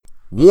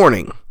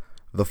Warning,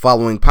 the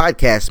following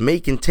podcast may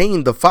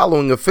contain the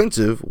following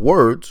offensive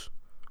words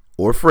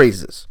or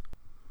phrases.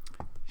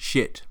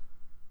 Shit.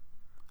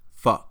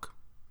 Fuck.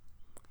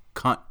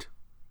 Cunt.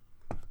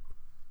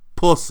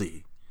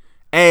 Pussy.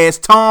 Ass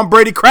Tom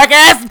Brady crack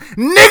ass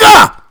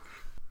nigga!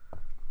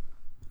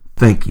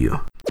 Thank you.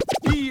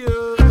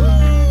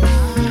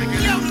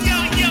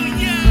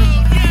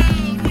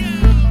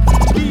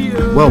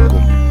 Welcome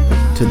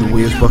to the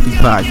Where's Buffy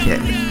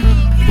podcast,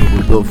 where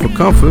we're built for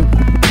comfort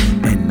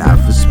and not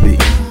for speed.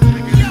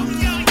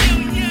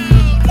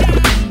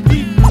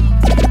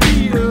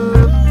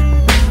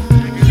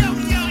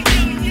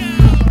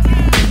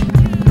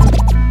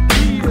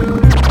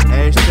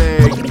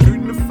 Hashtag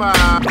shooting the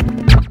five.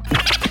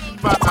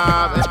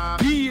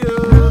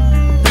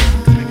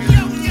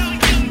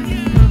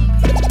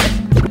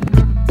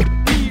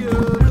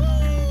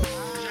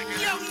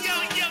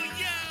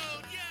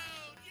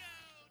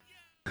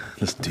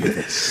 Let's do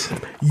this.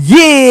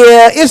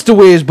 Yeah, it's the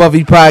Where's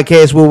Buffy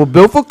podcast, where we're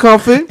built for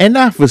comfort And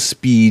not for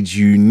speed,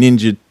 you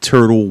Ninja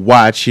Turtle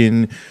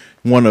watching,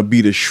 wanna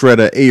be the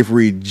Shredder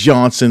Avery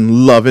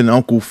Johnson loving,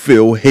 Uncle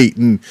Phil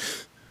hating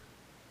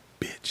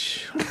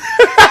bitch.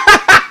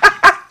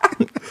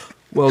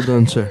 Well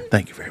done, sir.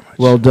 Thank you very much.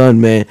 Well done,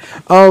 man.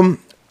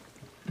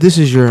 This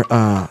is your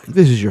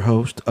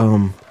host,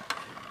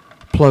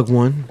 Plug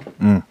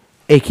One,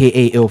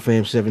 aka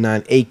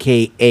IlFam79,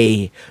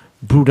 aka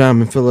Brew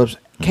Diamond Phillips,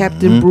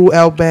 Captain Brew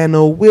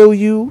Albano. Will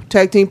you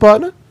tag team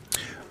partner?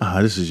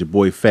 This is your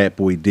boy Fat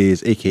Boy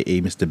Diz,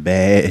 aka Mr.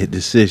 Bad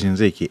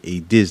Decisions, aka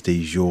Diz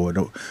De Jour,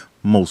 the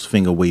most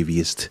finger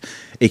waviest,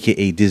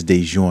 aka Diz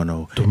De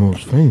Giorno. The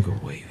most finger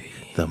wavy.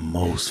 The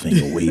most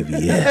finger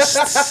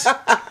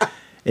waviest.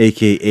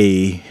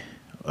 aka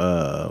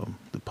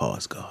the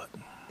Pause God.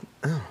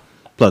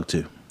 Plug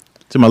 2.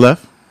 To my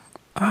left.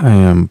 I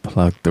am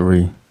Plug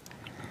 3,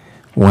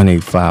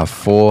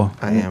 1854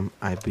 I am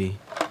IB.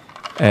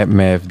 at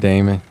Mav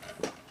Damon,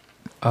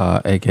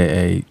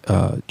 aka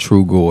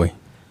True Goy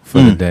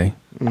for the day.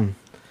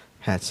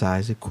 Hat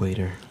size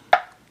equator.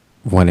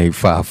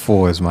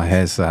 1854 is my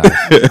head size.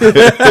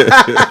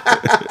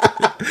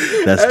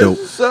 That's dope.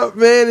 What's up,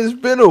 man? It's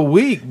been a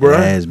week, bro. It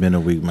has been a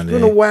week, my It's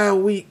been a nigga.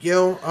 wild week,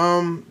 yo.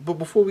 But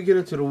before we get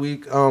into the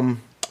week,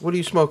 what are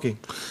you smoking?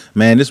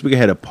 Man, this week I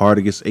had a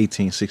Partagas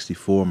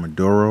 1864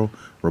 Maduro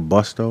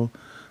Robusto.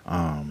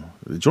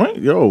 The joint,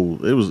 yo,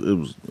 it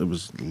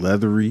was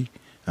leathery,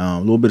 a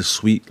little bit of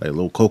sweet, like a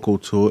little cocoa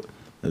to it.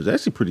 It was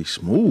actually pretty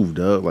smooth,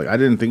 dog. Like I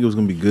didn't think it was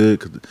gonna be good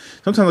because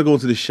sometimes I go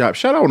into the shop.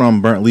 Shout out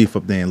on Burnt Leaf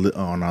up there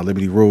on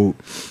Liberty Road,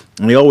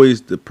 and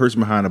the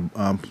person behind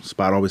the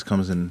spot always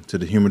comes into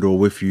the humidor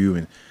with you,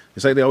 and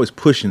it's like they always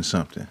pushing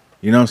something.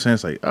 You know what I'm saying?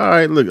 It's like, all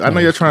right, look, I know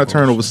you're trying to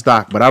turn over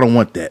stock, but I don't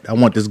want that. I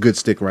want this good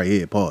stick right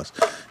here. Pause.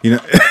 You know,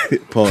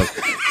 pause.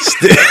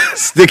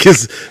 Stick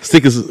is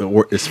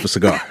for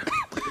cigar.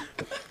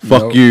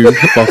 Fuck you,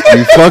 fuck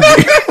you, fuck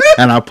you.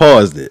 And I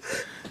paused it.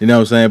 You know what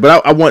I'm saying?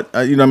 But I want,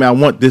 you know what I mean?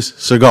 I want this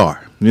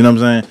cigar. You know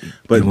what I'm saying?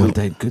 But You want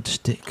that good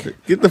stick?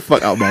 get the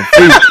fuck out my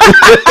face.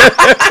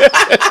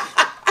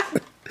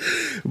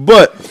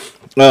 But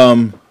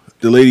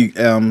the lady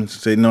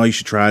said, no, you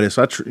should try this.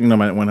 So I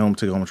went home,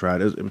 took it home and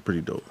tried it. It was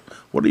pretty dope.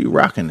 What are you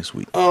rocking this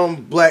week?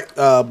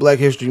 Black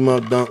History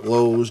Month Dunk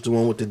Lows, the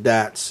one with the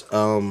dots,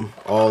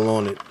 all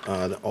on it,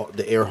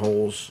 the air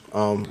holes.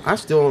 I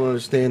still don't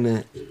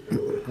understand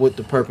what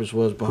the purpose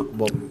was.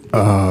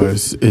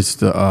 It's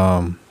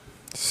the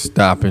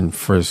stop and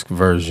frisk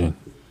version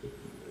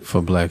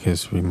for Black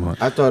History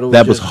Month. I thought it was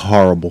That was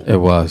horrible. It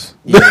was.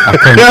 Yeah. I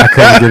couldn't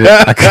get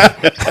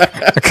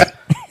it.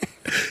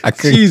 I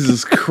couldn't.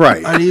 Jesus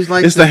Christ. Are these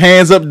like it's the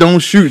hands up, don't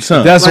shoot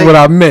son. That's like- what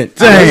I meant.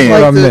 That's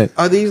what I meant.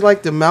 Are these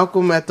like the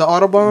Malcolm at the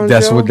Autobahn?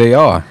 That's show? what they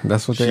are.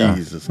 That's what they are.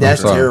 Jesus.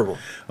 That's I'm sorry. terrible.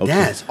 Okay.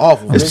 That's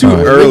awful. It's man.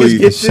 too early. Niggas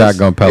get this-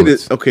 Shotgun It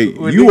pellets. is, okay,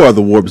 you are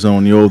the warp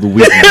zone, yo, the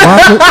week.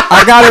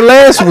 I got it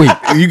last week.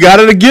 You got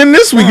it again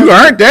this week. You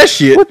earned that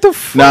shit. What the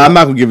fuck? Nah, I'm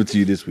not gonna give it to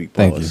you this week.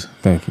 Thank you. Pause.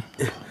 Thank you.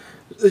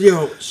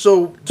 Yo,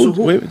 so who?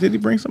 Wait, did he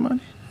bring somebody?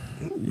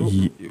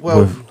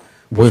 Well,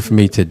 With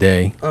me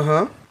today,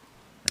 uh-huh.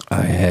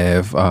 I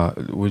have. Are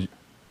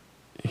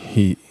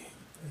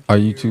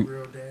you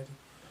two?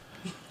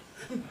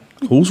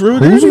 Who's real?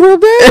 Who's daddy? real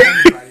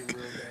dad?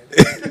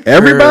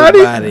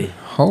 Everybody?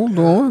 Hold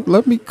on.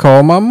 Let me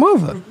call my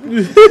mother.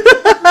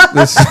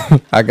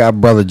 I got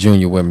brother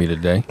Junior with me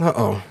today.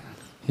 Uh-oh.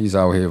 He's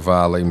out here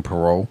violating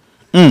parole.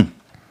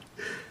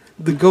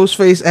 The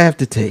Ghostface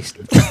aftertaste.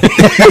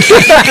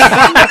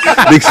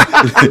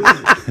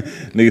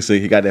 Nigga say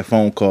he got that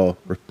phone call.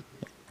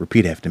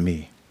 Repeat after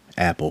me.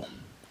 Apple.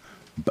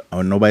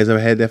 Nobody's ever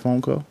had that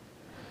phone call?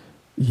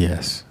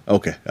 Yes.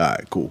 Okay. All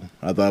right, cool.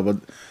 I thought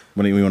about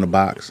when you on the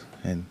box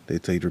and they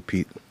tell you to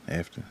repeat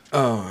after.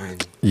 Oh,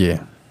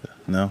 Yeah.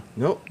 No?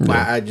 nope.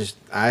 Yeah.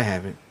 I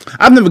haven't.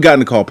 I've never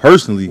gotten a call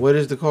personally. What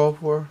is the call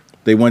for?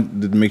 They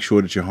want to make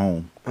sure that you're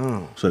home.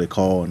 Oh. So they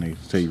call and they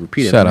tell you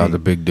repeat Shout after out me. to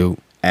Big Dude.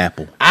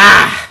 Apple.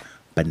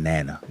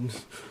 Banana.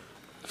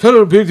 Shut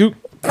up, big dude.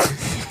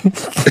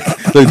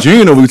 Like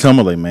Junior know we talking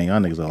about, like, man, y'all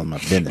niggas all in my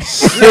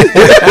business.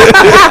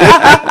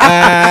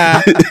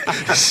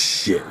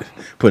 Shit.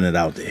 Putting it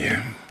out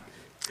there.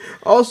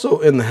 Also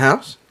in the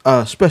house,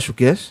 special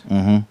guest,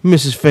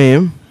 Mrs.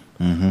 Pham,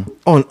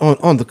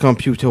 on the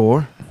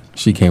computer.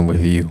 She came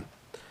with you.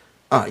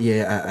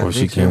 Yeah, I Or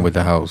she think came so. with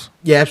the house.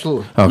 Yeah,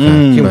 absolutely. Okay.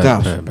 Came with the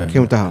house. Bet.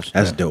 Came with the house.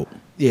 That's dope.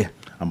 Yeah.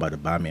 I'm about to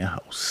buy me a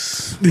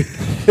house.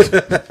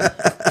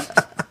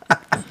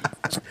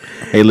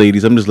 Hey,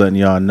 ladies, I'm just letting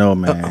y'all know,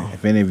 man.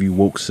 If any of you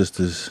woke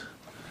sisters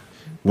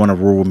want to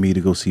roll with me to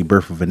go see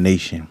Birth of a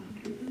Nation,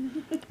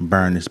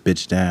 burn this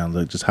bitch down,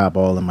 look, just hop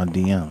all in my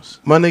DMs.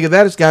 My nigga,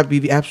 that has got to be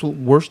the absolute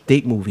worst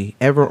date movie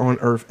ever on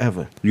earth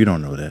ever. You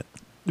don't know that.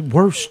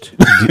 Worst.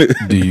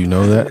 Do you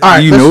know that? All right,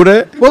 Do you know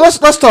that? Well, let's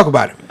talk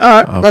about it. All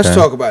right. Okay. Let's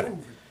talk about it.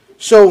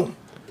 So,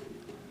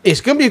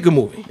 it's gonna be a good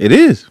movie, It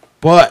is.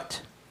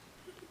 but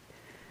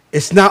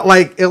it's not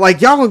like y'all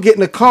gonna get in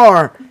the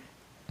car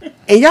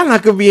and y'all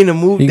not gonna be in the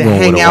mood He to going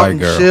with hang a out white and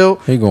girl. chill.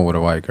 He going with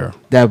a white girl.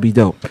 That would be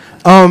dope.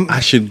 I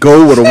should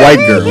go with a white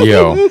girl.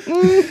 Yo.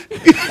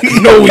 You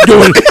know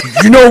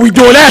what we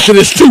doing after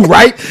this too,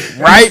 right?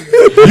 Right?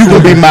 You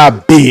gonna be my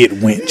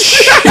bed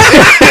winch.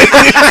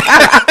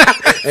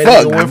 And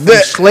it went from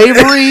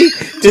slavery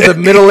to the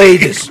Middle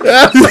Ages.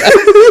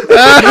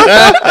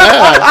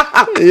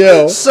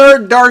 Yo. Sir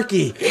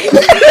Darky.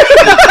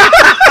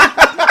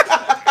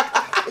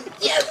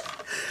 Yes.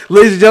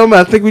 Ladies and gentlemen,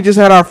 I think we just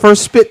had our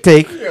first spit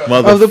take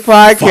of the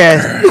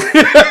podcast.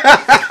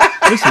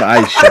 This is my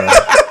ice show.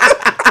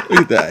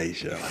 Look at the ice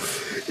show.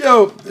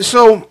 Yo,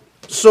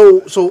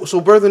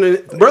 so Birth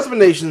of a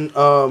Nation,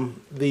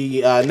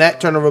 the Nat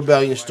Turner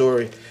Rebellion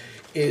story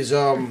is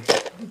the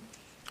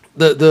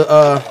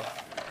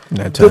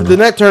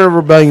Nat Turner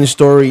Rebellion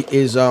story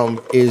is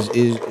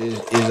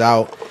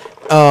out.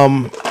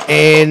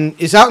 And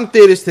it's out in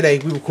theaters today.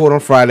 We record on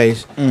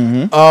Fridays.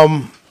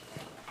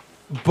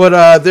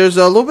 But there's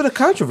a little bit of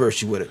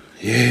controversy with it.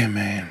 Yeah,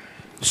 man.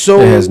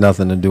 So It has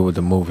nothing to do with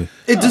the movie.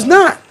 it does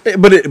not.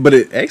 But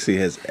it actually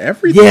has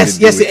everything. Yes, to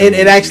do yes, with the it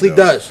movie, actually though.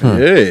 does.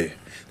 Yeah,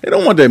 they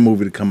don't want that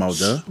movie to come out,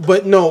 though.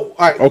 But no, all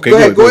right. Okay, go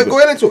ahead go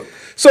ahead. into it.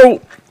 So,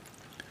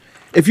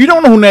 if you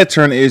don't know who Nat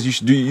Turner is, you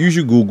should use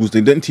your Googles.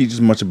 They didn't teach us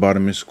much about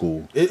him in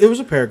school. It was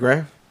a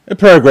paragraph. A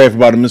paragraph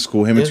about him in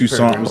school. Him and It's a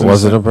Toussaint. paragraph.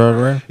 Was it a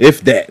paragraph?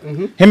 If that.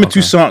 Him and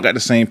Toussaint got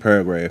the same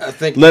paragraph. I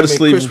think Let us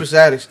sleep. Christmas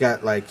Addicts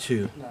got like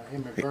 2.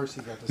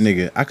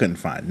 Nigga, I couldn't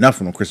find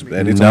nothing on Christmas.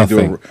 They told me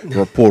to do a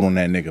report on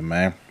that nigga,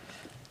 man.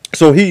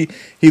 So he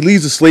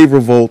leads a slave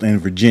revolt in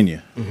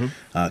Virginia.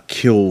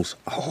 Kills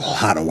a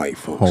lot of white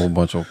folks. Whole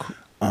bunch of.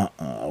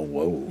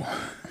 Whoa.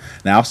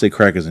 Now I'll say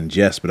crackers in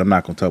jest, but I'm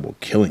not gonna talk about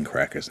killing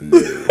crackers. No.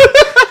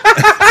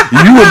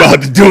 You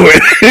about to do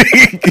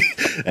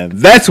it, and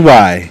that's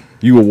why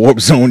you a Warp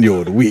Zone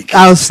Yo of the Week.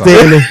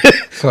 Outstanding.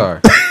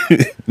 Sorry.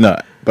 No,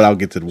 but I'll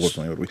get to the Warp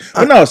Zone Yo of the Week.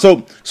 But no,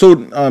 so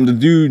the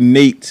dude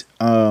Nate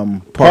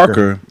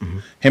Parker,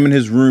 him and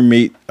his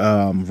roommate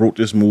wrote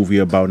this movie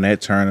about Nat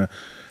Turner.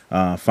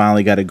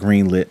 Finally got it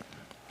greenlit.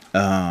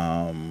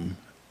 And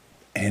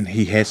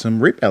he had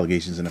some rape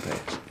allegations in the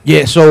past.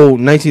 Yeah, so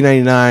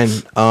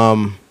 1999,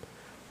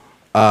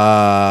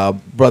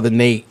 brother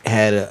Nate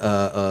had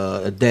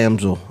a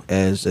damsel,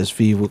 as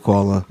Fee would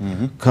call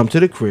her, come to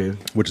the crib.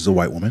 Which is a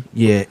white woman.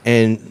 Yeah,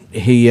 and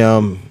he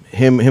him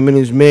and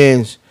his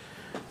mans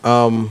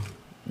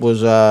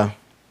was him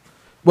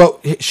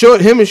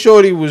and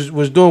Shorty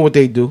was doing what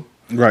they do.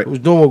 Right. Was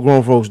doing what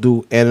grown folks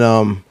do, and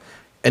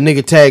a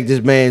nigga tagged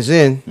this man's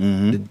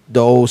in the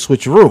old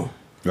switcheroo.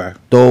 Right.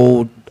 The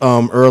old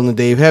Earl and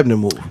Dave Hebner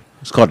move.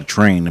 It's called a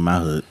train in my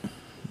hood.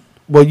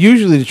 Well,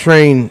 usually the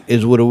train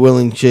is with a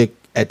willing chick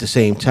at the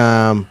same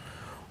time,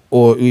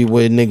 or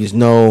where niggas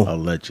know.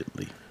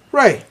 Allegedly.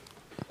 Right.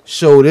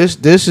 So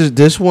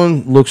this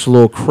one looks a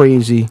little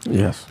crazy.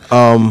 Yes.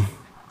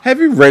 Have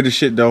you read the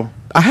shit though?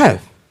 I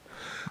have.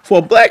 For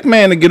a black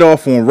man to get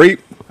off on rape,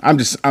 I'm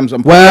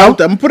putting Well- it out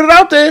there. I'm putting it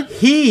out there.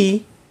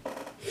 He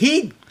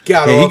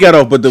got Yeah, off. he got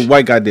off, but the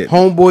white guy did.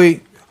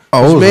 Homeboy.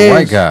 Oh, it his was a mans-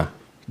 white guy.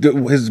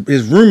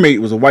 His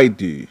roommate was a white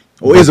dude.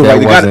 Or But is a that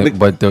white guy. wasn't-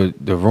 But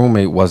the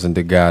roommate wasn't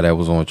the guy that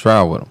was on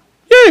trial with him.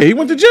 Yeah, he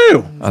went to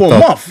jail for a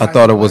month. I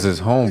thought it was his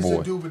It's a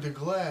homeboy. dude with the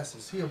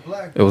glasses. He a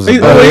black. It was He- a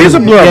black. he is a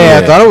black Yeah, I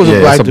dude. thought it was a Yeah,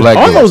 black it's a dude. black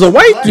Oh, no, it was a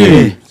white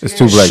dude. Yeah, it's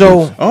two black So-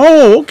 dudes.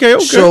 Oh, okay.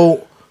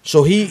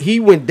 So he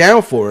went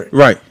down for it.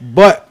 Right.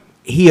 But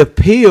he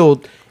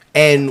appealed,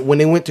 and when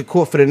they went to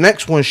court for the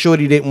next one,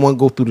 Shorty didn't want to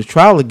go through the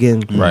trial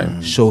again. Right.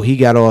 So he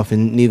got off,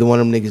 and neither one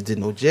of them niggas did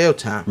no jail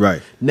time.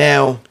 Right.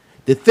 Now,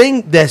 the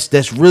thing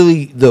that's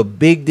really the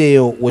big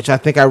deal, which I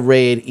think I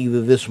read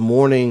either this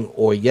morning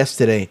or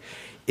yesterday,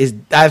 is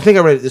I think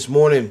I read it this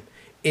morning,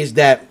 is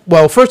that,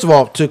 well, first of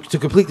all, to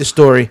complete the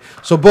story,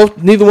 so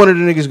neither one of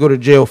the niggas go to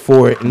jail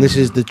for it, and this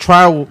is the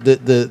trial,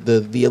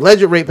 the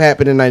alleged rape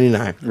happened in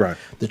 99. Right.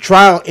 The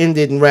trial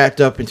ended and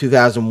wrapped up in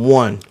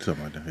 2001.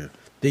 Something like that. Yeah.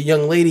 The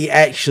young lady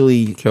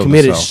actually Killed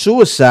committed herself.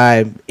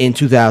 suicide in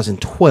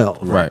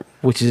 2012. Right.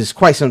 Which is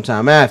quite some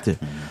time after.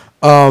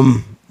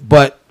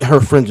 But her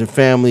friends and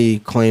family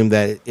claim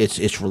that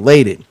it's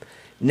related.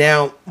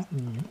 Now,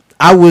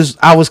 I was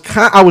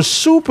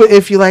super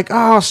iffy, like,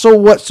 so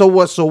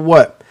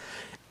what?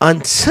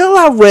 Until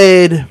I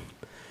read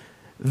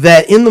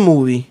that in the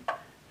movie,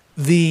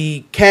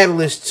 the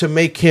catalyst to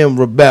make him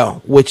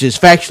rebel, which is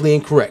factually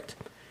incorrect,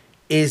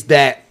 is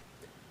that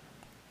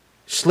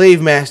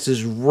slave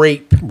masters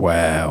rape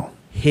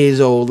his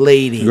old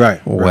lady.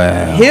 Right.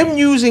 Wow. Him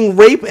using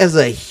rape as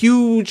a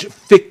huge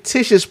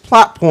fictitious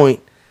plot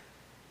point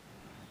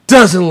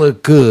doesn't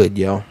look good,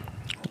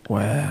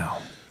 Wow.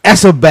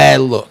 That's a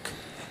bad look.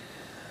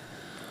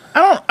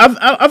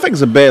 I think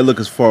it's a bad look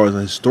as far as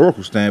a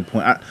historical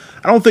standpoint. I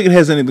don't think it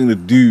has anything to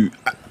do,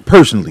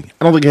 personally,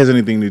 I don't think it has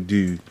anything to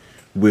do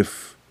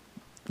with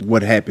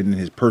what happened in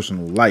his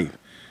personal life.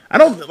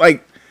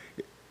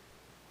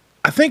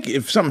 I think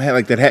if something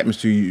like that happens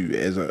to you,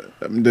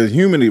 the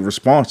human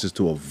response is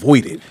to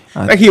avoid it.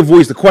 He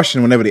avoids the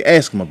question whenever they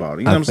ask him about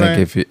it. You know what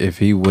I'm saying? If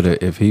he would have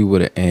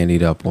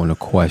anteed up on the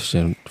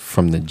question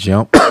from the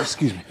jump,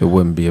 Excuse me. it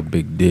wouldn't be a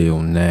big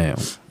deal now.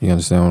 You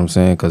understand what I'm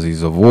saying? Because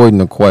he's avoiding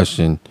the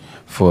question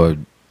for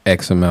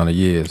X amount of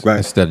years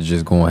instead of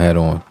just going head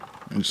on.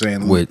 I'm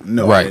saying I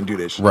didn't do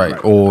this shit. Right.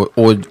 Or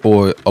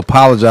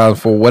apologizing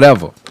for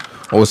whatever,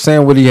 or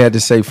saying what he had to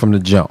say from the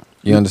jump.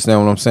 You understand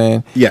what I'm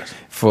saying? Yes.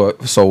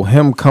 So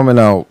him coming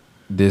out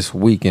this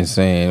week and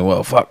saying,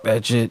 "Well, fuck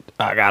that shit,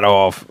 I got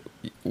off,"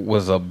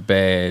 was a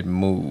bad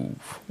move.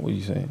 What are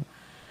you saying,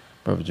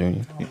 Brother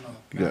Junior? You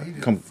got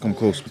come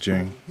close,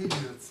 Jane. He did a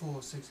full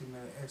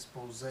 60-minute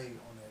expose on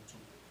that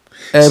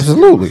joint.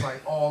 Absolutely. It was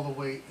like all the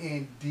way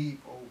in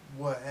deep of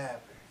what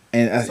happened.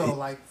 And So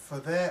like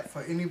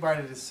for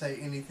anybody to say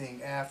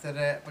anything after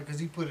that, because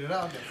he put it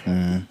out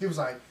there, he was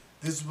like,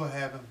 "This is what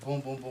happened."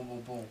 Boom, boom, boom,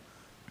 boom, boom.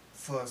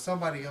 For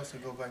somebody else to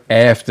go back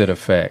After the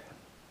fact.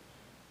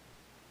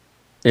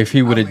 If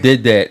he would have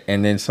did that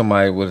and then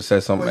somebody would have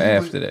said something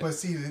after that. But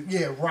see,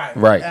 right.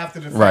 Right. After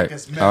the fact, Right.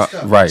 that's messed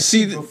up. Right.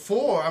 See,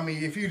 Before,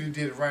 if you'd have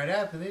did it right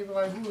after, they'd be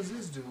like, "Who is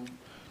this dude?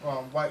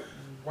 White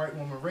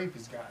woman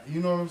rapist guy."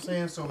 You know what I'm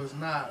saying? So it's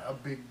not a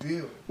big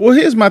deal. Well,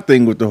 here's my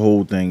thing with the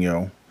whole thing,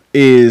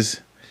 is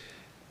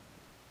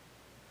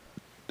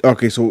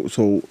okay.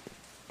 So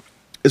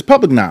it's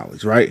public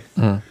knowledge, right?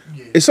 Mm-hmm.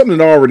 Yeah. It's something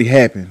that already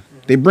happened.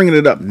 They bringing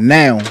it up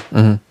now.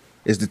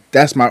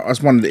 That's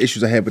one of the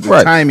issues I had with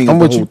the timing of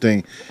the whole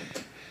thing.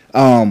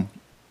 And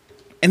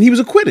he was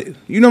acquitted.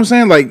 You know what I'm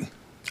saying? Like,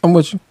 I'm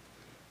with you.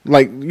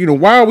 Like,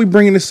 why are we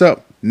bringing this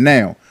up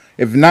now?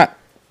 If not,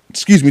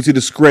 to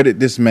discredit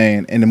this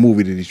man and the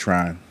movie that he's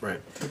trying. Right.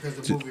 Because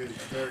the movie is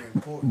very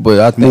important. But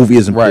I think Movie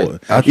is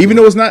important. Even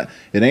though it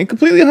ain't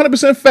completely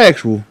 100%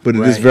 factual, but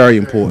it is very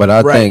important. But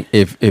I think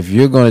if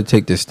you're going to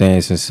take the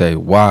stance and say,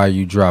 why are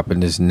you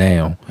dropping this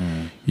now?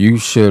 You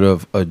should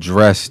have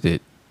addressed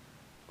it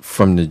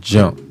from the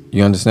jump.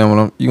 You understand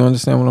what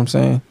I'm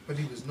saying? But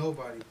he was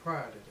nobody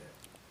prior to that.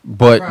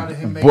 But Prior to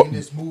him making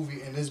this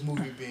movie and this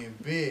movie being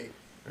big,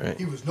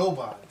 he was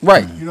nobody.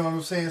 Right. You know what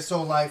I'm saying?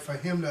 So like for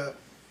him to,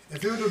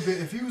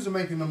 if he was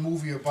making a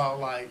movie about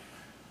like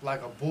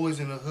a Boys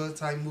in the Hood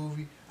type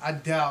movie, I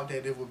doubt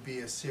that it would be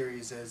as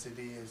serious as it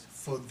is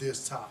for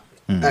this topic.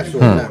 Absolutely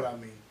You know not. what I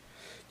mean?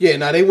 Yeah,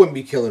 no, they wouldn't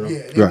be killing him.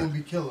 Yeah, they wouldn't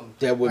be killing him.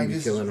 That wouldn't be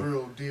this killing is him.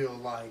 real deal.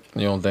 Like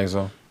you don't think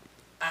so?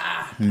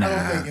 I don't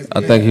think it's.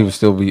 I think he would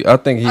still be. I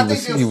think they'll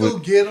still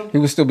get him. He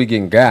would still be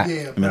getting got.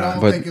 Yeah, but I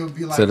don't think it would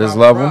be like to this Robert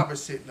level?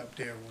 Roberts sitting up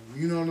there with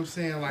him. You know what I'm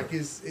saying? Like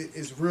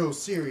it's real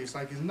serious.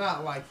 Like it's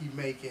not like he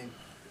making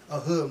a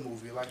hood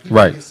movie. Like he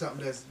making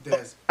something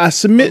that's I a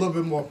submit. little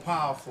bit more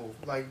powerful.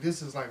 Like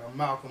this is like a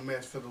Malcolm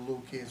X for the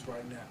little kids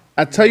right now.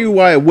 I tell you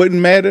why it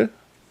wouldn't matter.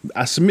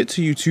 I submit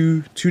to you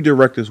two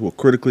directors who are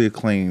critically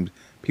acclaimed.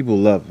 People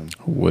love them.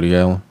 Woody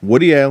Allen.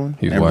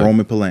 And white.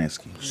 Roman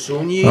Polanski.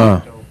 Soon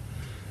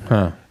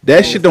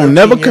That shit don't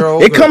never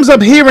come. It comes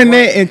up here and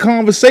there in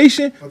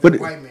conversation, but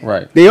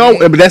they all.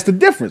 But that's the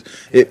difference.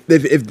 If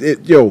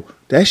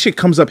that shit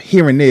comes up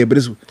here and there, but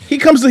he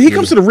comes to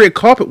the red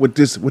carpet with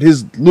his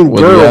little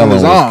Woody girl Allen on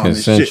his was arm.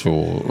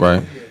 consensual,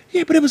 right?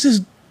 Yeah, but it was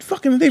his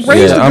fucking. They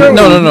raised the Yeah, girl.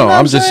 no. You know what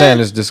I'm just saying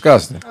it's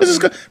disgusting.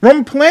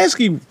 Roman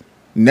Polanski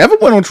never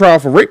went on trial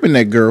for raping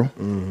that girl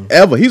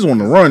ever. He's on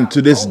the run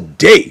to this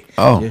day.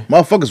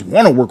 Motherfuckers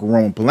want to work with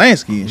Roman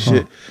Polanski and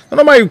shit.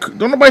 Don't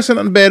nobody say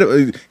nothing bad.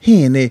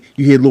 Here and there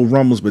you hear little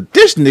rumbles, but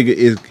this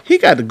nigga he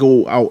got to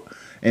go out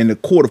in the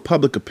court of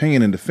public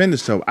opinion and defend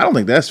himself. I don't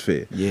think that's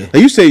fair. Yeah.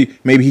 Like you say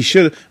maybe he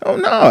should have. Oh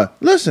no,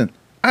 listen,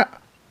 I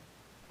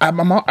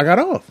got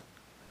off.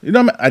 You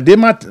know what I mean? I did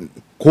my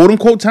quote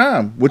unquote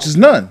time, which is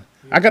none.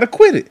 I got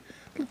acquitted.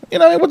 You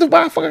know what I mean?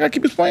 Why the fuck I gotta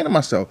keep explaining to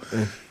myself?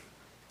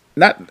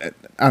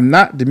 I'm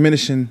not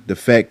diminishing the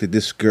fact that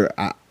this girl,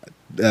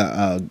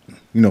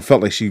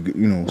 felt like she,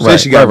 said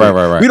she got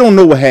right. We don't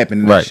know what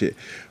happened in that shit,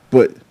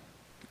 but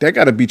that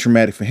got to be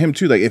traumatic for him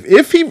too. Like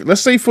if he,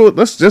 let's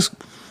just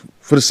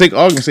for the sake of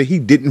argument, say he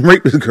didn't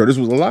rape this girl. This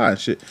was a lie and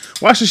shit.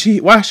 Why should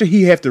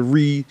he have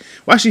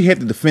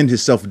to defend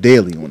himself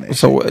daily on that?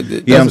 So shit?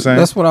 You know what I'm saying?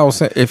 That's what I was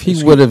saying. If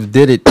he would have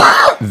did it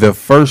the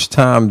first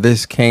time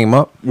this came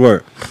up,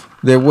 Word.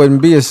 there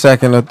wouldn't be a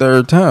second or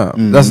third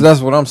time.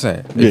 That's what I'm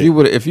saying. Yeah.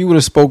 If you would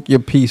have spoke your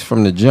piece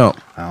from the jump,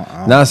 I don't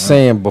not know.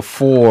 saying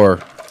before,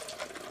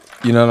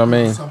 you know what I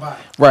mean?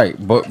 Somebody. Right,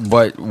 but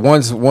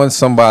once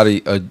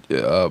somebody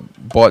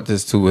brought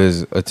this to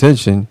his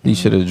attention, he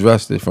should have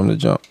addressed it from the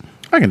jump.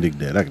 I can dig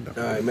that. I can dig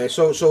All that. right, man.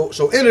 So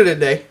end of the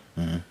day,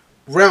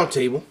 round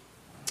table.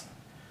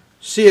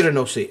 See it or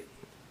no see it?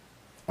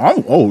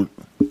 Oh,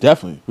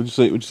 definitely. What'd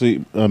you say,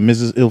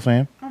 Mrs.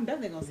 Ilfam? I'm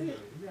definitely gonna see it.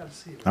 You gotta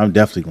see it. I'm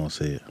definitely gonna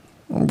say it.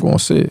 I'm gonna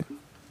see it.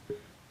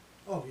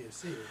 Oh yeah,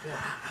 see it.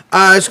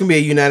 Yeah. It's gonna be a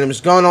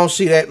unanimous. Going on,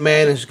 see that,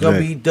 man. It's gonna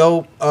Right. be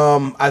dope.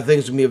 I think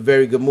it's gonna be a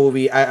very good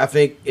movie. I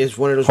think it's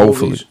one of those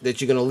Hopefully. movies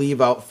that you're gonna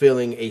leave out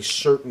feeling a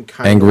certain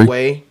kind Angry? of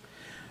way.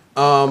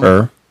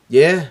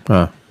 Yeah,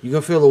 Huh. you're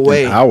gonna feel a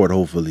way. Empowered,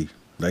 hopefully.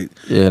 Like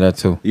Yeah, that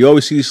too. you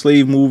always see these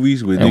slave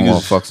movies where And want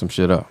niggas. to fuck some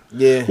shit up.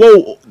 Yeah.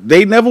 Well,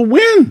 they never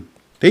win.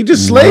 They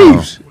just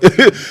slaves.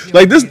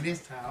 like this.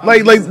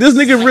 Like this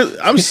nigga. Really,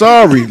 I'm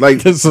sorry.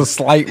 Like It's a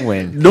slight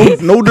win.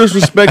 no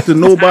disrespect to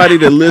nobody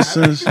that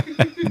listens,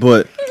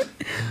 but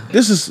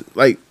this is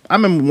like I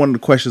remember one of the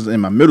questions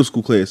in my middle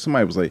school class.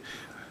 Somebody was like,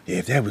 yeah,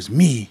 "If that was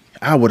me,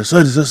 I would have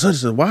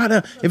such. Why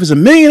the? If it's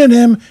 1,000,000 of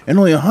them and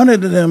only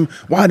 100 of them,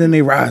 why didn't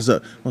they rise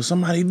up? Well,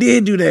 somebody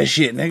did do that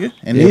shit, nigga.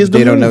 And Yeah, here's the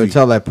they don't movie. never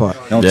tell that part.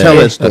 They don't tell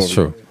that story. That's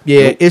true.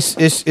 Yeah, it's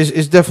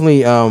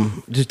definitely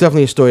there's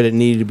definitely a story that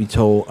needed to be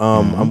told.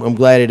 I'm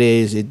glad it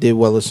is. It did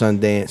well at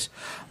Sundance.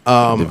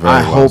 did very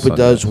I well hope at it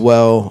does Sundance.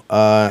 well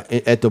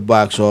at the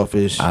box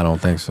office. I don't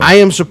think so. I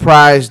am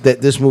surprised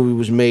that this movie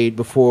was made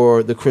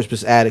before the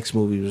Crispus Attucks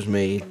movie was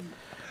made,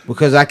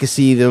 because I could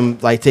see them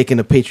like taking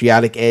the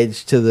patriotic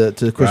edge to the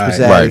Crispus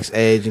Right. Attucks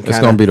edge, and It's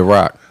kind gonna be The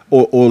Rock.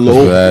 Or Crispus the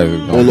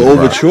Attucks gonna be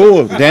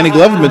overture. Danny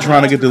Glover been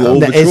trying to get the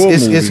overture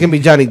it's movie. gonna be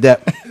Johnny Depp.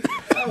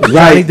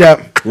 Johnny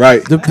Depp.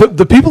 Right.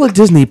 The people at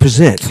Disney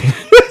present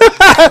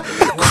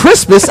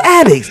Crispus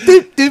Attucks.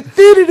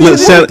 Look,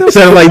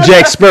 sounded like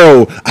Jack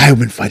Sparrow. I have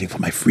been fighting for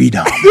my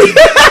freedom.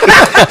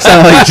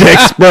 Sound like Jack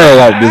Sparrow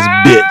out this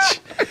bitch.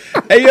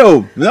 Hey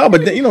yo, no,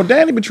 but you know,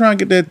 Danny been trying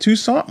to get that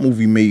Toussaint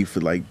movie made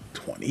for like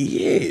 20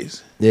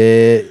 years.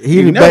 Yeah, he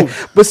You did know.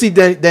 back. But see,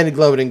 Danny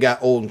Glover done got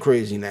old and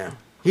crazy now.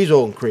 He's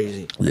old and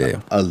crazy. Yeah.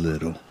 A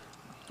little.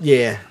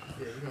 Yeah.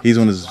 He's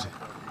on his.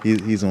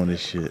 He's on his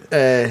shit.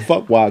 Uh,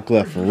 Fuck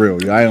Wyclef for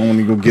real. Yo. I don't want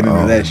to go get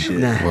into that shit.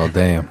 Nah. Well,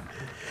 damn.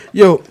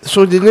 Yo,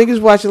 so did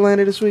niggas watch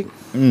Atlanta this week?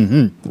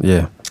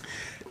 Yeah. That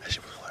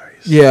shit was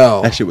hilarious.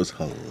 Yo, That shit was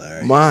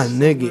hilarious. my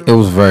nigga. It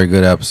was a very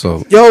good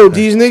episode. Yo,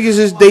 these niggas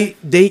is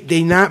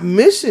they not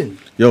missing.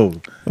 Yo,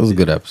 It was a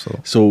good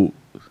episode. so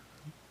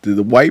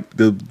the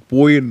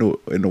boy in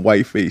the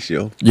white face,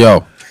 yo.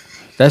 Yo,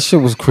 that shit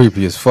was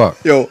creepy as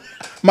fuck. Yo,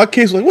 my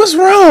kids were like, "What's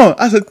wrong?"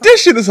 I said,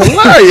 "This shit is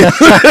hilarious."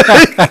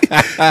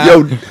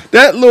 Yo,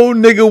 that little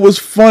nigga was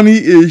funny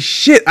as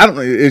shit. I don't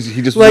know.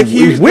 He just Like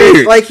he was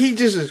weird. Like he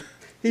just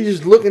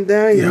looking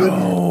down. He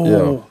looking-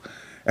 Yo,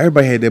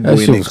 everybody had that That boy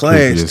shit in their was creepy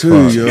class as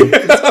too, fuck. yo.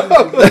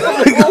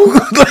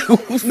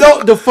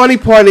 No, the funny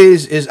part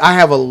is I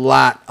have a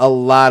lot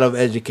of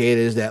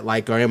educators that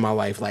like are in my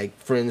life, like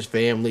friends,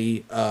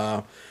 family,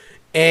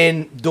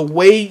 and the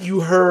way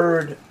you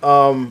heard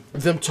them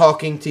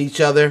talking to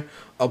each other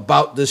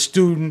about the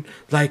student,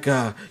 like,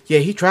 yeah,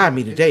 he tried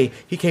me today.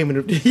 He came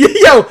in,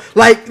 yo,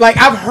 like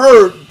I've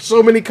heard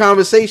so many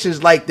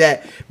conversations like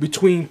that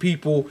between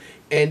people,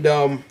 and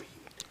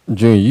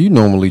Junior, you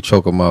normally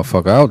choke a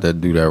motherfucker out that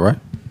do that, right?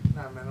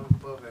 Nah, man, I'm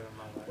above that in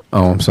my life.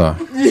 Oh, I'm sorry.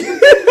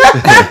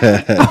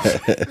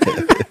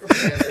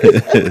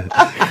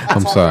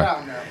 I'm sorry.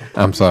 Out now.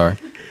 I'm sorry.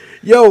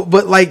 yo,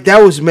 but like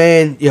that was,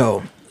 man,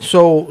 yo.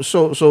 So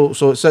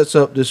it sets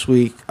up this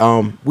week.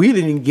 We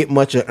didn't even get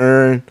much of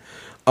Earn.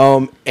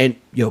 And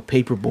yo,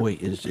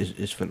 Paperboy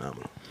is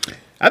phenomenal.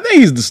 I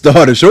think he's the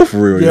star of the show for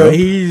real, Yo, yo.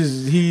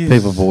 he's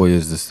Paperboy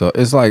is the stuff.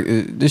 It's like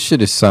this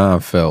shit is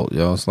Seinfeld,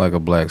 yo. It's like a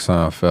black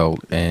Seinfeld,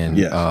 and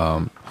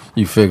Yes.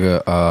 you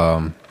figure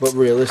but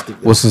realistic.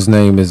 what's his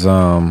name is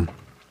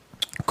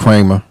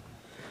Kramer.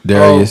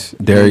 Darius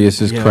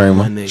is Yo, Kramer.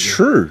 my nigga.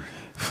 Sure.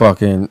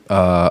 Fucking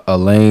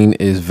Elaine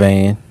is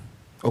Van.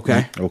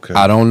 Okay. Okay.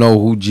 I don't know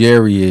who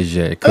Jerry is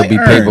yet. Could be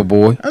I think Ern.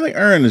 Paperboy. I think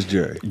Ern is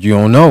Jerry. You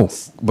don't know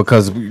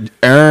because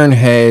Ern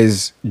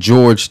has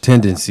George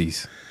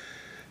tendencies.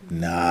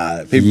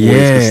 Nah, Paperboy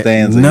is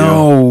Costanza.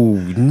 no.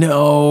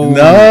 No,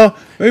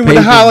 maybe with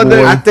the Paperboy.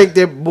 holiday. I think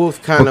they're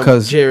both kind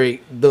Because- of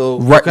Jerry, though.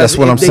 Right, because that's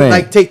what I'm they, saying.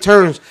 Like take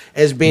turns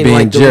as being Being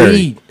like the Jerry.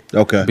 lead.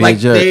 Okay. Being Like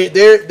Jerry.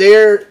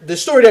 they're the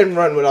story doesn't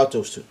run without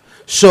those two.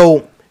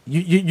 So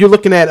you're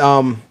looking at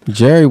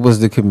Jerry was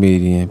the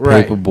comedian.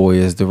 Right. Paperboy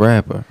is the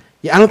rapper.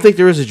 yeah. I don't think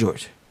there is a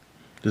George.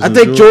 This I is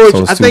think George. George.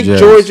 So it's I two think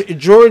Jerrys.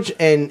 George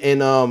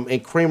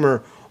and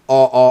Kramer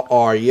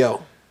are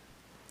yo.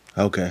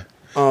 Okay.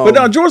 But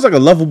now George's like a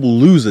lovable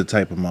loser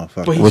type of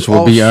motherfucker. But he's Which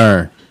would be also-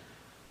 Ern.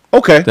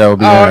 Okay. That would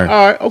be all Ern. right,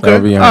 all right, okay.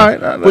 That would be Ern. All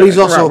right. But he's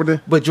I rock also with it.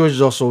 but George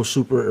is also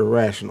super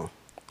irrational.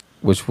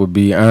 Which would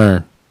be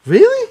Ern.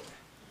 Really?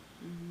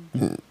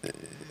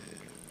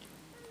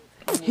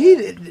 He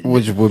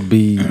Which would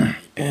be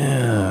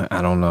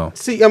I don't know.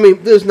 See, I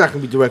mean, there's not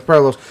gonna be direct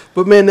parallels,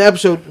 but man, the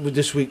episode with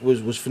this week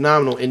was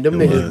phenomenal, and them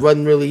niggas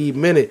wasn't really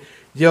even in it.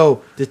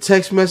 Yo, the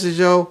text message,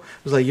 yo,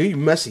 was like, yo, you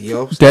messy,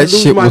 yo. That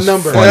shit my was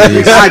number. funny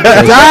as- I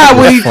died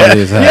when he,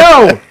 funny as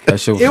hell. yo. That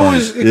shit was It funny.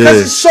 was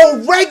because it's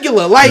so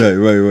regular, like,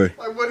 Right.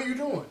 Like, what are you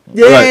doing?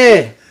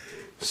 yeah.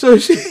 So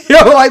she,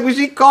 like when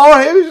she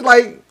called him, she's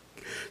like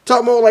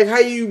talking about like how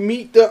you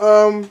meet the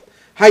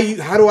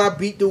how do I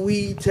beat the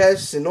weed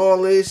test and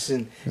all this,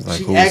 and Like,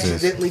 she who's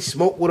accidentally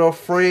smoked with her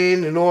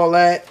friend and all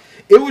that.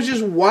 It was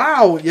just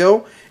wild,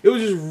 yo. It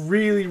was just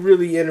really,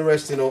 really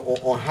interesting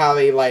on how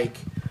they like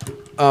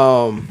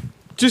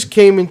just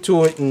came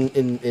into it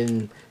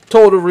and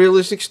told a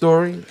realistic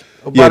story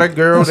about a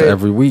girl That's that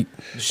every week.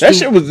 That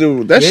shit was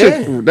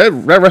that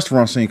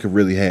restaurant scene could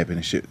really happen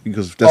and shit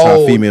because that's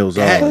how females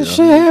are. that you know?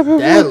 Shit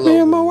happened That with me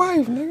and my low-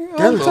 wife, nigga.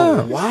 that All the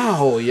time.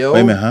 wow, yo. Wait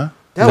a minute, huh?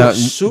 That Now,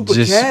 was super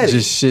catty.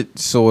 just shit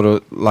sort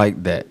of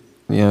like that.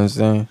 You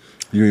understand?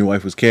 You and your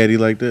wife was catty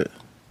like that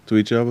to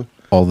each other?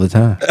 All the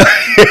time.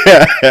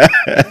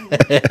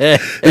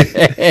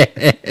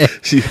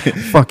 She,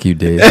 Fuck you,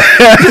 Dave.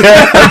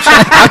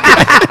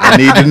 I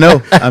need to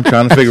know. I'm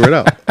trying to figure it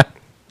out.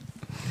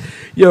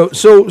 Yo,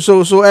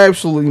 so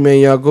absolutely, man,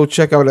 y'all go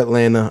check out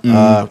Atlanta.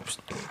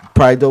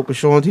 Probably dopest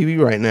show on TV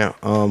right now.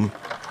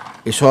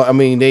 It's hard. I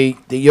mean, they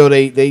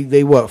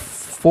what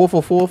 4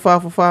 for 4,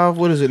 5 for 5?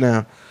 What is it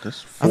now?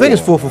 That's I think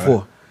it's 4 for right?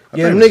 4. I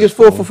Yeah, them think niggas it's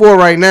 4 for 4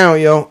 right now,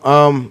 yo.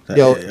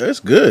 Yo, it's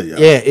good, yo.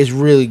 yeah, it's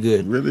really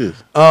good. It really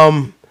is.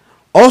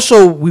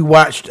 Also, we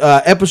watched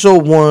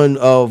episode 1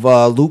 of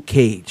Luke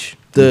Cage,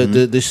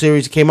 the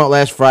series that came out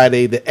last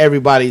Friday that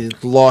everybody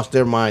lost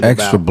their mind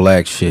Extra about.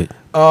 black shit.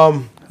 I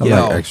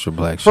like extra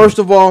black shit. First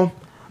of all,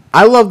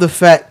 I love the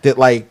fact that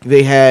like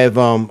they have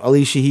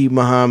Ali Shaheed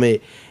Muhammad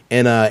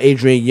and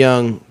Adrian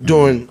Young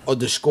doing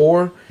the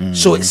score,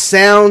 so it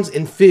sounds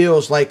and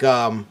feels like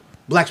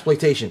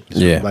blaxploitation.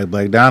 Yeah. Like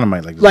Black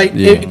Dynamite. Like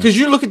Yeah. because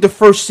you look at the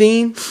first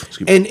scene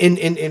and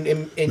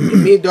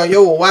me and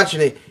Dario were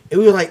watching it. And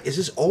we were like, is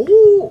this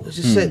old? Is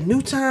this set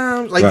new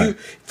times? Like, Right. you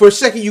for a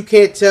second, you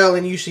can't tell,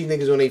 and you see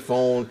niggas on their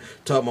phone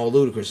talking about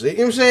Ludacris. You know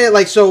what I'm saying?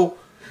 Like, so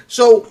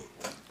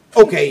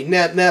okay,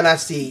 now I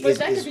see. But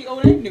that could be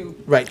old and new.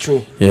 Right,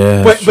 true.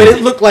 Yeah, But that's but true.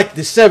 it looked like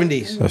the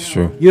 70s. That's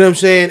true. You know what I'm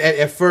saying?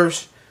 At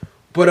first,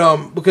 but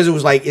because it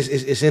was like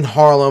it's in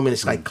Harlem and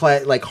it's like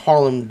like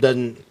Harlem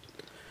doesn't.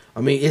 I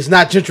mean, it's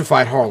not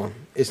gentrified Harlem.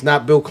 It's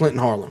not Bill Clinton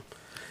Harlem.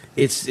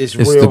 It's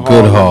real the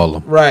good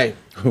Harlem. Right.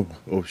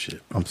 oh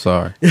shit. I'm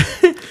sorry.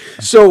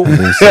 So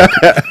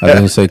I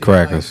didn't say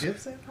crackers.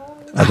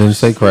 I didn't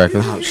say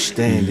crackers.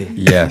 outstanding.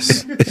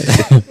 Yes.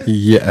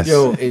 Yes.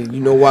 Yo, and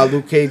you know why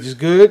Luke Cage is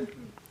good?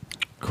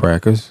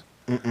 Crackers.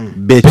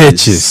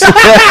 Bitches.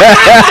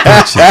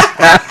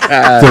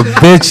 The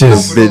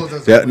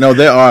bitches. No,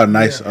 there are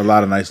a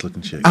lot of nice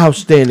looking chicks.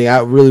 Outstanding. I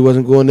really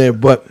wasn't going there,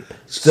 but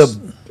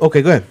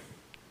okay, go ahead.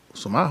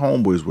 So my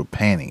homeboys were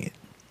panning it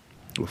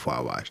before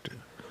I watched it.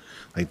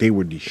 Like they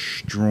were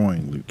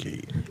destroying Luke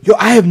Cage. Yo,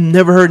 I have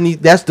never heard any.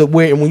 That's the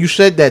way. And when you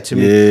said that to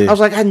me, Yeah. I was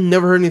like, I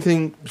never heard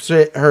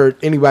heard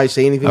anybody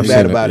say anything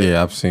bad about it.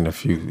 Yeah, I've seen a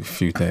few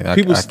things.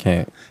 People I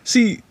can't.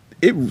 See,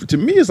 it to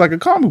me it's like a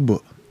comic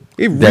book.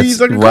 It That's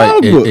reads like a right.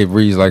 comic book. It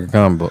reads like a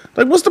comic book.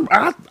 Like what's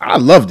I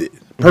loved it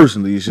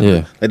personally.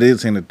 Yeah. Like they were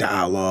saying the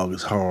dialogue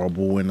is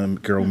horrible and the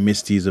girl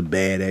Misty is a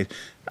badass.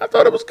 I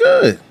thought it was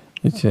good.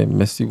 You said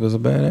Misty was a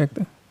bad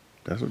actor?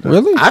 That's what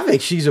Really? I think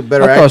she's a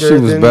better I thought actor. she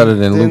was better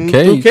than Luke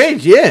Cage. Luke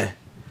Cage, yeah.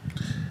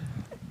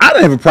 I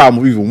didn't have a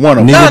problem with even one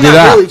of them. Neither did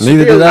I. really.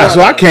 Neither did I.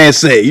 So I can't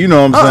say. You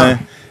know what I'm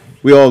saying?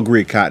 We all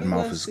agree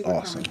Cottonmouth is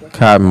awesome.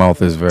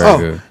 Cottonmouth is very Oh,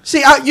 good.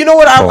 see, you know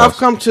what? I've Pause.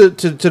 come to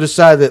the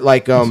side that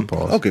like Pause.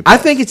 Okay. I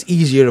think it's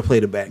easier to play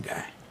the bad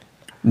guy.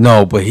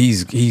 No, but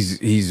he's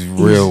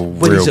real.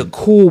 But real. he's a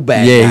cool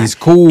bad Yeah, guy. he's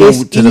cool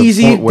It's to the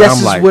easy. point where This I'm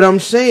is like, what I'm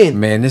saying.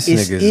 man, this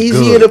it's nigga's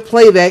easier good. to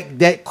play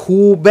that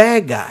cool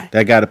bad guy.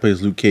 That guy that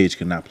plays Luke Cage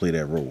could not play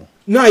that role.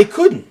 No, he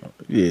couldn't.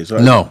 Yeah. So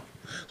No.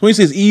 So when he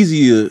says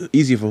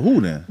easier for who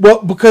then?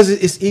 Well, because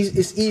it's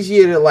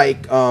easier to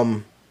like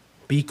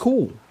be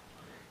cool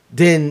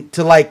than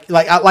to like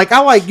I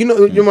like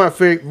you're my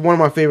favorite. One of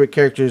my favorite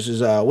characters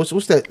is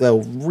what's that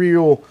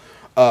real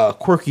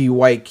quirky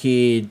white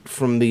kid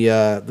from the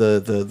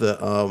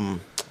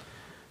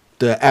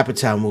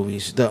Apatow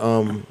movies.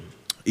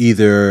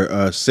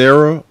 Either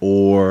Sarah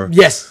or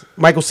Yes,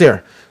 Michael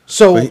Cera.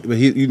 So but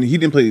he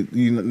didn't play.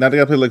 Not the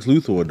guy played Lex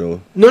Luthor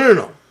though.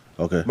 no.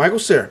 Okay. Michael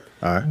Cera.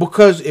 All right.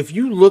 Because if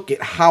you look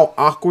at how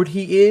awkward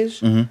he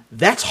is,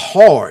 that's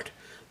hard.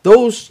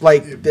 Those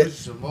like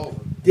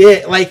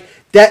like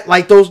that,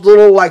 like those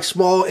little like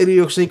small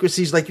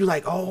idiosyncrasies, like you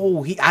like,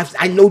 oh,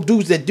 I know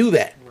dudes that do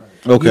that.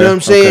 Okay. You know what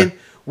I'm saying?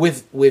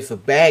 Okay. With a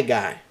bad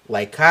guy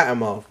like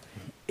Cottonmouth,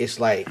 it's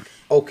like,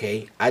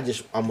 okay, I'm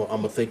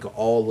gonna think of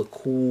all the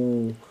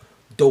cool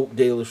dope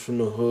dealers from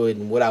the hood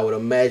and what I would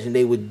imagine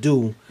they would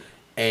do,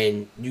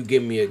 and you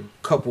give me a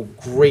couple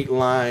great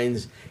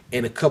lines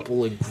and a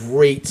couple of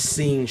great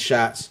scene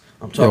shots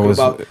I'm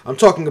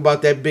talking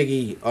about that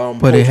Biggie.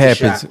 But it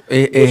happens. Shot,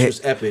 which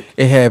was epic.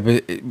 It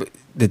happened.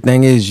 The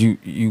thing is,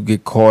 you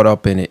get caught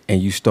up in it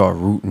and you start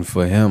rooting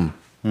for him.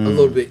 A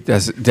little bit.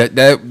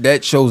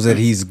 That shows that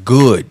he's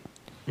good.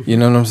 You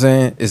know what I'm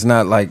saying? It's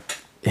not like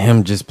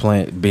him just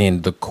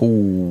being the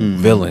cool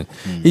villain.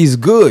 He's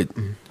good.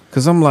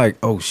 Cause I'm like,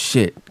 oh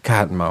shit,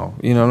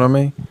 Cottonmouth. You know what I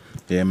mean?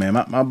 Yeah, man.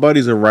 My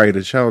buddy's a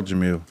writer. Shout out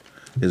Jamil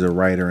is a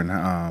writer in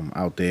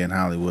out there in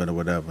Hollywood or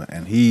whatever.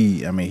 And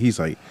he's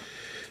like,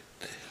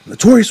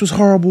 Notorious was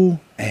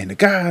horrible, and the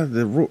guy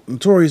that wrote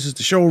Notorious is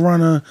the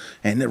showrunner,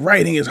 and the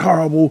writing is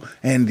horrible,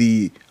 and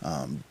the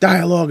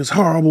dialogue is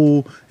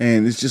horrible,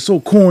 and it's just so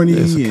corny.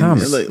 It's a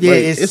comic.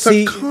 It's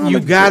a comic. You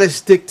gotta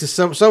stick to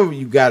some of it.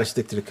 You gotta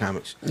stick to the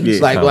comics. Yeah.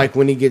 It's like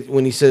when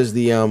he says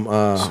the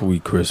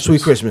Sweet Christmas.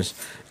 Sweet Christmas.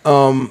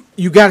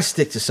 You gotta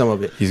stick to some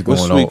of it. He's going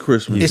Sweet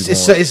Christmas?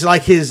 It's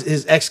like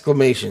his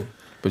exclamation.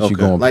 But you're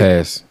going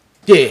past.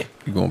 Yeah,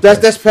 You're going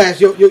that's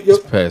past. It's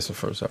past the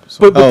first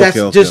episode. But that's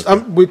just.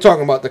 We're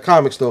talking about the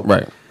comics though,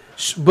 right?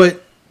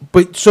 But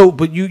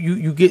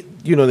you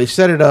get they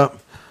set it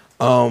up.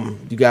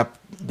 You got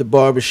the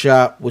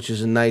barbershop, which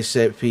is a nice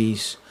set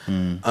piece.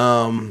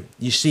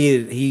 You see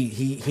it.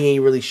 He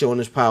ain't really showing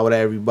his power to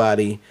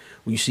everybody.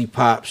 You see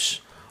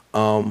Pops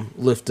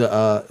lift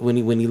when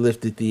he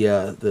lifted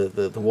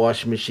the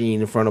washing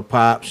machine in front of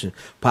Pops, and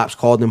Pops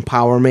called him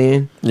Power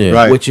Man. Yeah,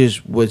 right. Which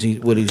is what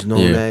he's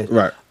known as.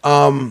 Right. You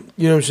know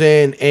what I'm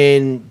saying?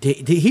 And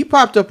he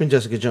popped up in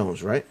Jessica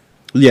Jones, right?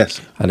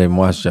 Yes. I didn't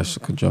watch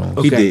Jessica Jones.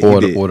 Okay. He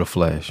did. Or the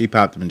Flash. He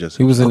popped him in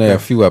Jessica. He was in there a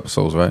few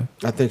episodes, right?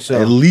 I think so.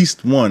 At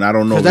least one. I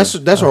don't know. That's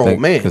our old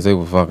man. Because they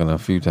were fucking a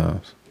few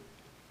times.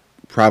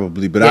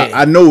 Probably, but Yeah.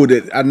 I know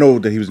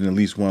that he was in at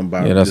least one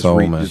by that's all,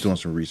 man. just doing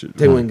some research.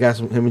 They went and got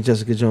him and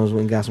Jessica Jones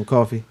went and got some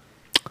coffee.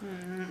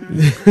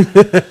 Good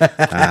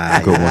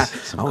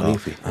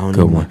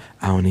one.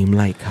 I don't even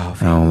like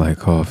coffee. I don't like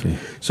coffee.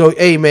 So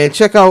hey man,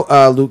 check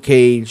out Luke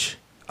Cage.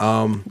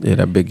 Yeah,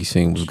 that Biggie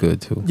scene was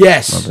good too.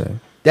 Yes. My bad.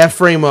 That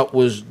frame up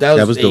was a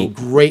dope.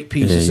 great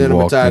piece of he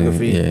walked in,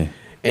 cinematography. yeah.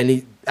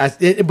 And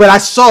but I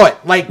saw it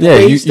like the Yeah,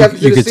 way he you stepped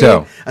into the could scene.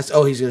 tell. I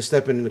said, he's gonna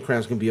step in and the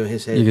crown's gonna be on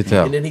his head. You could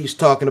tell. And then he was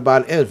talking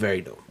about it. It was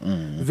very dope,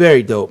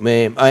 very dope,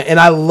 man. And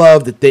I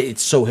love that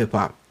it's so hip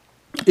hop.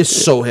 It's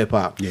so hip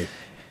hop. Yeah.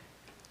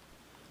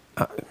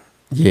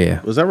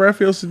 Yeah. Was that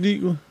Raphael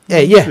Sadiq?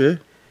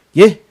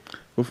 Yeah.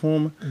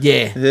 Performer.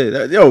 Yeah.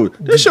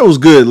 This show was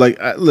good. Like,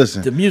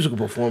 listen. The musical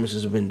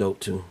performances have been dope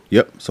too.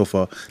 Yep, so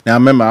far. Now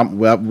remember,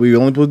 we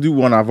only supposed to do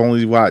one. I've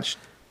only watched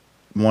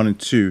 1 and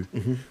 2.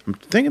 I'm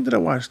thinking that I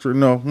watched 3.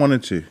 No, 1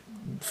 and 2.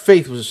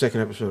 Faith was the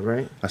second episode,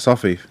 right? I saw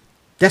Faith.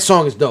 That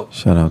song is dope.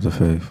 Shout out to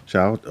Faith.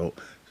 Shout out.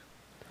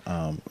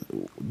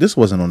 This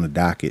wasn't on the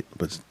docket,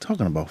 but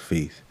talking about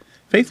Faith.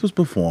 Faith was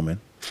performing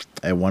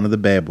at one of the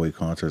Bad Boy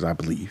concerts, I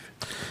believe.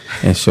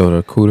 And showed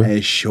her cooter.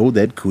 And showed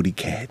that cootie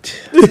cat.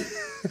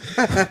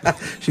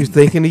 She was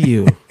thinking of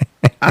you.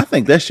 I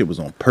think that shit was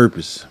on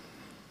purpose.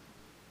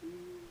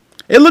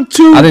 It looked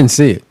too. I didn't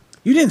see it.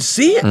 You didn't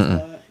see it?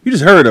 You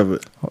just heard of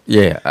it.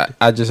 Yeah,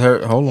 I just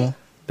heard. Hold on.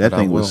 That But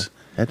thing I was.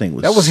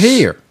 will. That was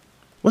here.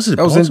 Was it?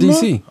 That was in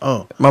Baltimore? DC.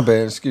 Oh, My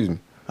bad. Excuse me.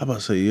 I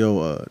about to say,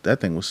 that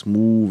thing was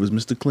smooth as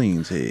Mr.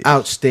 Clean's head.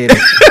 Outstanding.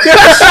 She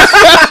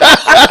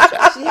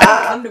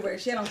had underwear.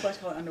 She had on flesh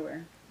colored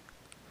underwear.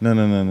 No.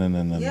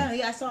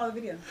 Yeah, I saw the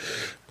video.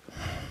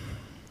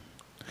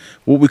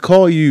 Well, we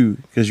call you,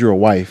 because you're a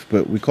wife,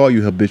 but we call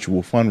you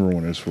habitual fun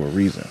ruiners for a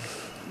reason.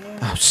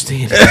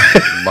 Outstanding.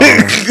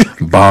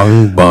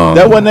 Bong bong.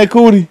 That wasn't that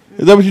cootie?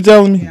 Is that what you're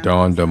telling me?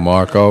 Don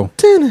DeMarco.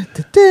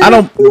 I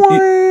don't.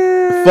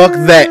 Fuck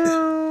that.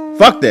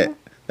 Fuck that.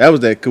 That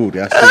was that cootie.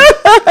 I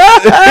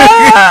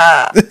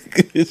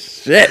see.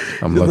 Shit.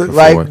 I'm looking for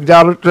Like it.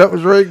 Donald Trump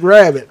was ready to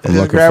grab it. I'm Just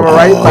looking grab for it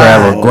right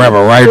by. grab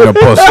her right in the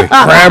pussy.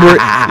 Grab it.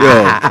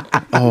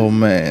 Yo. Oh,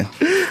 man.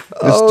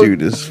 This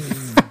dude is.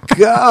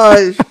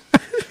 Gosh.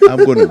 I'm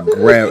going to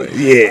grab it.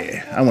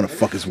 Yeah. I'm going to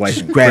fuck his wife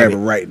and grab her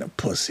right in the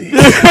pussy.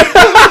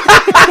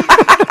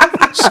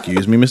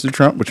 Excuse me, Mr.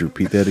 Trump. Would you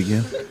repeat that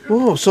again?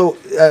 Oh, so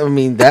I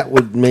mean that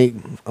would make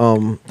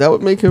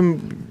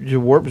him your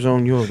warp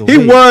zone. You of the He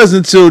week. was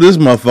until this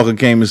motherfucker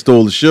came and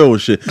stole the show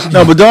and shit.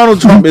 No, but Donald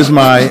Trump is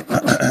my.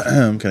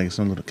 Can I get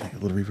a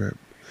little reverb?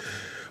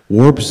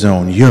 Warp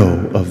zone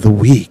yo of the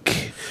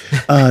week.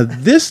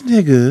 This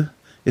nigga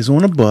is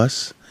on a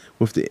bus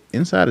with the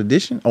Inside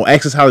Edition. Oh,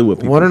 Access Hollywood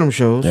people. One of them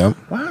shows. Yep.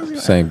 Why is he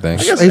Same thing.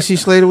 AC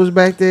Slater was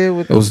back there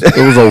with It was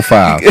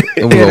 05.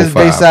 It was his 05.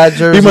 Bayside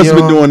jersey. He must have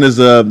been on. doing this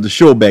the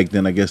show back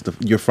then. I guess the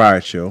Your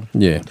Fired show.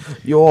 Yeah.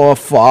 You're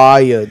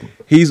fired.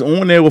 He's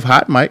on there with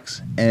hot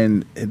mics,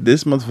 and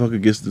this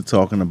motherfucker gets to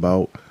talking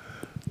about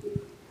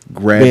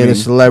grabbing. Being a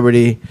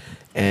celebrity,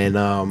 and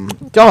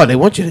they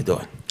want you to do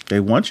it. They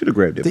want you to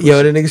grab their pussy.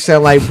 Yo, that nigga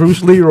sound like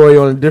Bruce Leroy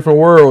on a different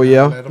world,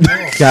 yo.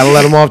 Gotta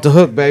let him off the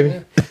hook,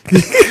 baby.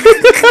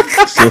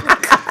 So,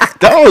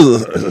 that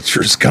was a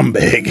true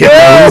scumbag. He's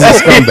a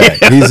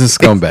scumbag. He's a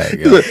scumbag.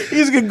 Yo.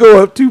 He's gonna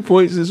go up 2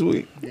 points this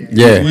week.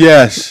 Yeah.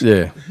 Yes.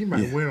 Yeah. He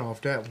might win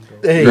off that one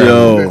though. Hey,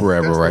 Yo.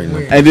 Grab her That's right the now.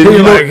 win. And then He's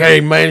you know, like,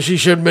 hey man, she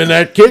should have been in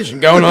that kitchen.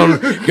 Going on,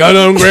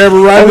 grab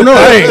her right oh in the no,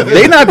 thing.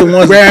 they not the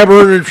ones. Grab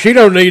her. She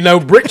don't need no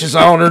britches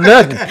on or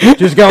nothing.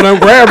 Just go on,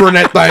 grab her in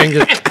that thing.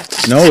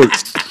 No,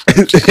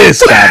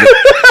 stop it.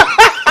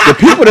 The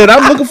people that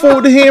I'm looking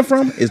forward to hearing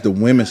from is the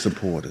women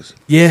supporters.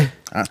 Yeah.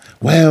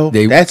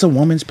 That's a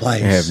woman's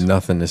place. I have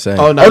nothing to say.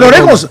 Oh no, Oh no,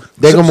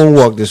 they're gonna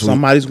moonwalk this week.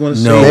 Somebody's going to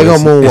say No, They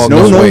gonna moonwalk.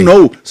 no, this no, week.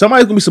 no.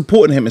 Somebody's gonna be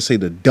supporting him and say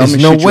the dumbest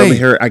no shit you way. ever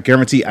heard. I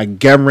guarantee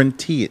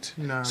it.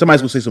 Nah,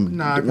 Somebody's gonna say some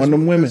Nah, one of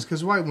them women.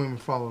 Because white women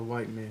follow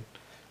white men.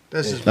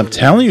 That's just. I'm what it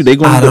telling you, is. they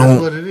gonna.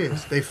 That's what it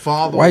is. They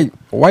follow.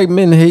 White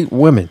men hate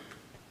women.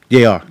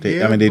 They are. They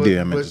Yeah, do. but- I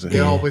meant to but say. they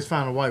always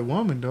find a white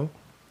woman though.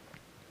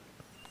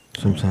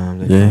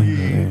 Sometimes, they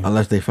Yeah.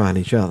 unless they find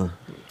each other.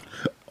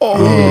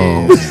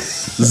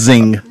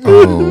 Zing.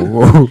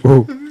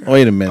 Oh.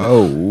 Wait a minute.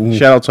 Oh.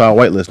 Shout out to our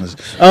white listeners.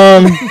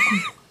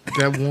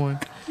 That one.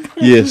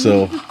 Yeah.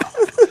 So.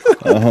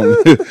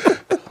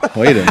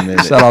 Wait a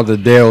minute. Shout out to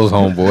Dale's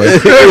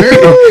homeboy.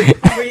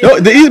 No,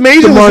 he's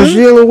major.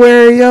 Margilla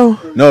wearing yo.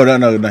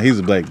 No. He's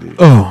a black dude.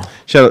 Oh,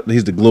 Shout out.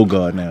 He's the glow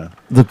god now.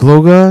 the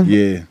glow gun.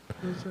 Yeah.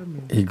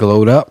 He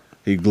glowed up.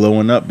 He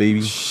glowing up,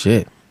 baby.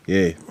 Shit.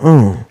 Yeah.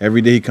 Oh,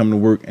 Every day he come to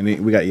work, and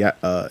we got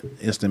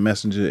instant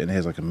messenger, and it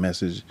has like a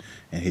message,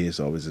 and his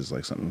always is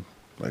like something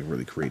like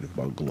really creative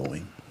about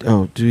glowing.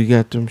 oh, do you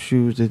got them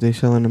shoes that they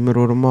sell in the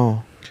middle of the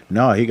mall?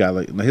 No, he got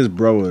like his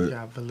brother.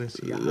 Yeah,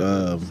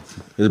 Valencia.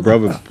 His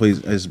brother-in-law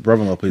plays. You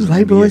in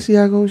like the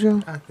NBA. Balenciagos,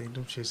 yo? I think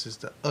them shits is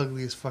the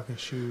ugliest fucking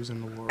shoes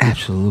in the world.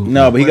 Absolutely.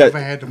 No, but he Whatever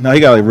had got the no, he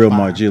got like real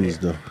money, Margillas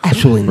though.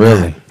 Absolutely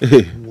Really?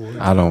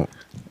 not. I don't.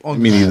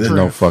 On Me the neither. strip.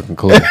 No fucking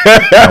clue.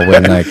 I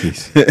wear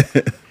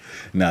Nikes.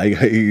 Nah,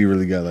 he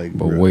really got like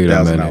But wait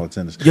a minute. $1,000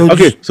 tennis. Yo,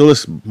 Okay, just- so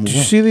let's move Did you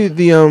on. see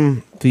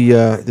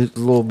this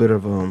little bit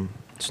of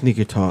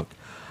sneaker talk?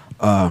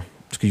 Because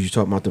you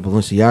talking about the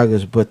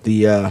Balenciagas, but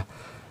the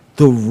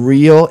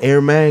real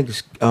Air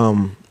Mags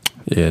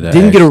Yeah, that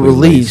Didn't get a actually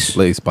release.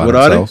 laced by What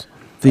are they? themselves.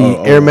 the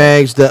Air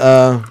Mags, the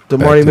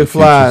Marty to the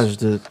McFlys,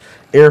 the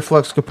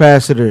Airflux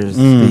capacitors,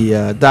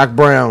 the Doc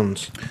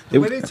Browns. The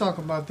way they talk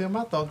about them,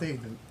 I thought they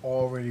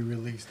already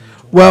released them.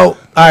 Well,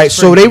 all right,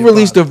 so they Crazy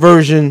released a about it.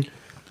 version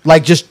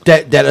like just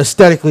that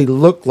aesthetically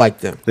looked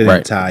like them. They didn't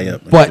Right. tie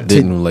up. But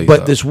Didn't lace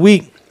but up. this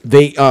week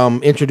they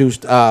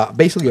introduced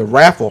basically a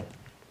raffle,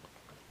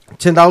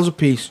 $10 a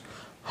piece.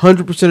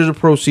 100% of the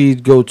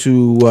proceeds go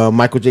to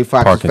Michael J.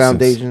 Fox's Parkinson's.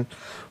 Foundation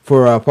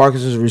for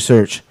Parkinson's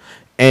research,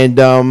 and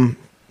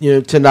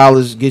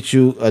 $10 gets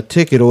you a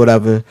ticket or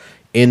whatever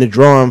in the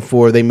drawing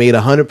for. They made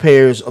 100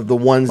 pairs of the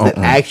ones that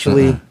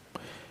actually.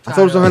 I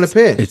thought it was 100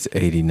 pairs. It's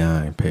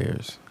 89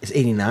 pairs. It's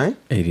 89.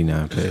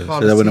 89 pairs. Is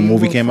that when the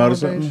movie came out or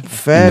something?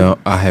 Fab No,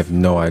 I have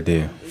no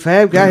idea.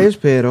 Fab got his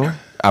pair though.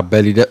 I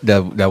bet he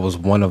that was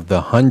one of the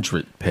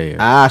 100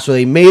 pairs. So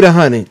they made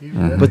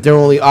 100, but they're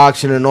only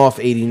auctioning off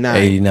 89.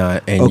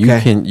 89, and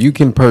Okay. you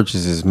can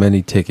purchase as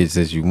many tickets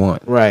as you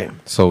want. Right.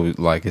 So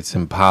like it's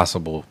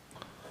impossible.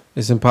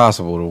 It's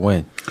impossible to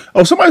win.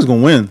 Oh, somebody's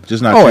gonna win,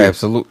 just not Oh, you.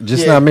 absolutely.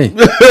 Just Yeah. not me.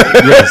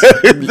 Yes.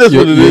 That's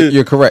what it is.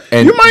 You're correct.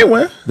 And You might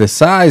win. the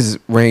size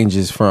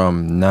ranges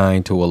from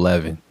 9 to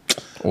 11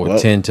 or Well,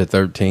 10 to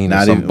 13 or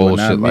not some even- well,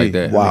 bullshit not like me.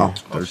 that. Wow.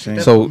 13.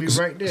 That's So me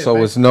right there, so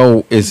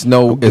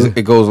baby.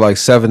 it goes like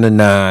 7 to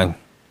 9,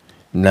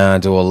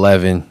 9 to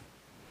 11,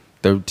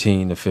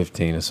 13 to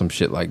 15 or some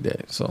shit like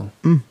that. So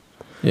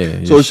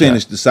yeah. So you're saying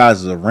it's the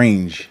size of the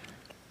range.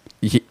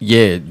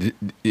 Yeah,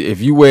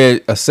 if you wear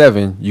a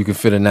 7, you can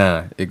fit a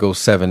 9. It goes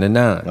 7 to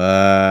 9.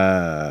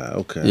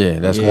 Okay. Yeah,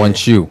 that's Yeah. one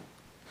shoe.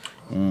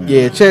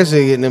 Yeah, chances of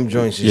getting them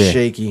joints is Yeah.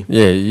 shaky.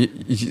 Yeah,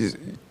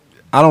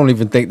 I don't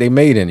even think they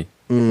made any.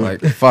 Mm.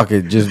 Like, fuck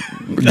it, just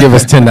give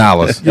us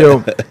 $10.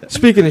 Yo,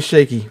 speaking of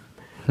shaky,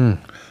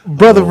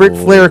 brother Ric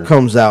Flair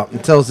comes out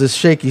and tells this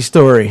shaky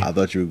story. I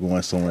thought you were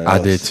going somewhere else.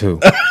 I did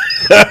too. I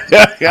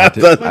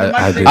thought.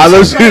 I did. I too.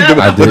 listened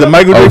I to did. the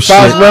Michael J. Oh,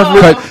 Fox shit.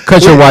 reference.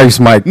 Cut your wife's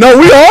mic. No,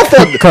 we all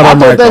thought. Cut I her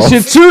thought mic that off.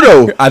 shit too,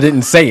 though. I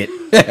didn't say it.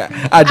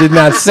 I did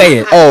not say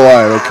it. Oh,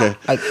 all right, okay.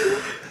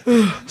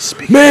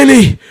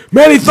 Manny,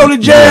 throw the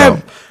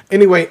jab.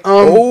 Anyway,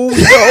 No,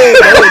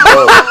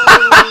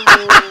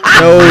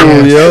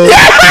 yo.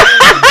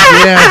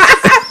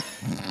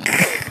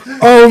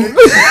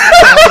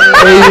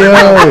 Hey,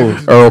 yo.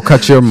 Earl,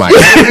 cut your mic.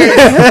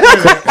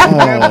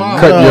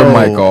 Cut your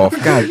mic off.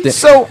 God damn.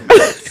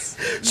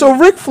 so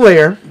Ric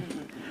Flair,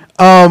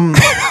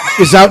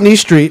 is out in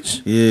these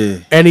streets, Yeah.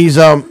 and he's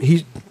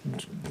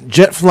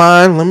jet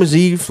flying,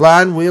 limousine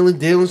flying, wheeling,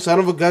 dealing, son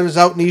of a gun is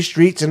out in these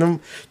streets, and them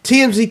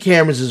TMZ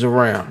cameras is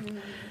around,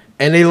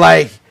 and they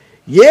like,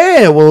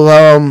 yeah,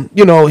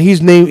 well,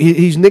 he's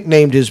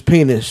nicknamed his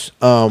penis,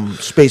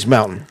 Space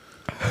Mountain.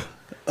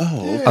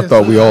 Yeah, I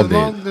thought we all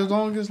did. The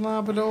longest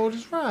line, but the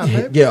oldest ride,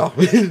 baby. Yeah,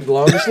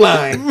 longest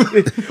line,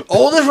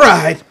 oldest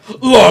ride,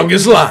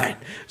 longest line.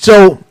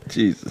 So,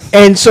 Jesus.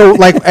 and so,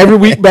 like every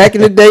week back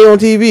in the day on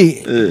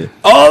TV,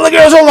 all the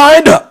girls are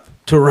lined up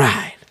to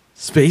ride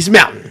Space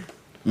Mountain.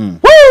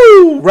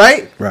 Woo!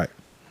 Right? Right.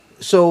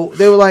 so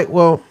they were like,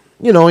 well,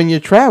 in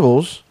your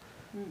travels,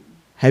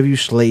 have you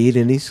slayed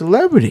any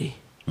celebrity?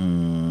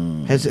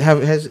 Has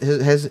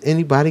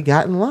anybody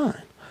got in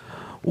line?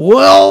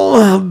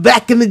 Well,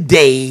 back in the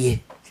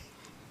day,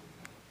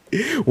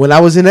 when I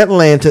was in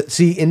Atlanta,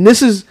 see, and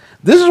this is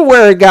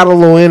where it got a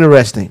little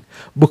interesting,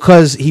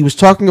 because he was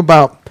talking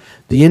about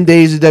the end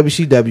days of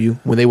WCW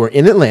when they were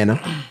in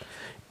Atlanta,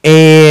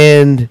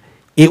 and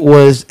it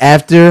was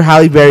after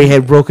Halle Berry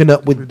had broken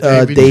up with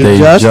Dave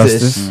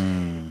Justice.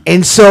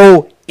 And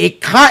so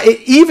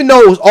even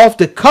though it was off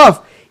the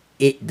cuff,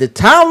 the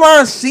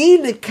timeline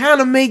seemed to kind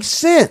of make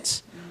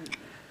sense.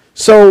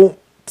 So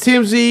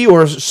TMZ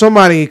or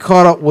somebody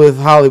caught up with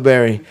Halle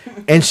Berry,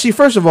 and she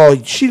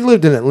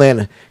lived in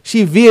Atlanta.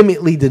 She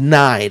vehemently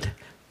denied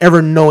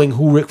ever knowing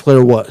who Ric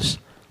Flair was,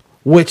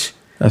 which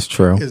that's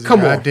true. Is a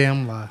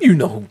goddamn lie. You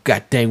know who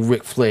goddamn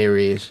Ric Flair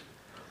is.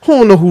 Who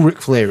don't know who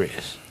Ric Flair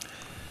is?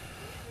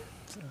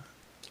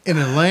 In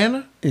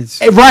Atlanta?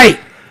 It's right.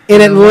 In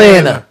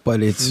Atlanta.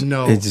 But it's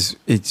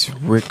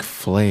Ric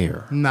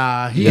Flair.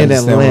 Nah, he in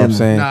Atlanta. What I'm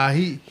saying? Nah,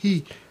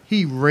 he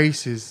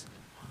racist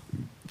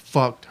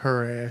fucked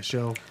her ass,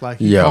 yo. Like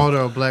he called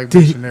her a black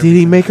bitch. Did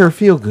he make her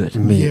feel good?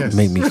 Yes.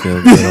 Make me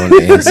feel good on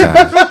the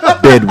inside.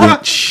 Bed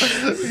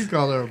wench. He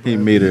called her a black He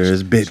made her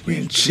his bed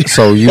wench.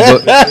 So you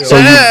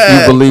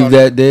believe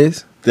that,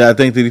 Diz? Did I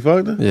think that he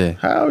fucked her? Yeah.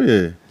 How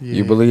yeah?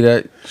 You believe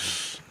that?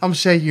 I'm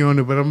shaky on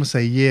it, but I'm gonna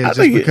say just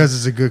because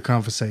it's a good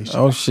conversation.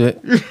 Oh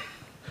shit.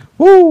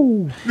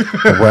 Woo.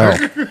 Well.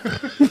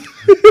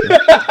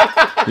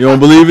 You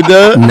don't believe it,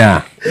 Doug?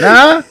 Nah.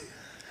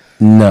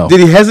 No. Did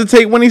he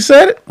hesitate when he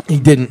said it? He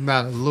didn't.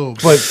 Not a little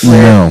bit. But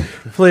Flair,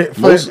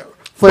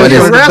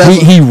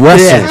 he wrestles.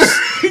 Yes.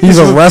 He's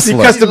a wrestler.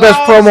 He cuts the best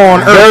promo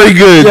on earth. Very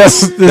good.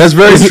 Yes, that's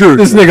very true.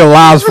 This nigga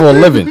lives for a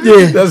living.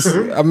 Yeah.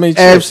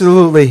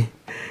 Absolutely.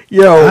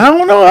 Yo. I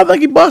don't know. I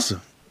think he busted.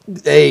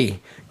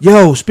 Hey.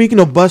 Yo, speaking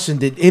of busting,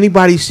 did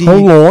anybody see...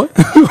 Hold on.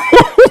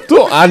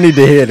 I need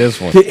to hear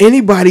this one. Did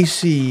anybody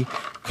see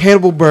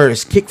Hannibal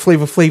Buress kick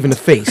Flavor Flav in the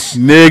face?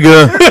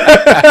 Nigga.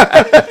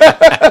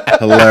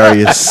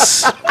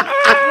 Hilarious.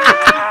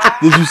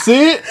 Did you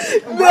see it?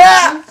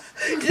 Nah.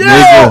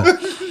 Yo.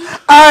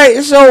 All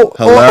right, so...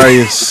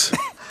 Hilarious.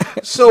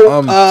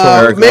 So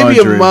maybe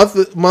a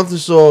month or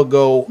so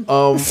ago,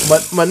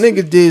 my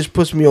nigga Diz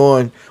puts me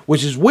on,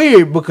 which is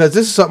weird because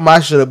this is something I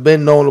should have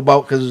been known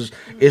about because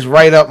it's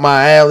right up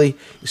my alley.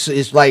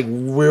 It's like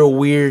real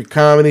weird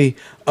comedy.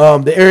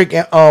 The Eric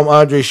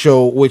Andre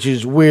show, which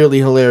is weirdly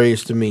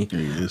hilarious to me.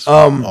 It's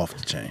off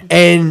the chain.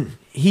 And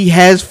he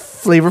has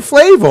Flavor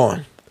Flav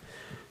on.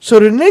 So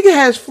the nigga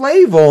has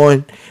Flav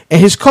on,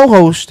 and his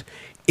co-host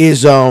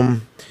is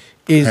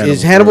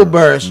Hannibal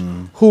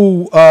Buress,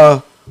 who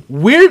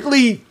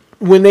weirdly,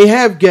 when they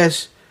have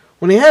guests,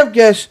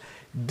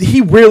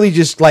 he really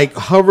just like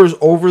hovers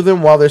over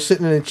them while they're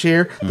sitting in a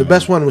chair. The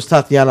best one was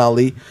Tatiana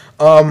Ali.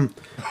 I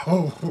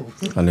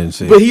didn't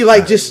see. But he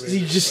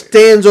just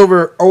stands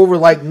over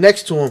like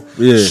next to him.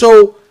 Yeah.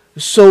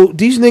 So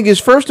these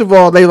niggas, first of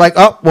all, they like,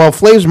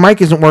 Flav's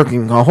mic isn't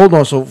working. Hold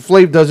on. So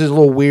Flav does his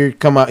little weird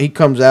come out. He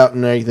comes out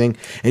and everything,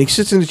 and he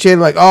sits in the chair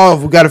like,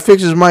 we got to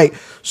fix his mic.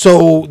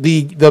 So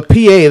the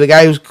PA, the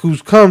guy who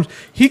comes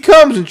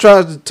and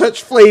tries to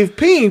touch Flav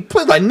P.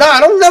 Like, nah,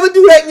 don't never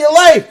do that in your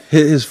life.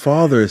 His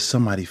father is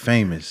somebody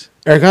famous.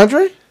 Eric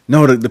Andre?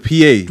 No, the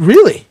PA.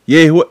 Really?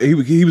 Yeah,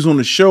 he was on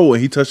the show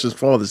and he touched his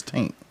father's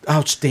taint.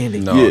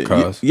 Outstanding. No,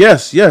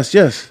 Yes.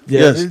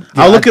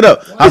 I'll look it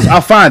up.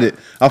 I'll find it.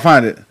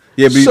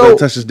 Yeah, but he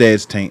touched his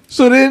dad's taint.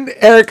 So then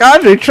Eric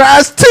Andre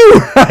tries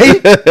too, right?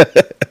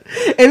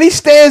 And he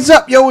stands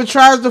up, and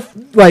tries to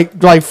like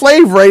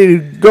Flav ready to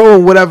go or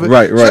whatever.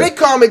 Right. So they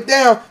calm it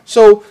down.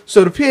 So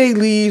the PA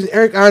leaves.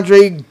 Eric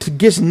Andre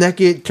gets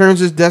naked, turns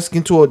his desk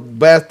into a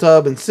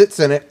bathtub, and sits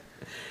in it.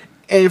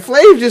 And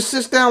Flav just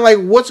sits down like,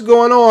 what's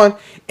going on?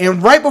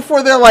 And right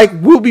before they're like,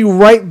 we'll be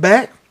right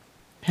back,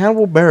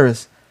 Hannibal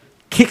Buress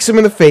kicks him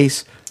in the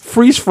face.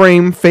 Freeze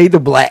frame, fade to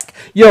black.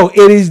 Yo,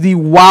 it is the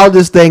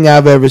wildest thing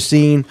I've ever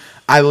seen.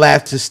 I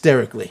laughed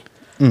hysterically.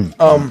 But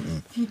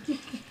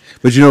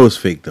you know it's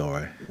fake though,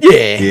 right?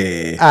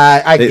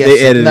 Yeah. I guess they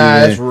edited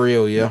it's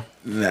real, yo.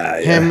 Nah,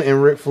 Him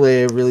and Ric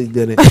Flair really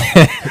did it.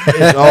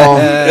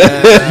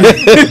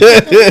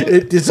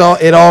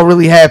 It all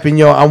really happened,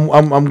 yo.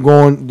 I'm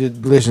going to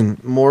listen.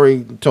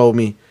 Maury told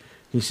me.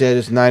 He said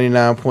it's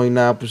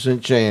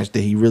 99.9% chance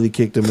that he really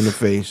kicked him in the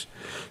face.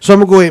 So I'm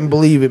gonna go ahead and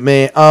believe it,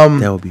 man.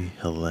 That would be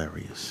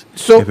hilarious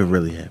if it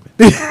really happened.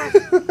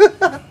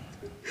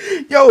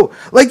 Yo,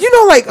 like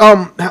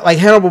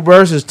Hannibal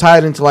Buress is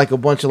tied into like a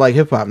bunch of like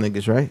hip hop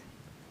niggas, right?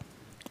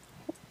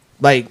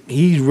 Like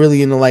he's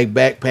really into like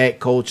backpack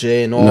culture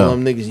and all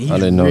them niggas. I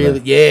didn't know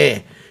that.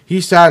 Yeah.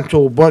 He's signed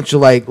to a bunch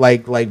of like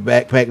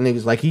backpack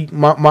niggas. Like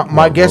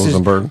my guess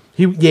Rosenberg?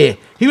 He's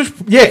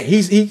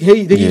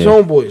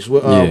homeboys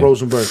with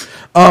Rosenberg.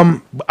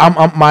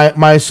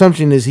 My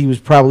assumption is he was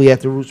probably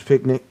at the Roots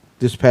picnic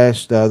this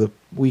past the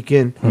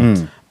weekend.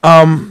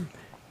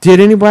 Did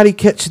anybody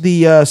catch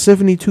the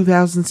Symphony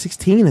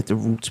 2016 at the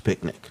Roots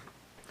picnic?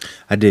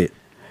 I did.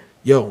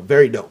 Yo,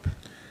 very dope.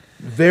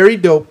 Very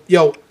dope.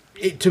 Yo,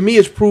 to me,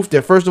 it's proof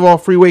that, first of all,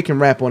 Freeway can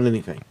rap on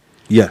anything.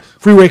 Yes.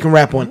 Freeway can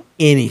rap on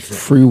anything.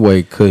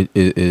 Freeway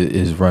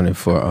is running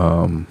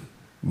for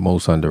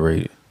most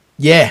underrated.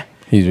 Yeah.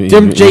 He's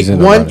Them in Jake the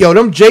one, running. yo,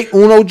 them Jake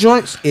Uno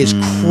joints is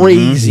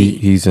crazy.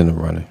 He's in the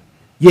running.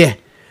 Yeah.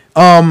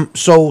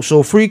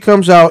 So Free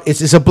comes out.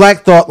 It's a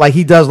Black Thought, like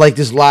he does like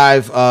this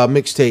live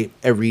mixtape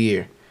every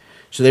year.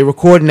 So they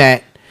recording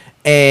that,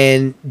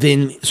 and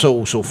then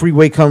so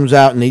Freeway comes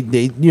out, and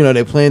they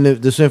they're playing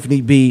the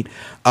symphony beat.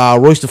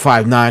 Royce the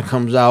 5'9"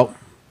 comes out,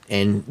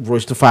 and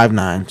Royce the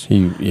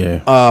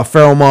 5'9".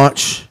 Pharoah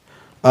Monch,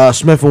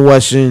 Smith and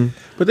Wesson.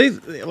 But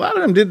a lot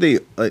of them did they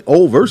like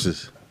old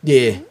verses.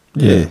 Yeah.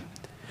 Well,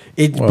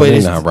 But they're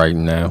it's not right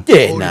now.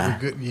 Yeah, Oh, nah.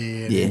 good.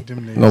 Yeah.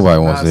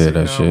 Nobody wants to hear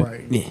that shit.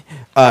 Right.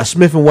 Yeah.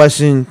 Smith and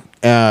Wesson,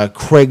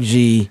 Craig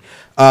G,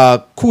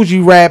 Cool G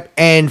Rap,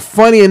 and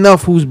funny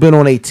enough, who's been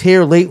on a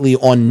tear lately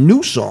on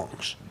new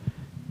songs,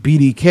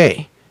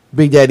 BDK,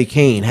 Big Daddy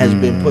Kane, has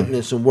been putting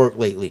in some work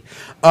lately.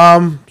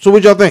 So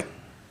what y'all think?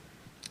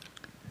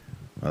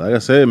 Like I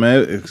said, man,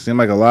 it seemed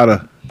like a lot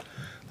of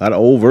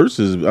old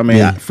verses. I mean,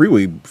 Yeah.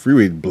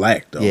 Freeway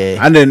Black though. Yeah.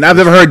 I've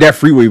never heard that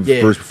Freeway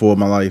verse before in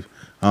my life.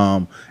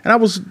 And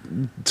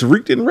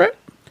Tariq didn't rap.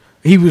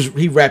 He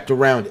rapped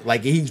around it,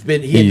 like he'd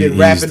been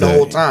rapping the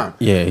whole time.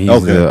 Yeah, he's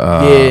Okay.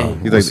 the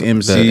He's like the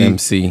MC. The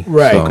MC.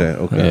 Right. So,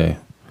 Okay. Yeah.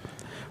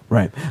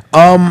 Right.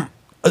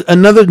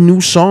 Another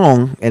new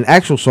song, an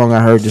actual song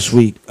I heard this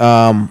week,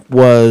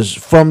 was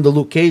from the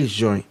Luke Cage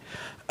joint.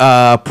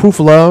 Proof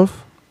of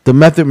Love, the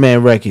Method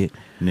Man record.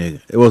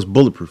 Nigga, it was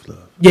Bulletproof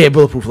Love. Yeah,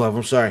 Bulletproof Love.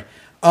 I'm sorry.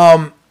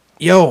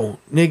 Yo,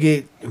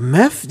 nigga,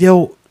 Meth,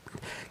 yo,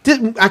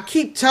 I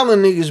keep telling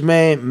niggas,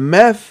 man,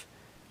 Meth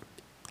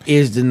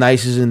is the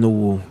nicest in the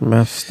Wu.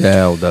 Meth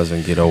style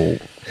doesn't get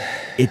old.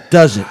 It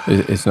doesn't.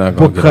 It's not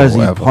going to get Because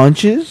old he ever.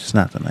 punches. It's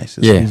not the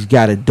nicest. Yeah. He's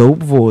got a dope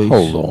voice.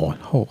 Hold on.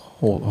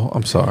 Hold on.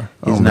 I'm sorry.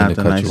 I He's don't mean not to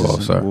the cut you nicest. off, in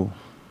the sir. world.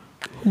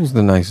 Who's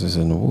the nicest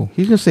in the Wu?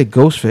 He's gonna say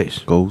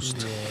Ghostface.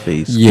 Ghost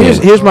face. Yeah.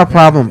 Here's my I'm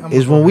problem gonna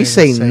is go when we ahead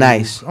and say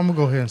nice. I'm gonna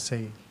go ahead and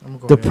say. I'm gonna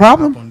go The ahead and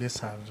problem- hop on this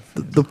side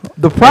of the fence.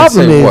 The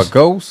problem Say is what,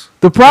 Ghost?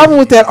 the problem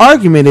with that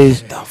argument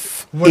is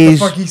What the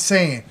fuck he's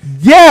saying?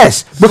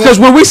 yes, because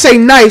when we say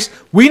nice,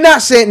 we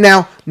not saying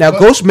now But-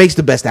 Ghost makes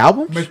the best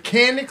albums.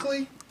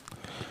 Mechanically,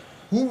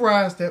 who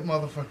rides that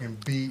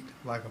motherfucking beat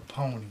like a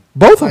pony?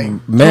 Both of Like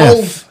them. Meth.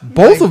 Ghost,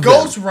 Both like of them.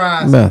 Ghost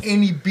rides Meth.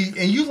 any beat,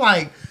 and you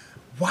like,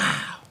 wow,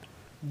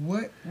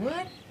 what?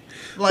 Like,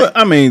 But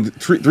I mean,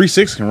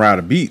 3-6 can ride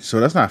a beat, so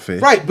that's not fair.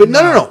 Right, but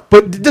no.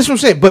 But this is what I'm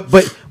saying. But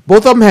both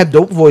of them have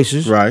dope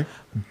voices. Right.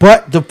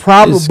 But the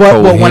problem, It's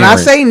but when I coherent.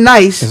 say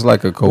nice, It's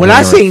like a when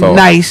I say coherent thought.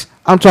 nice,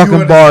 I'm you talking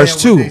understand bars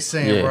what too. they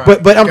saying, Yeah.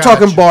 right. But I'm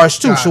talking Gotcha. bars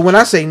too. So Gotcha. when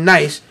I say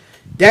nice,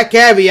 that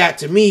caveat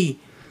to me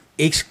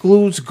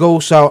excludes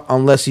Ghost out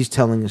unless he's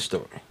telling a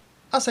story.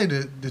 I say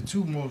the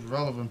two most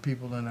relevant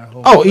people in that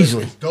whole Oh, list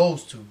easily. is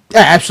those two. Yeah,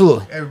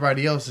 absolutely.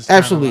 Everybody else is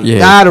Absolutely. kinda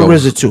Yeah. like, the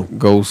Ghost- RZA too.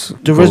 Ghost. The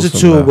Ghost RZA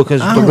and too Meth.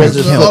 because the I don't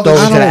RZA count- throws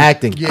I into the don't-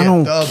 acting. Yeah, I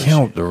don't the other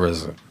count the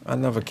RZA. I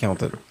never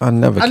counted. I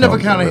never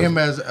counted the him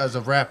RZA. as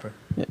a rapper.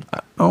 I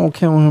don't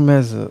count him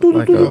as a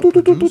like a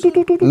Producer?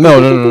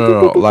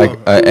 no like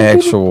an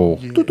actual.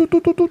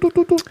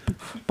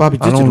 Bobby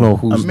I don't know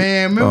who's.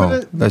 Man, remember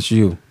that? That's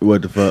you.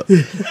 What the fuck?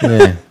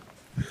 Yeah,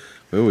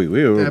 Where we?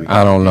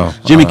 I don't know.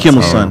 Jimmy I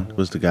Kimmel's don't know. son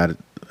was the guy that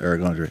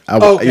Eric Andre.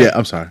 Okay. Yeah,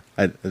 I'm sorry.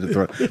 I had to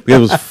throw it. Because I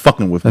was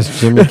fucking with him. That's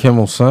Jimmy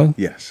Kimmel's son.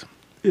 Yes.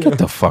 Get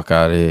the fuck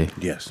out of here.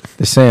 Yes.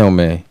 The sound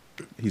man.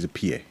 He's a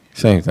PA,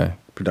 Same thing.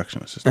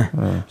 production assistant.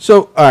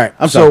 So all right.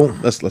 I'm so sorry.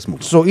 Let's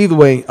move. so either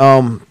way,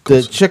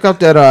 check out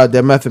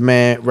that Method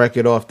Man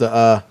record off the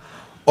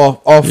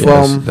off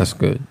Yeah, that's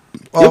good.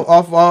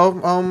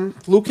 off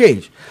Luke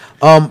Cage.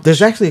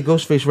 There's actually a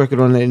Ghostface record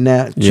on there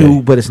now too,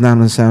 Yeah. but it's not on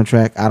the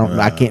soundtrack.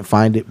 I can't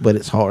find it, but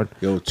it's hard.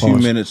 Yo, 2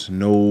 Pause. minutes,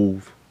 no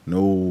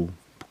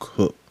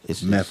cook.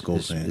 Meth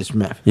goes in. It's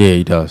Meth. Yeah,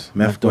 he does.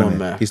 Meth doing went in.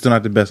 meth. He's still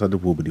not the best out the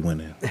Woo, but he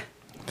went in.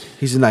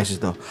 He's the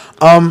nicest though.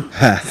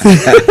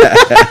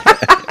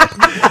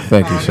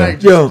 Thank you, Like sir.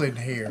 just Yo. splitting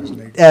hairs,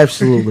 nigga.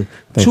 Absolutely.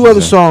 Thank Two you,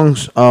 other sir.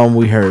 songs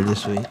we heard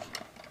this week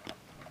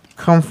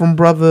come from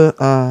brother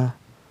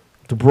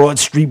the Broad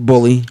Street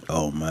Bully,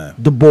 Oh man.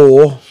 the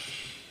Ball,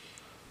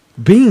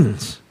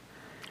 Beans.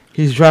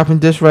 He's dropping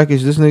disc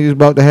records. This nigga's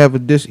about to have a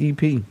disc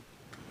EP.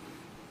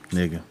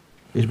 Nigga.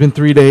 It's been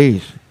 3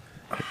 days.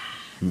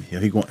 Yeah,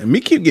 he going. And me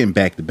keep getting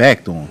back to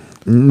back to him.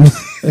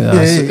 Yeah,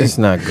 it's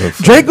not good.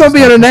 For Drake him. gonna It's be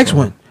not on the good next for him.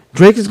 one.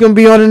 Drake is gonna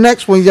be on the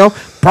next one, yo.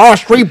 Broad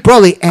Street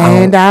Bully,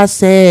 and I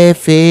said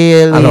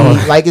feeling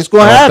like it's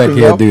gonna I don't happen, think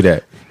yo. he'll do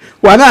that.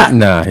 Why not?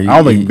 Nah, I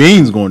don't think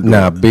Bean's going to do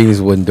Nah, it. Beans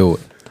wouldn't do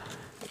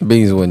it.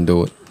 Beans wouldn't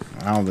do it.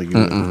 I don't think he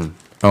will.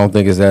 I don't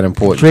think it's that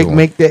important. Drake to him.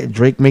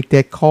 make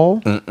that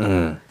call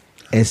and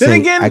say,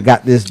 again- I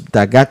got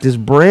this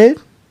bread.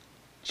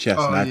 Chess,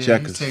 Oh, not yeah,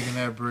 checkers. he's taking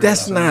that bread.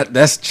 That's not.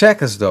 That's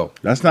checkers though.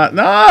 That's not.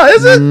 Nah,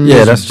 is it?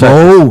 Yeah, that's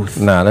checkers. Both.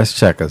 Nah, that's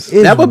checkers.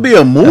 It's- That would be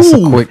a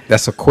move.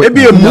 That's a quick. It'd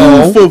be a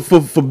No. move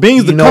for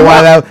Beans to You know come why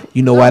out. that?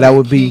 You know why that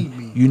would be?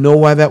 You know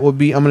why that would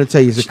be? I'm going to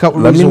tell you. There's a couple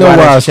Let me reasons know why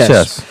why that's it's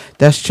chess. chess.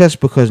 That's chess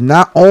because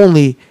not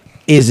only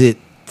is it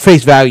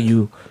face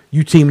value,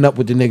 you teaming up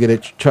with the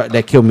nigga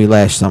that killed me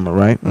last summer,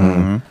 right?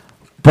 Mm-hmm.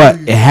 But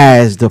it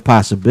has the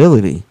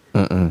possibility.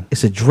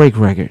 It's a Drake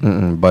record.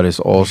 But it's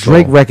also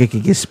Drake record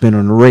can get spin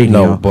on the radio.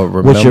 No, but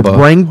Once your remember-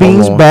 brain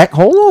beans hold on. back,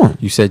 hold on.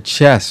 You said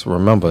chess.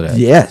 Remember that.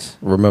 Yes.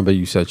 Remember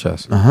you said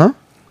chess.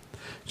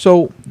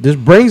 So this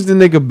brings the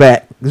nigga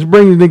back. This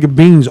brings the nigga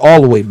beans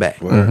all the way back.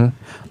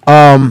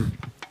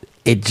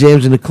 It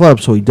jams in the club,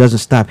 so he doesn't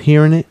stop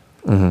hearing it.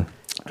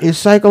 It's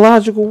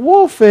psychological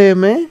warfare,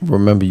 man.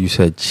 Remember you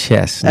said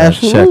chess, not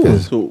Absolutely.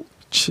 checkers.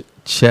 So,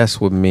 Chess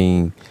would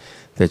mean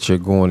that you're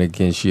going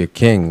against your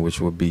king,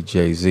 which would be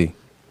Jay-Z.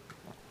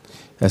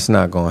 That's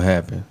not gonna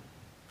happen.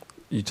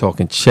 You're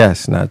talking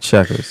chess, not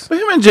checkers. but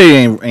him and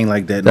Jay ain't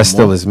like that. That's no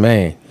still more. his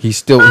man. He's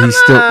still.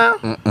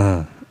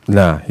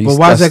 Nah. He's, But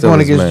why is that's that still going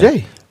his against man.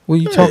 Jay? What are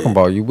you talking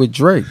about? You with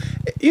Drake?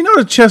 You know,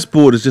 the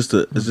chessboard is just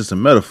a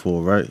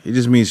metaphor, right? It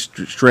just means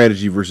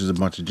strategy versus a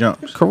bunch of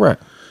jumps.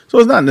 Correct. So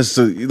it's not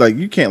necessarily like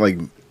you can't like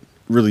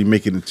really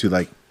make it into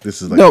like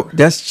this is like No,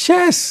 that's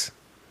chess.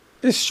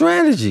 It's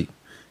strategy.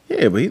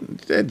 yeah, but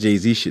that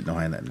Jay-Z shit don't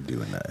have nothing to do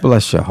with that.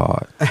 Bless your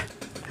heart.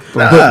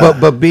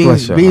 But Beans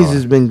Bless your Beans heart.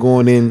 has been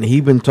going in.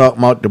 He been talking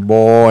about the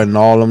ball and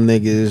all them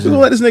niggas. We gonna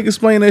let this nigga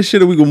explain that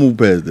shit, or we gonna move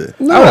past that?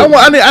 No.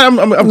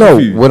 I'm No,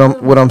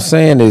 confused. what I'm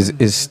saying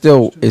is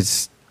still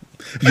it's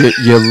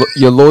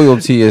your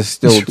loyalty is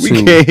still We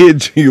to. can't hear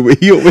Junior, but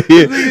he over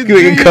here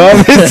making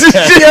comments. and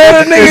shit.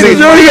 Yeah, the nigga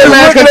Junior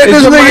laughing at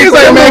this nigga. He's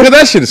like, man, 'cause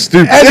that shit is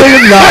stupid.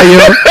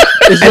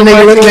 And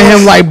nigga looking at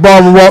him like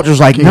Barbara Walters,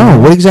 like, no,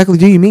 what exactly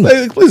do you mean?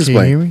 Like, please Can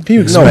you hear me? explain. Can you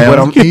No, explain? what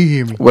I'm Can you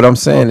hear me? what I'm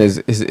saying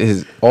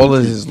is all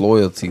of his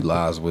loyalty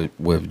lies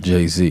with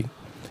Jay-Z,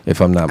 if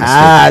I'm not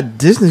mistaken.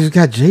 This nigga's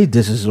got Jay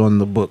disses on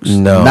the books.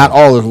 No, not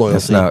all his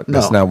loyalty.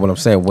 That's not what I'm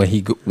saying.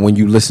 When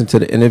you listen to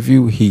the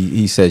interview,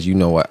 he says, you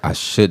know what, I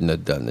shouldn't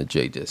have done the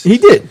Jay diss. He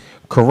did.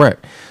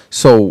 Correct.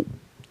 So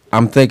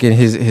I'm thinking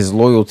his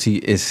loyalty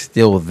is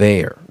still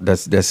there.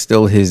 That's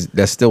still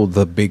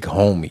the big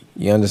homie.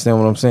 You understand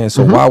what I'm saying?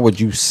 So why would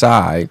you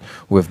side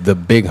with the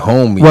big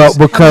homie? Well,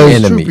 because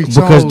enemy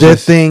because their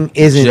thing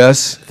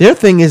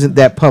isn't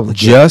that public.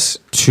 just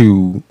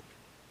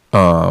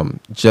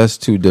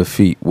to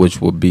defeat,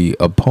 which would be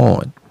a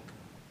pawn.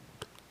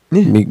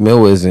 Yeah. Meek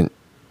Mill isn't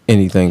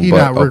anything He but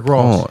not a Rick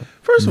Ross. pawn.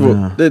 First of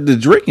all, the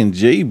Drake and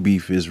Jay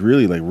beef is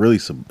really like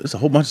it's a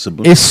whole bunch of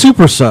It's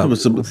super sub.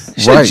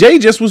 Shit, Right. Jay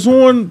just was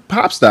on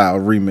Pop Style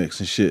remix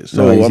and shit.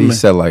 So No, I he mean,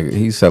 said like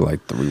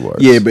 3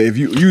 words. yeah, but if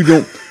you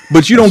don't,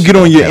 but you don't get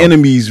on your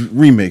enemy's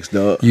remix,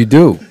 dog. You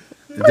do.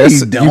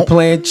 you don't. You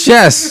playing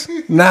chess,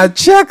 not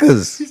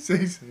checkers.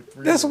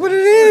 That's what it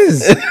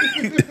is.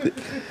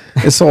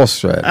 It's all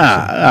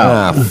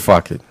strategy.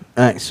 Fuck it.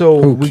 All right,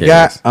 so Who we cares?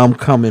 got I'm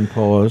coming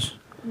pause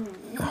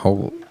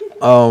Hold.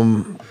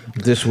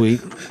 this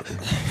week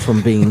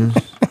from Beans.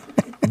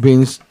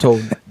 Beans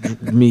told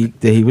me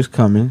that he was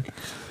coming,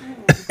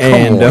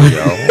 and Come on, yo.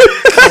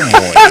 Come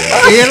on,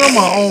 yo. And I'm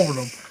gonna own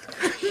them.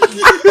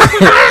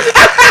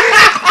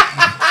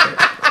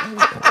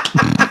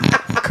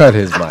 Cut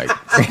his mic.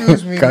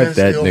 Excuse me, Cut Miss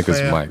that Ill nigga's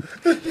Fam. mic.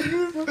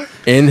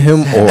 In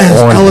him or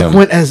as on him.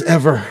 eloquent as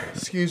ever.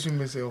 Excuse me,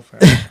 Miss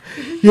Ilfan.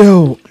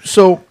 Yo,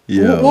 so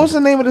Yo. what was the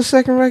name of the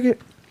second record?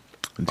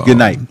 Good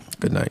night.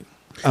 Good night.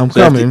 I'm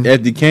So coming.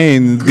 after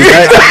Kane, good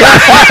night.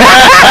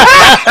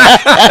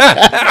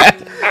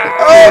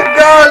 Oh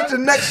gosh, the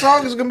next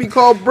song is gonna be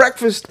called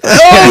Breakfast. Call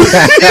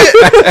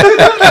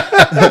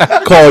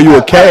you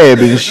a cab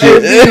and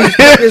shit.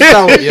 Cut this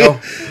out, yo.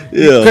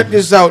 Yeah. Cut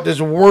this out. This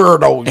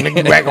wordo,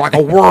 nigga. You act like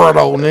a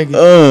wordo,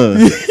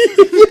 nigga.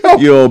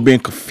 You all been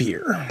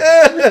kafir.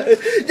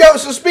 Yo,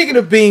 so speaking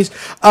of Beans,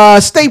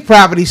 State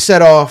Property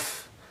set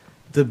off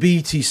the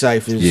BET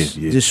Cyphers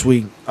this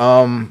week.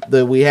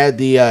 We had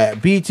the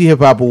BET Hip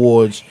Hop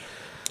Awards.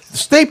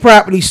 State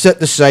Property set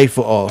the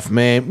cypher off,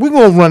 man. We're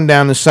gonna run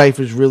down the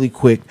ciphers really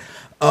quick.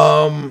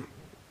 So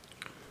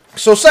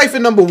cypher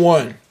number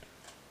 1,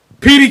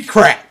 Petey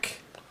Crack.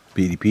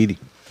 Petey.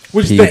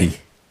 What you Petey.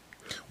 think?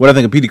 What I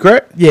think of Petey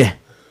Crack? Yeah,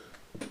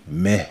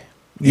 Meh.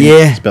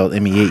 Yeah. Spelled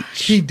MEH.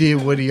 He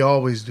did what he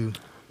always do.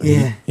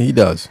 yeah, He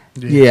does.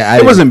 yeah.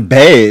 It wasn't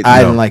bad. I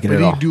no. didn't like it But at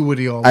he all. do what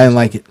he always I didn't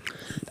like it.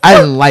 I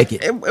didn't like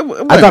it. It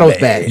I thought it was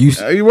bad.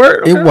 You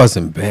were? It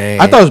wasn't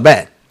bad. I thought it was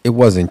bad. it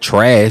wasn't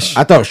trash.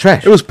 I thought it was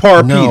trash. It was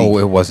par no, Petey.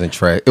 it wasn't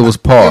trash. It was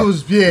par. It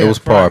was- yeah, It was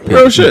par. right. Petey.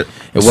 Real shit.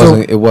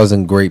 It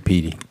wasn't great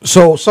Petey.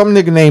 So some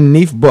nigga named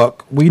Neef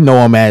Buck, we know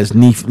him as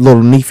Neef,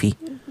 Little Neefy,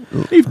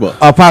 Leaf Buck.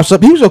 pops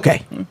up. He was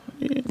okay.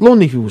 Little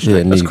Neefy was Yeah,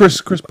 straight. That's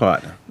Neef. Chris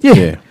Pot. Yeah.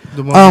 Yeah.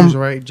 The one who's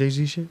right,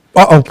 Jay-Z shit.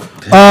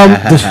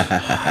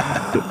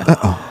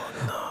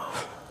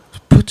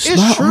 Put the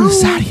smile on the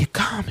side of your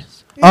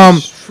comments.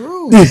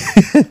 True.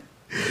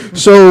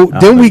 So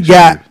then we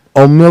got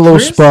Emilio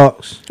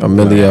Sparks.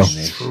 Emilio.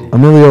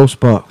 Emilio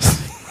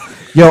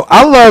Sparks. Yo,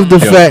 I love the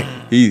fact.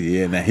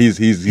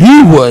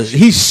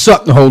 He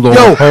sucked. Hold on.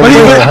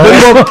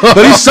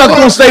 But he sucked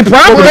on state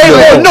property.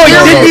 No, he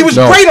didn't. He was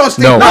great on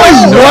stage. No,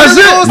 he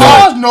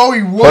wasn't. No,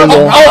 he wasn't.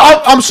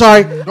 Oh, I'm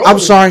sorry. I'm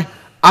sorry.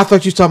 I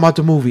thought you was talking about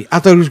the movie. I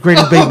thought he was great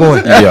as Big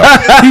Boy.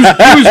 Yeah. He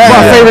was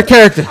my favorite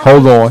character.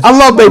 Hold on. I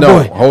love Big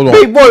Boy. Hold on.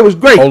 Big Boy was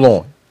great. Hold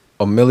on.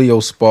 Emilio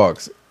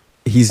Sparks,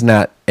 he's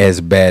not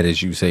as bad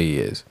as you say he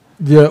is.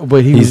 Yeah,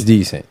 but He's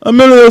decent.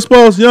 Emilio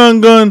Sparks, Young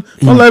Gun,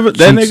 that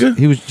nigga.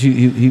 He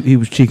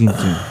was cheeking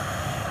too.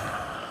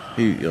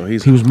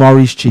 He's He was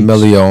Maurice Cheeks.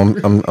 Emilio,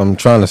 I'm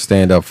trying to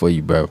stand up for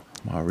you, bro.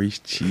 Maurice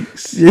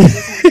Cheeks.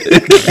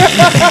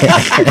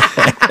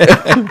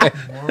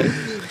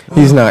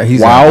 He's not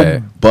Wild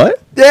bad.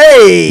 butt.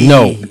 Hey.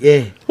 No.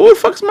 Yeah. Who the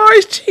fuck's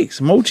Maurice Cheeks?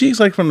 Mo Cheeks,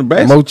 like from the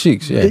back. Mo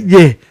Cheeks, yeah.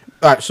 Yeah.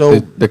 All right. So.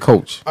 The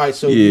coach. All right.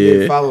 So Yeah.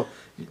 you follow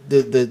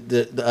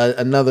the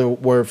another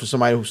word for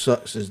somebody who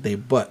sucks is their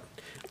butt,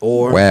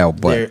 or Wow,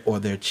 butt.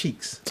 their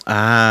cheeks.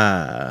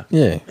 Ah,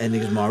 Yeah. And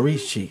niggas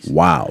Maurice Cheeks.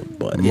 wild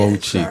butt. Mo Yeah,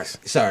 Cheeks.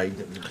 Sorry.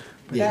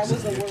 Yeah. That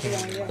was the word we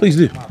only got. Please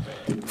do.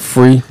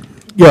 Free.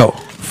 Yo,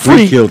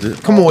 free killed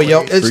it. Come on,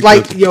 yo. It's Free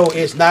like, killed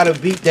it's not a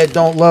beat that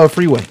don't love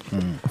Freeway.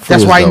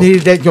 That's Free why is I dope.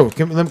 needed that. Yo,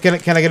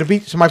 can I get a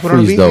beat? Somebody put on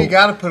a Free's beat. dope. He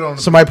gotta put on.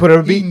 Somebody put on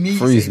a He beat. needs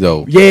Free's it.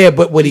 dope. Yeah,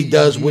 but what he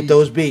does with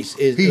those beats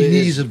is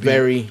needs a beat.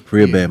 very.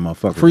 Free a bad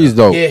motherfucker. Free's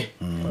dope. Yeah,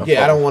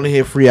 yeah. I don't want to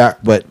hear Free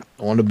out, but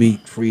on the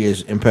beat, Free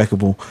is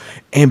impeccable.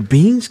 And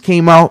Beans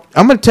came out.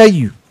 I'm gonna tell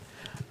you.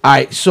 All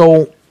right,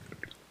 so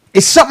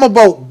it's something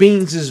about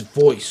Beans'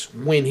 voice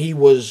when he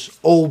was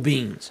old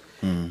Beans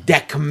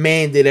that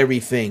commanded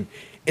everything.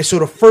 And so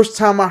the first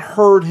time I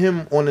heard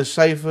him on the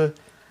cipher,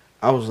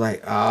 I was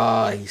like,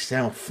 he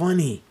sound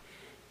funny,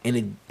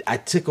 and I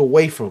took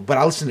away from it. But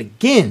I listened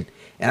again,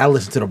 and I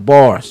listened to the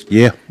bars.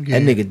 Yeah,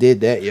 That nigga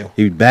did that, yo.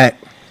 he back.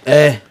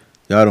 Eh,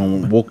 Y'all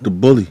don't woke the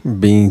bully.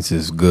 Beans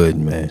is good,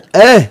 man.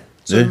 eh.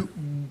 Yeah.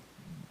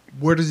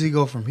 Where does he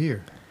go from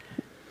here?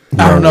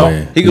 I don't know.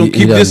 Man. He gonna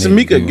keep doesn't dissing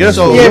need to Mika. do Guess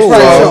that. what? Yeah, So,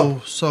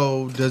 right,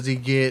 so does he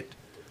get?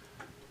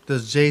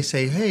 Does Jay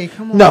say, "Hey,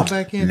 come on No,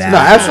 back in"? no,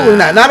 absolutely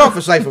not. Not off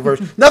a cipher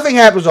verse. Nothing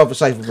happens off a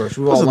cipher verse.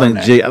 We all What's the learned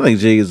thing? that. Jay, I think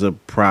Jay is a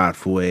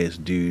prideful ass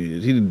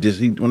dude.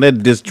 He when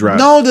that diss dropped.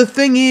 No, the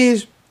thing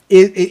is,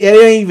 it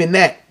ain't even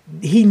that.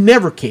 He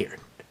never cared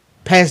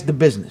past the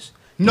business.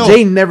 No.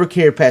 Jay never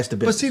cared past the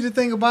But business. see, the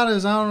thing about it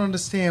is, I don't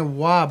understand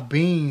why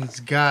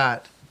Beans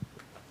got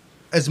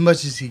as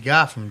much as he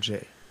got from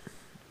Jay.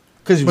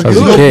 Because he was Because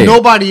he good. cared.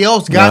 nobody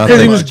else Nah, got I that.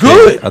 Because he think was he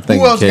cared. good. I think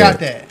Who he else cared. got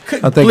that?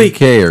 I think Bleak. he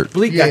cared.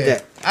 Bleak got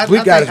that. I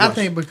Bleak got think, his I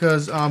think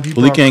because he Bleak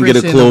brought can't Chris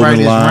get a in to clothing write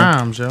his line.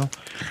 rhymes, yo.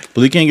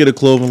 But he can't get a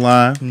clothing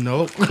line.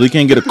 Nope. But he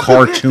can't get a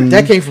cartoon.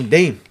 That came from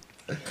Dame.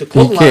 The He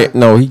clothesline- cared.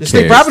 No, he the State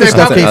cared. Property State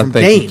stuff Property- came I from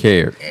think he Dame.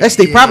 cared. That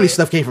State Property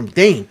stuff came from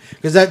Dame.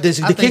 Because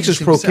the Kicks was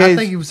pro I think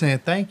kids. he was saying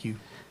thank you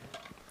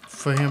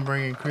for him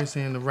bringing Chris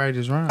in to write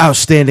his rhymes.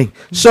 Outstanding.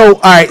 So,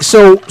 all right.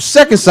 So,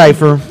 second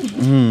cipher.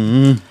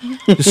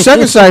 The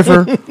second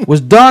cipher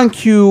was Don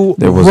Q.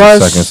 There was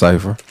Russ. a second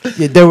cipher.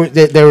 Yeah,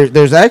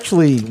 there's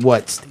actually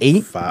what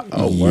 8,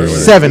 Yeah.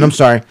 7. I'm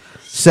sorry,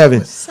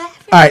 7. All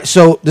right.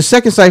 So the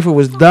second cipher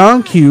was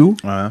Don Q.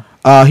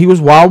 He was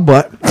Wild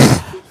Butt.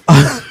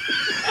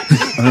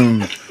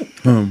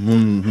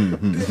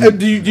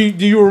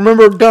 Do you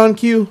remember Don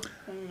Q?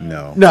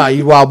 No. No,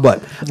 you Wild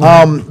Butt.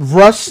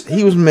 Russ,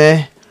 he was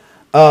meh.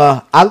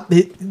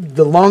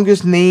 The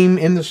longest name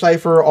in the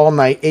cipher all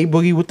night. A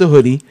Boogie with the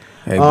hoodie.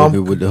 Hey,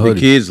 Boogie with the The hoodie.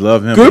 kids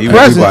love him. Good but he was-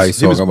 presence. Everybody's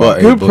he was talking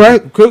about butt. A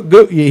Boogie.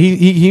 Good. Yeah,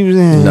 he was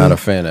in. Not a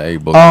fan of A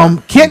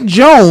Boogie. Kent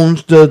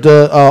Jones,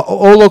 the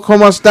Olo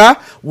Como Esta,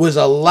 was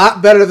a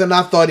lot better than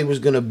I thought he was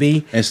gonna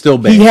be. And still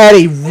bad. He had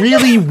a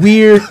really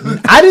weird.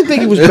 I didn't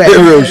think he was bad.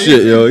 Real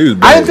shit, yo. He was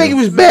bad, I didn't think he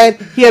was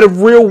bad. He had a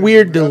real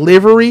weird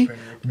delivery,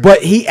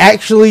 but he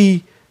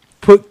actually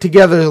put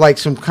together like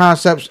some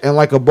concepts and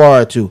like a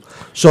bar or two.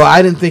 So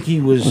I didn't think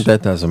he was.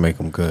 That doesn't make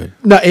him good.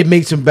 No, it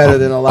makes him better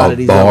than a lot of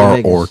these bar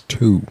other niggas. or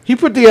two. He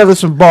put together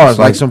some bars,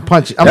 like like- some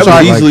punches. I'm That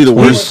sorry. was easily the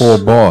like worst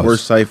 24 bars.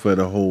 worst cipher of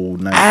the whole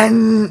night.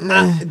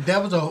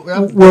 That was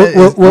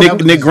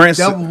Nick Grant-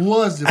 That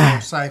was the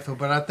most cipher,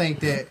 but I think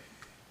that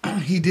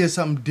he did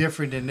something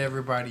different than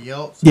everybody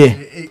else. Yeah.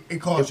 It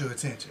caught your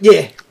attention.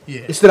 Yeah.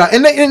 Yeah. It stood out.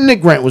 And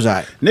Nick Grant was all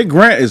right. Nick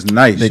Grant is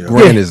nice. Nick yo.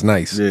 Grant Yeah. is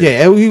nice. Yeah.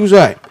 Yeah, he was all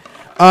right.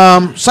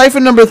 Cypher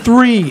number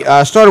 3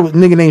 started with a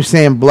nigga named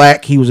Sam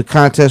Black. He was a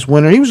contest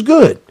winner. He was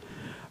good.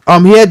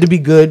 He had to be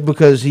good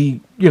because he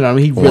Won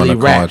really a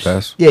raps.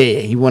 contest. Yeah,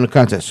 he won a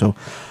contest. So,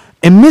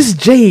 and Miss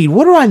Jade,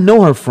 what do I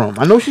know her from?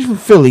 I know she's from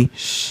Philly.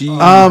 She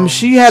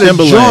She had a joint.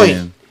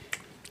 Timberland.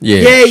 Yeah,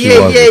 Yeah, she yeah,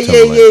 was yeah, with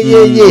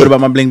Timberland. yeah. What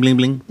about my bling bling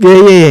bling?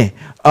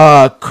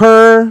 Yeah.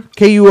 Kerr,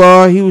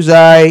 Kur, he was all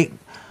right.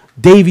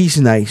 Davies,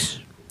 nice.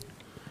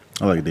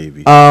 I like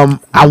Davey.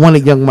 I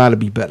wanted Young Ma to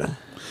be better.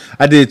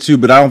 I did too,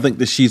 but I don't think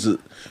that she's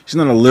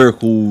not a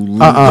lyrical. Young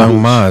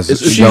Maz.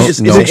 It's Young- it's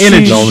no, an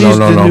energy. no, She's no,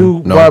 no, the no,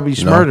 new no, Barbie no.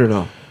 Smurder,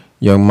 though.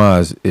 Young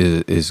Maz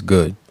is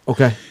good.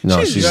 Okay. No,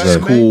 She's she's just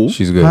good. cool.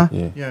 She's good. Huh?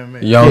 Yeah. Young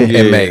man. Young Yeah.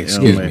 M.A. Yeah,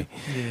 Excuse Young me.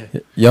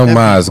 Young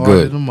Ma is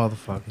good. The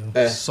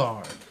motherfucker.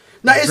 Sorry.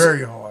 Now, it's,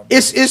 Very hard.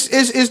 It's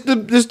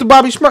the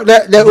Bobby Smurf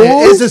that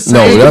It's the same.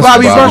 No, that's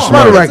Bobby Bobby Smurf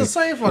Smurf. record. It's the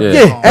same fucking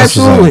Yeah, song.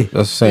 absolutely. That's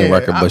the same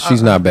record, but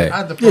she's not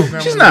bad.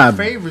 She's not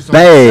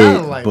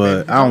bad,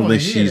 but I don't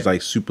think she's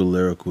like super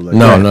lyrical. Like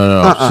No,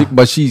 that. no.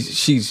 But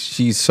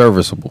she's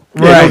serviceable.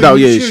 Yeah, no Right. doubt.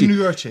 Yeah, She's a New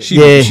York chick.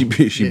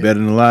 she better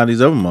than a lot of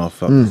these other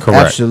motherfuckers.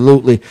 Correct.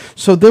 Absolutely.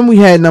 So then we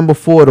had number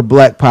 4, the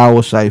Black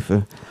Power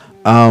cipher.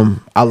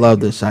 I love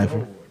this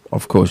cipher.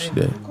 Of course she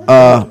did.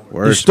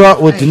 You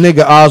start with the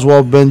nigga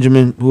Oswald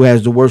Benjamin, who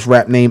has the worst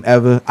rap name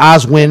ever.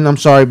 Oswin, I'm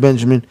sorry,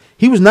 Benjamin.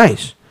 He was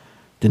nice.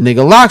 The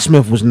nigga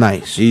Locksmith was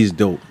nice. He's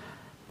dope.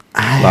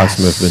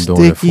 Locksmith been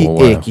doing it for a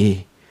while.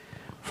 Icky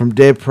from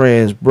Dead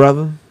Prayers,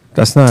 brother.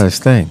 That's not his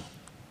thing.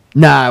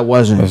 Nah, it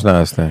wasn't. That's not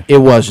his thing. It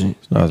wasn't.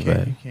 It's not as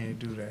bad. You can't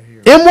do that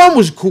here. M1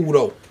 was cool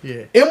though.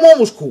 Yeah. M1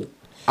 was cool.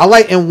 I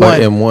like M1.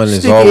 But M1 has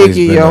Sticky always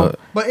Icky, been yo.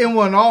 But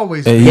M1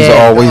 always. and he's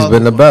Yeah. always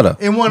been the better.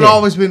 M1 Yeah.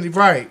 always been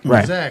right.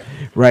 Right. Exactly.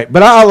 Right,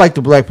 but I like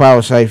the Black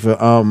Power cipher.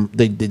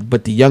 But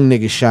the young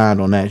niggas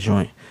shined on that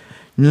joint.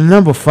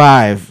 Number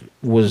 5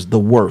 was the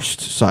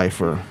worst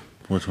cipher.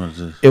 Which one is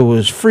this? It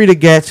was Frida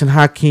Gats and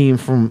Hakeem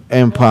from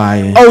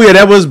Empire, Oh yeah,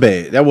 that was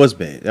bad. That was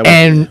bad.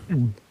 and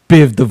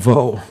Biv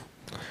DeVoe.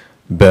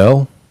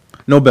 Bell?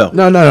 no bell.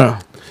 No.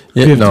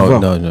 Yeah, Biv no,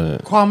 DeVoe. no.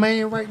 Kwame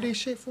ain't write this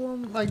shit for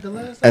him like the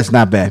last time. That's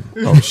not bad.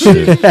 Oh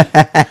shit.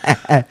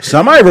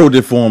 Somebody wrote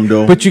it for him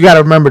though. But you got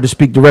to remember to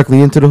speak directly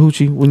into the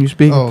hoochie when you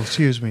speak. Oh,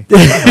 excuse me.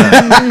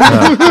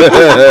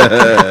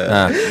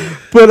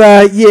 But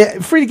yeah,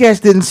 Frida Gats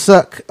didn't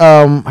suck.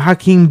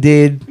 Hakeem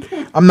did.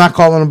 I'm not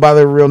calling them by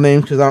their real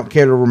names because I don't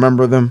care to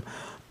remember them.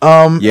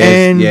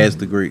 Yes,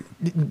 the Greek.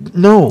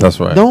 No, That's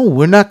right. No,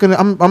 we're not gonna.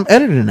 I'm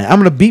editing that. I'm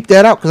gonna beep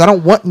that out because I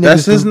don't want.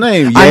 That's niggas his to-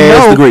 name. I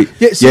Yes, know. the Greek.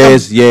 Yeah,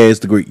 see, Yes,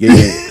 the Greek. Yeah,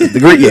 the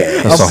Greek.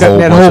 Yeah. That's I'm a cutting whole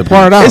that bunch whole of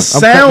part out. It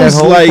I'm cutting that sounds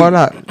whole like- part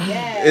out.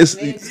 It's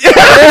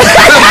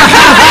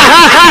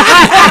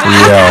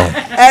Yo.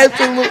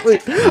 Absolutely.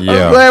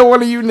 Yeah. I'm glad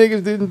one of you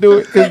niggas didn't do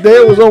it because they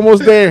was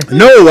almost there.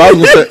 no. I was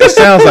gonna say it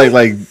sounds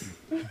like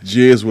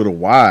jizz with a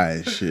Y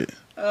and shit.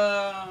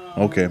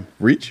 Okay,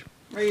 reach.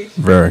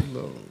 Very.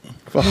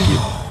 Fuck you.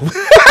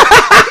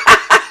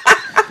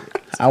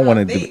 I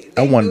wanted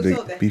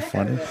to be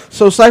funny.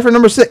 So cipher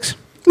number 6.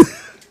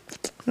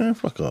 Man,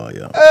 fuck all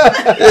y'all.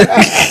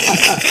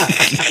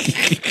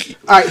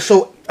 All right,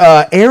 so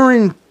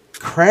Aaron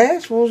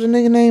Crash, what was the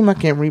nigga name? I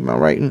can't read my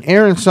writing.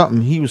 Aaron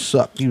something. He was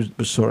sucked. He was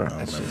Basura.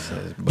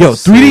 Yo,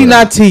 3D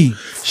Nati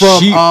from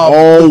She The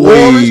always-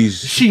 Warriors,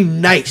 she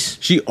nice.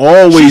 She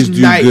always She's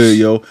do nice. good,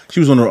 yo.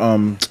 She was on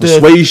the The-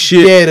 sway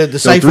shit. yeah, the Yo,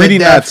 Cypher 3D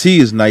Death. Nati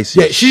is nice.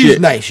 Yeah, as she's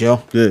shit. nice,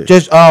 yo. Yeah.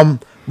 Just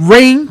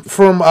Rain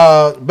from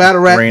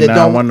Battle Rap Rain that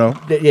don't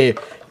 910. yeah.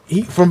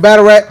 He from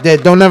Battle Rap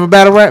that don't ever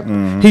battle rap.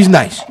 He's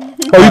nice. Oh,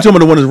 you talking about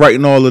the one that's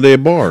writing all of their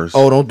bars?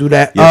 Oh, don't do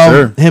that. Yes,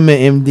 sir. Him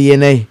and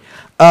MDNA.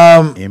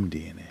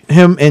 MDNA.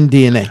 Him and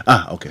DNA.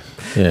 Ah, okay.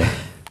 Yeah.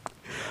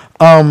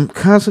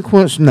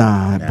 Consequence,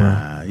 nah, bro.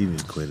 Nah, you need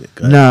to quit it.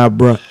 Go ahead. Nah,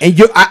 bro. And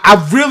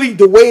I really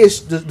the way it's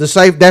the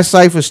cipher that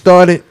cipher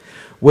started,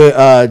 where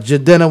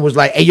Jadena was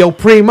like, "Hey, yo,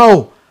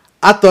 Primo."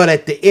 I thought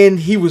at the end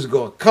he was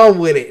gonna come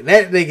with it. And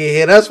that nigga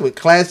hit us with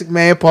Classic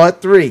Man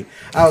Part 3.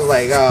 I was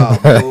like, oh,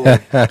 boy.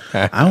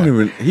 I don't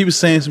even. He was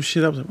saying some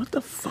shit. I was like, what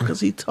the fuck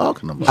is he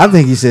talking about? I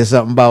think he said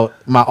something about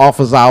my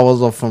office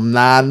hours are from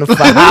 9 to 5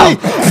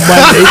 Monday through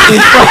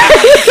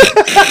Friday.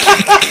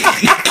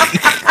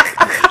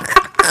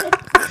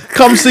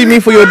 Come see me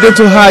for your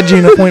dental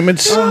hygiene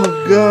appointments. Oh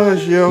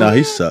gosh, yo. No,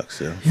 he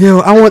sucks, yo. Yo,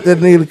 I want that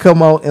nigga to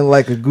come out in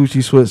like a Gucci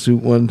sweatsuit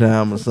one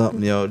time or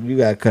something, yo. You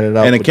gotta cut it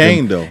out. And a with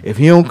cane, them. though. If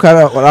he don't cut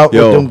out without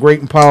Yo. with them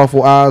great and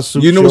powerful eyes,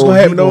 suit You know what's show, gonna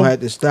happen, he gonna though? have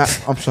to stop.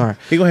 I'm sorry.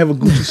 He gonna have a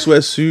Gucci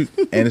sweatsuit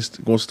and it's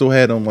gonna still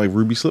have them like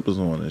ruby slippers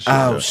on and shit. yo.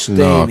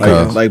 Outstanding.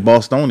 No, cuz. Like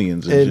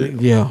Bostonians and shit.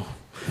 And, yo.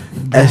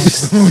 That's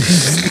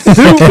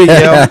stupid,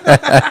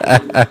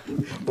 yo.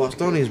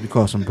 Bostonians be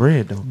called some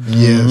bread, though.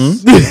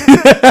 Yes.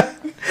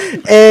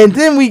 And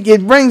then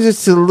it brings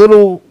us to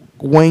Little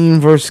Wayne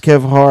versus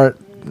Kev Hart.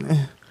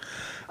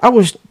 I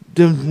wish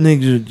them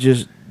niggas would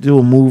just do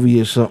a movie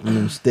or something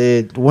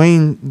instead.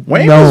 Wayne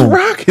was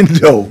rocking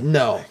though.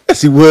 No.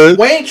 Yes, he was.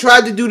 Wayne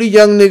tried to do the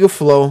young nigga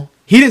flow.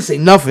 He didn't say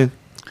nothing.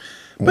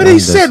 But When he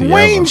does said he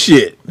Wayne ever?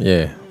 shit.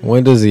 Yeah.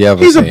 When does he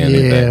ever He's a- say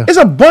anything? Yeah. It's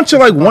a bunch of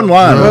like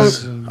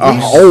one-liners. A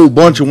whole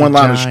bunch of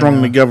one-liners Vagina.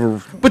 strung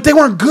together. But they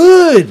weren't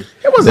good. It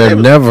wasn't. They're it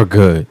was- never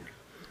good.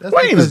 That's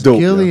Wayne is because dope,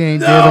 Gilly yo. ain't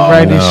there to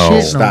write his No.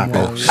 shit Stop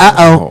no more. it.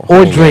 Uh-oh.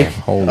 Or Drake.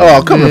 Hold Oh,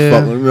 on. come the Yeah.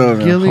 fuck. No.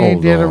 Gilly ain't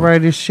Hold there to on.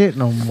 write his shit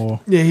no more.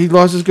 Yeah, he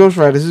lost his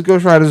ghostwriter. His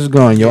ghostwriter is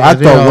gone, yo. Yeah, I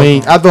they thought all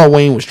Wayne. gone. I thought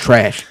Wayne was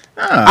trash.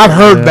 Ah, I've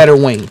heard Yeah. better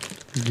Wayne.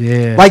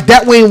 Yeah. Like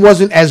that Wayne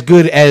wasn't as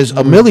good as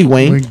a Millie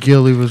Wayne. when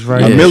Gilly was a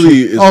writing.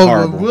 Millie is Oh,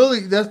 horrible. but Willie,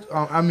 that's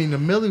I mean the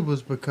Millie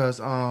was because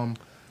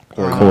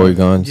Corey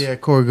Guns. yeah,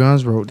 Corey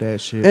Guns wrote that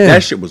shit. Yeah.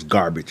 That shit was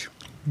garbage.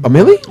 A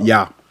Millie?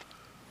 Yeah.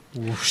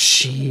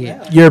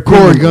 Shit. Your Corey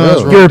opinion,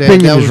 Guns your wrote that.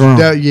 opinion That is was- wrong.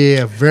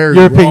 very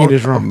Your wrong. opinion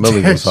is wrong.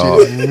 Millie was That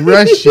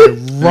hard. shit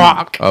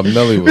rock.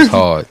 Millie was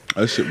hard.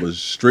 That shit was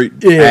straight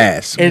Yeah.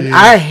 ass. And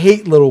I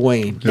hate Lil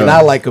Wayne, and Yeah.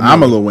 I like him.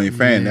 I'm a Lil Wayne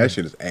fan. That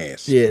shit is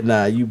ass. Yeah,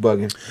 nah, you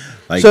bugging.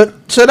 Like, So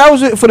that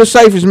was it for the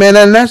ciphers, man,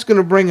 and that's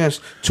gonna bring us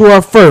to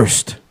our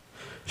first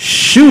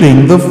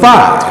shooting the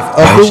five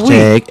of the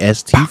week. hashtag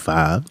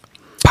ST5.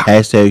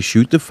 Hashtag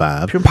shoot the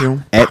five. Pew,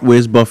 pew. At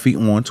WizBuffy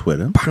on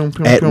Twitter. Pew,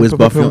 pew, At pew,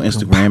 WizBuffy pew, on pew,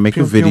 Instagram. Make a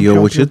pew, pew, video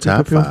pew, with your pew,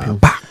 top pew, five. pew,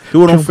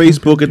 Do it on pew,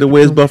 Facebook pew, at the pew,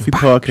 WizBuffy pew,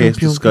 Podcast pew,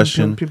 pew,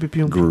 Discussion pew, pew,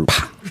 pew, pew. Group.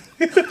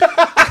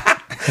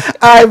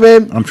 All right,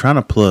 man. I'm trying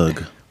to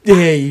plug.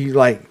 Yeah, you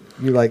like.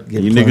 You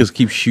getting niggas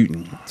keep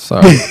shooting.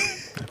 Sorry.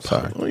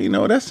 Sorry. Well, you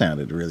know, that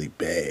sounded really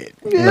bad.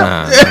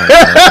 Nah.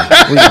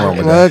 What's wrong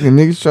with that? plug and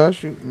niggas try to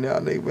shoot. Now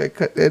they better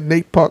cut that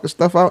Nate Parker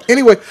stuff out.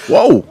 Anyway,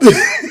 Whoa.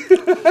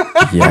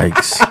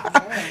 Yikes.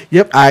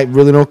 yep, I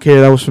really don't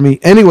care. That was for me.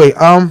 Anyway,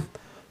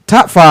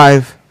 top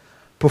 5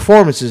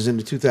 performances in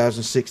the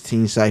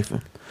 2016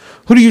 cipher.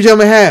 Who do you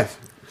gentlemen have?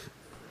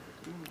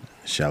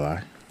 Shall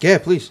I? Yeah,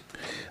 please.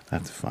 I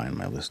have to find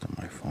my list on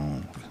my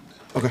phone.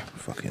 Okay.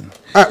 Fucking.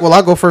 All right. Well,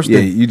 I'll go first. Yeah,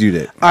 then. you do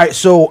that. All right,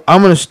 so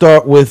I'm gonna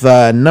start with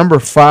number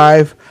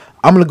 5.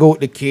 I'm gonna go with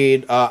the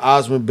kid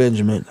Osmond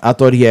Benjamin. I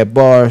thought he had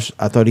bars.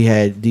 I thought he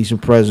had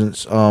decent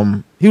presence.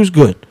 He was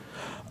good.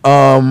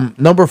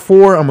 Number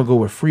 4, I'm gonna go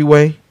with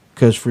Freeway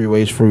because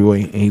Freeway is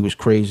Freeway and he was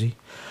crazy.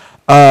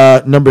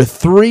 Number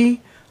 3,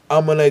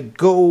 I'm gonna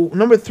go.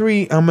 Number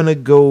 3, I'm gonna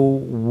go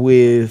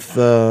with.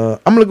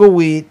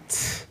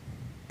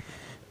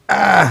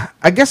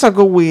 I guess I'll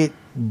go with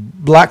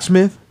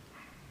Blacksmith.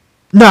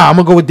 Nah, I'm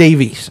gonna go with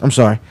Davies. I'm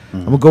sorry.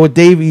 I'm gonna go with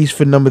Davies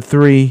for number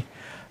 3.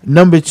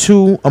 Number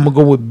 2, I'm gonna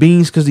go with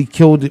Beans because he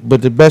killed it.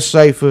 But the best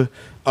cipher,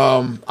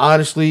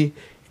 honestly,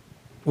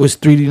 was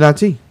 3D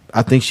Nati.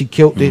 I think she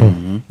killed it. You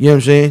know what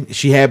I'm saying?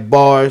 She had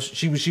bars.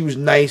 She was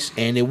nice,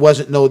 and there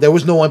was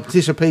no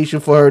anticipation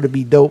for her to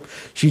be dope.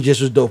 She just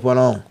was dope on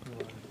her own.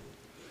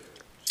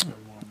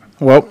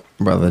 Well,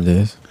 Brother,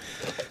 this.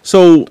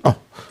 so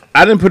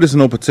I didn't put this in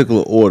no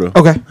particular order.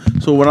 Okay.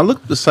 So when I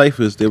looked at the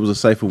ciphers, there was a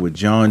cipher with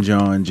John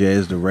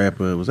Jazz the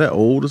Rapper. Was that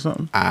old or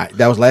something?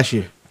 That was last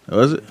year.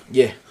 Was it?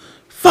 Yeah.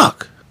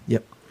 Fuck.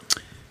 Yep.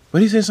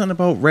 But he said something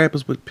about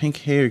rappers with pink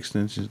hair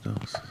extensions, though.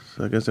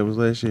 So I guess that was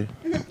last year.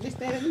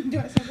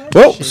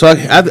 Well, so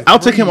I'll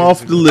take him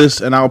off the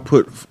list, and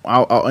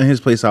I'll in his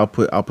place. I'll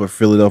put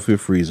Philadelphia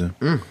Freezer.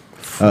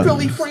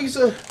 Philly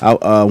Freezer.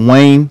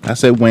 Wayne. I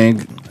said Wayne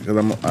because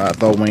I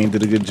thought Wayne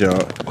did a good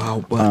job.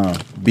 Wow, but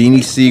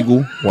Beanie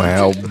Siegel.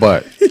 Wow,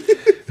 but.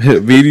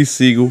 Beanie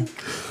Siegel.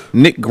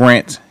 Nick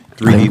Grant.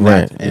 3D Nick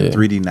Grant, and yeah.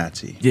 3D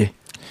Nazi. yeah.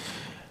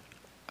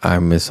 I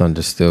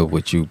misunderstood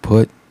what you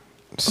put,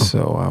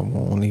 so I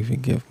won't even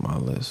give my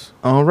list.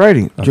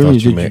 Alrighty. I Junior, thought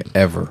you did meant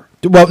ever.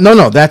 Well,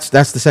 no. That's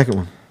the second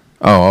one.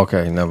 Oh,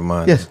 okay. Never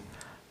mind. Yes.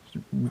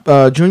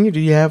 Junior, do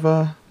you have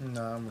No,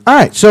 All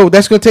right, so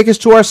that's going to take us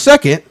to our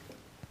second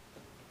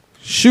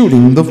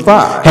shooting the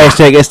 5.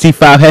 Hashtag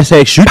ST5.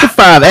 Hashtag shoot the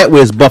 5 at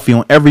Wiz Buffy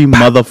on every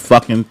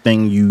motherfucking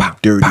thing, you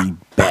dirty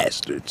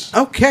bastards.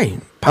 Okay.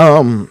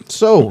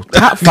 So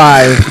top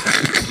 5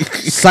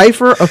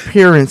 cipher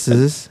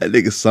appearances That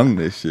nigga sung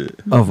this shit.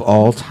 of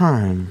all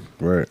time.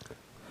 Right.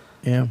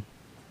 Yeah.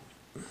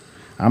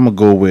 I'm going to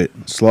go with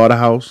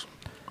Slaughterhouse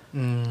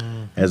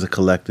as a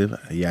collective.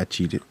 Yeah, I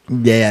cheated.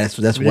 Yeah, that's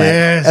whack.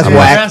 Yes, That's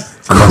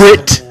yes. whack.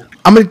 Crit.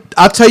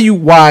 I'll tell you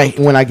why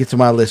when I get to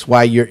my list.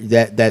 Why you're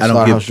that I don't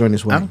Slaughterhouse care. joint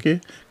is I whack. don't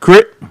care.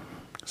 Crit.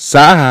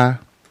 Sci-High.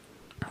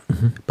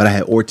 But I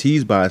had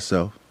Ortiz by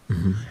itself.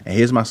 And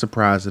here's my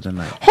surprise of the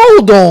night.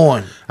 Hold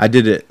on. I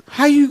did it.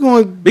 How you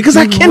going? Because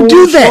I can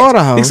do that.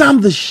 Because I'm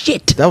the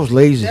shit. That was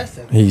lazy.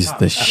 He's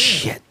the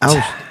shit. I was.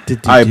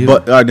 All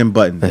right, then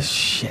Button. The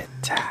shit.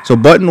 So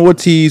Button,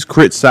 Ortiz,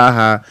 Crit,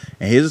 Saha,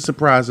 and here's a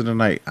surprise of the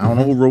night. I don't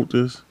know who wrote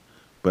this,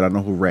 but I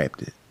know who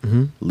rapped it.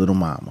 Little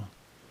Mama.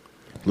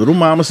 Little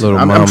Mama. Little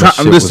Mama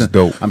shit was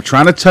dope. I'm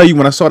trying to tell you,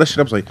 when I saw that shit,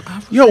 I was like,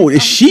 yo,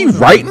 is she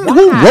writing?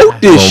 Who wrote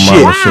this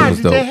Little Mama shit? shit Why was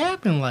did dope. that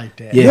happen like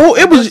that? Yeah.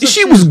 Yo,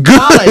 she was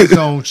Twilight good.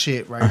 Zone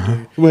shit right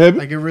there. What happened?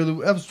 Like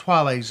that was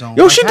Twilight Zone.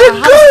 Yo, Like, she how- did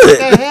how good. did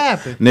that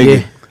happen?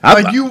 Nigga. Yeah.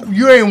 Like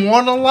you ain't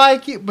want to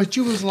like it, but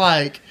you was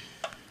like,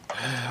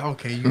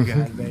 okay, you got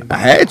it, baby. I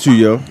had to,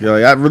 yo.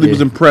 Like, I really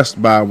was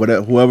impressed by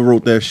whoever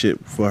wrote that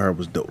shit for her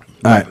was dope.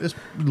 All right. It's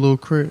Lil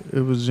Chris.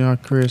 It was young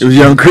Chris. It was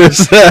young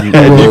Chris.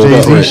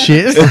 Jay-Z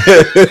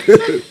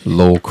shit.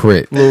 Low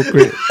crit. Little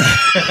crit.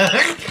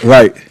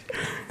 Right.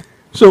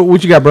 So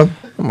what you got, bro?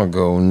 I'm gonna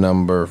go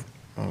number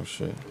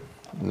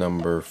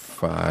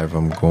 5.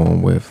 I'm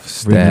going with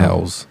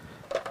Styles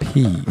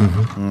P.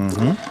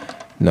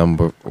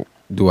 Number.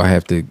 Do I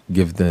have to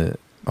give the?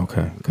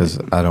 Okay, because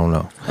I don't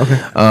know. Okay.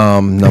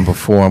 Number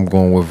 4. I'm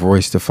going with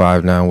Royce the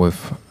 5'9"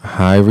 with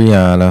Hi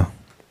Rihanna.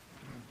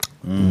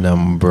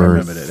 Number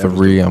remember that. That was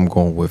 3. I'm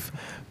going with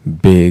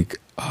Big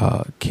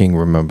King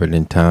Remembered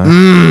in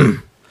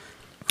Time.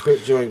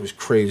 Crit joint was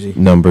crazy.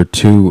 Number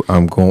 2,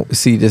 I'm going.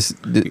 See, this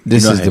know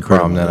is I the had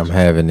problem Crit that on I'm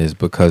having is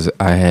because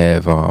I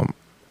have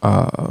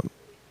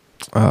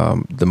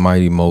the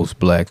Mighty Most,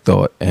 Black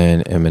Thought,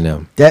 and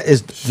Eminem. That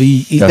is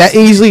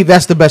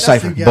that's the best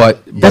cipher.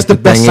 But That's the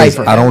the best thing is,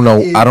 cipher. I don't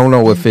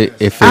know if it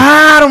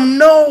I don't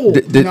know.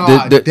 That's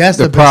the the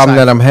best problem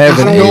that I'm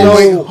having I don't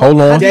is know.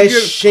 hold on, That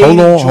shady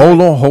joint.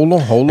 hold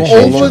on.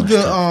 Over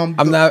the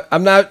I'm not.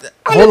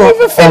 I Hold didn't on.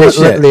 even finish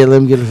Let yet.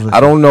 me get it. I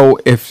don't know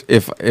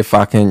if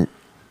I can,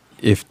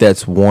 if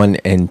that's 1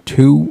 and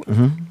 2.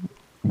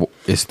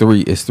 It's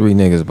three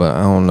niggas, but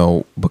I don't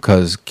know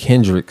because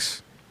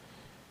Kendrick's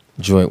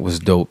joint was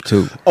dope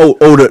too.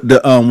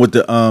 The with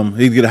the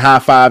he get a high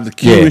five, the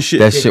Q and shit.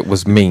 That shit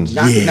was mean.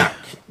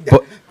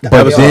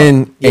 But was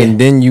then yeah. and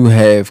then you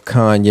have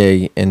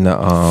Kanye in the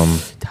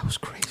That was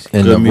crazy.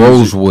 in Good the music.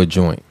 Rosewood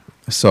joint.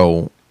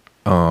 So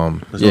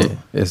it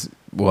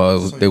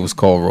was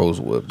called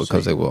Rosewood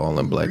because they were all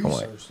in black and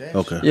white.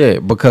 Okay. Yeah,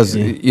 because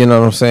you know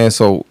what I'm saying.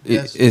 So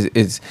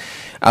it's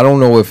I don't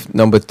know if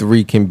number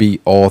 3 can be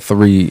all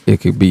 3.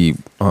 It could be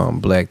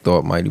Black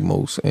Thought, Mighty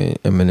Most,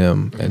 and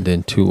Eminem, and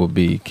then 2 would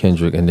be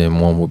Kendrick, and then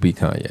 1 would be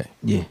Kanye.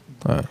 Yeah.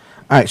 All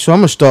Right. So I'm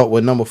gonna start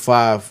with number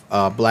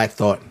 5, Black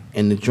Thought,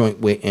 in the joint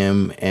with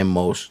M and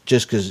Most,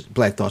 just because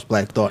Black Thought's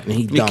Black Thought, and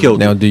he done. killed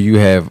Now, do you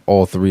have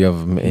all 3 of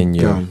them in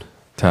your Done.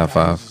 top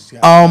 5?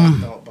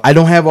 I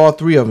don't have all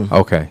 3 of them.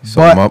 Okay, so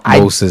But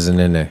Most isn't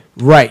in there.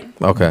 Right.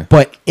 Okay,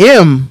 But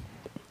M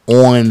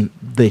on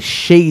the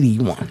shady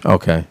one.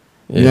 okay.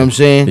 Yeah. You know what I'm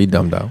saying? He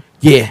dumbed out.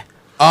 Yeah.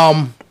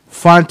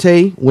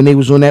 Fonte, when they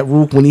was on that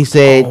roof, when he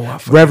said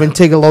Reverend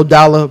Tigolo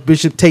Dollar,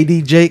 Bishop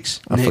T.D.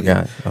 Jakes. I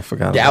forgot.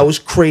 That was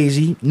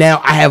crazy.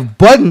 Now I have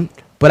Budden,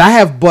 but I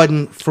have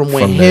Budden from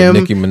when From that him,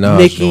 Nicki Minaj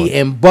Nicki, joint.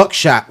 and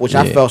Buckshot, which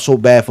I Yeah. felt so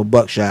bad for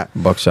Buckshot.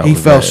 Buckshot he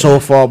was fell bad. so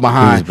far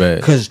behind bad.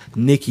 because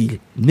Nicki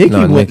No,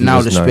 went Nicki out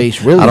was of nice.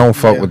 space. Really, I don't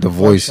fuck with the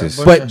voices.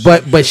 but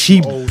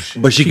she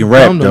She can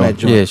rap bummed on though. that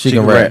joint. Yeah, she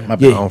can rap. My I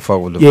bad. don't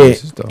fuck with the Yeah,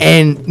 voices though.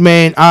 and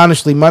man,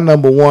 honestly, my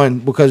number 1,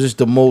 because it's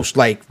the most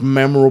like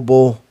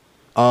memorable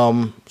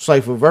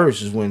cipher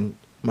verse, is when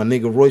my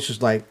nigga Royce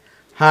was like,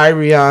 "Hi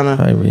Rihanna."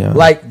 Hi, Rihanna.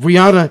 Like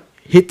Rihanna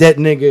hit that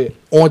nigga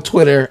on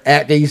Twitter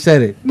after he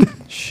said it.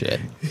 Shit.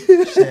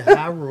 Said,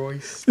 hi,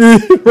 Royce.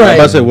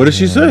 I said, what did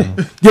she say?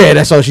 Yeah,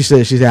 that's all she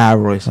said. She said, "Hi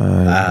Royce,"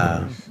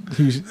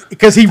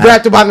 because he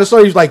rapped about it in the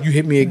story. He was like, "You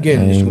hit me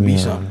again. There's gonna be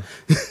something."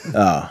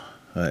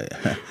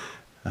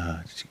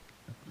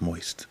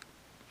 Moist.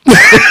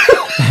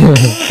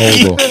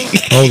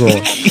 Hold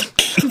on.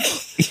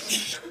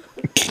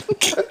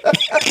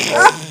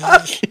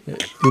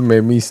 You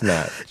made me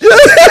snap.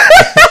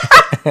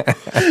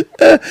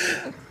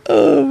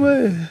 Oh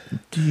man.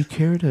 Do you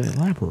care to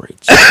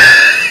elaborate?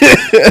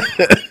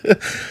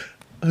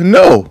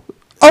 No.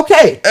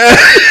 Okay.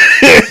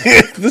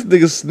 This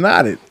nigga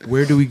snotted.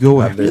 Where do we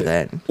go after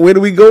that? Where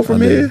do we go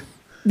from here?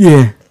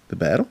 Yeah. The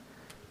battle?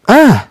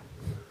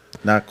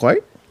 Not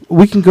quite.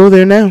 We can go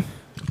there now.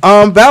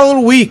 Battle of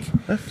the week.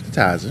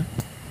 Appetizer.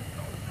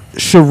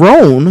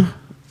 Sharon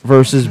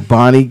versus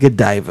Bonnie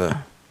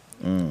Godiva.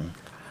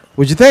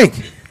 What'd you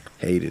think?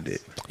 Hated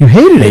it. You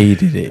hated it.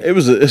 Hated it.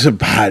 It's a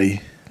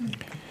body.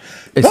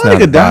 It's Bonnie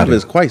not a Godiva body.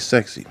 is quite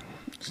sexy.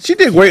 She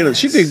did great.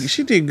 She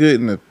did good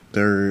in the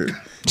third.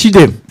 She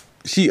did.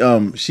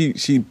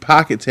 She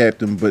pocket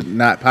tapped him, but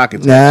not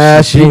pocket tapped.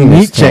 Nah, she penis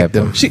meat checked tapped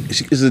him. She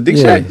is it a dick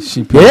Yeah, shot?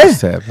 she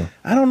penis Yeah. tapped him.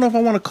 I don't know if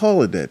I want to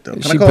call it that though.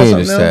 Can She I call it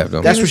penis something else? tapped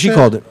him. That's what she Penis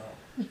called it.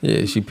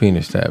 Yeah, she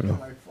penis tapped him.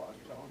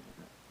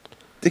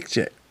 Dick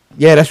check.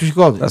 Yeah, that's what she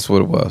called it. That's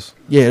what it was.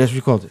 Yeah, that's what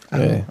she called it.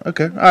 Yeah.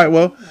 Okay. All right.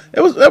 Well, she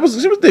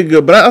was did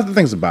good, but I think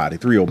it's a body,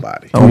 3-0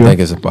 body. I don't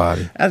think it's a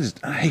body. I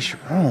hate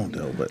Sharon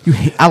though, but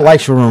I like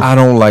Sharon. I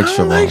don't like I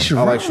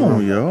Sharon. like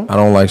Sharon, yo. I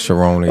don't like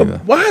Sharon either.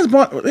 Why is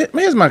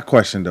here's my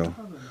question though.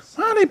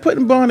 Why are they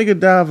putting Bonnie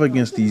Godiva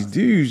against these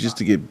dudes just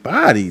to get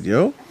bodied,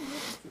 yo?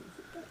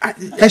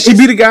 Has she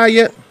beat a guy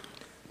yet?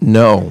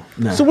 No,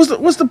 So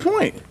what's the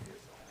point?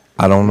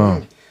 I don't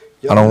know.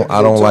 I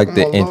don't like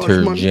the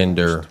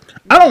intergender.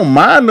 I don't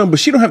mind them, but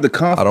she don't have the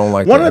confidence. I don't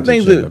like one the of the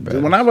things intergender that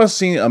battles. when I've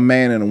seen a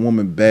man and a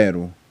woman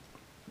battle,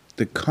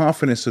 the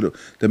confidence of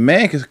the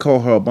man can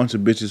call her a bunch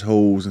of bitches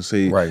hoes and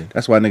say, Right.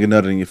 that's why nigga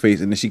nutted in your face,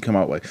 and then she come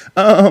out like,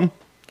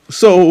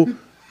 so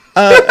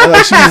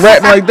like she be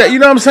rapping like that. You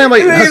know what I'm saying?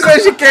 Like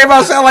she came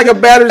out sound like a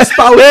battered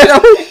spouse.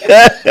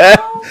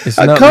 It's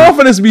her not-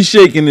 confidence be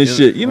shaking this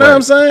shit. You know what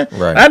I'm saying?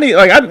 Right. I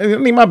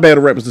need my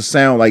battle rappers to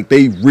sound like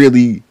they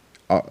really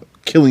are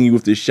killing you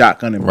with this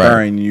shotgun and Right.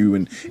 burying you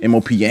and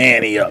MOP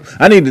Annie up.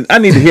 I need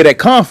to hear that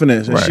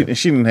confidence, and, Right.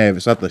 she didn't have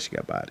it, so I thought she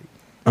got bodied.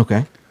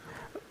 Okay.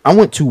 I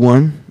went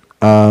 2-1.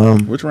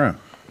 Which round?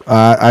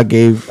 I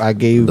gave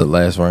The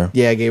last round.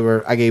 yeah, I gave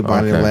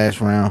Bonnie the Okay. last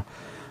round.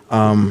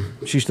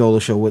 She stole the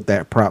show with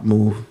that prop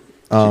move.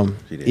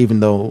 She did. Even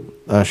though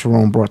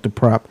Sharon brought the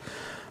prop.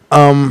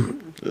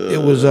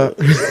 It was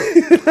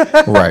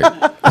Right.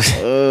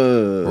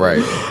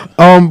 Right.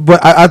 but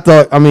I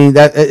thought, I mean,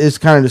 that it's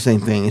kind of the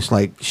same thing. It's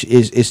like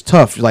it's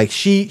tough. Like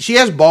she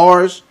has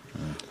bars,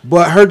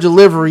 but her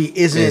delivery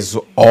isn't. It's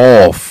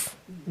off.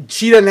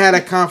 She doesn't have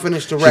that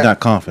confidence to She's rap. not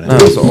confident.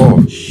 No, it's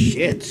off.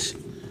 Shit.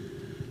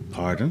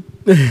 Pardon?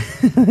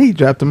 He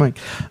dropped the mic.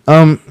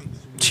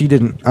 She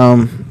didn't.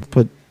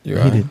 But You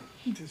he right? did.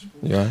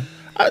 You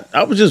right?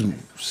 I was just.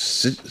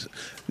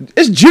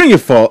 It's Junior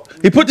fault.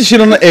 He put the shit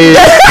on the edge.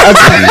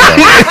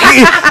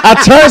 I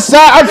turned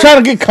aside. I'm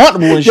trying to get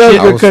comfortable and I shit. was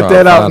gonna was cut trying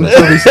that to out find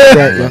until he said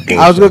that. it.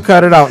 I was gonna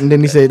cut it out, and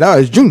then he said, "No,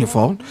 it's Junior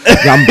fault."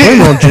 Yeah, I'm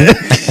blaming on Junior.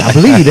 I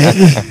believe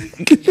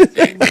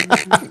that.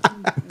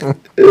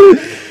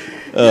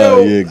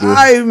 Oh yeah, good. All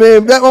right,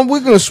 man. We're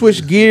gonna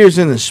switch gears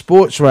into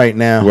sports right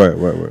now.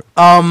 Right.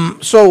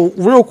 So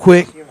real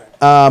quick,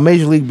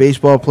 Major League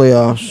Baseball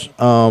playoffs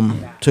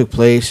took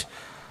place.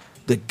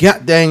 The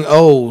goddamn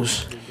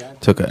O's.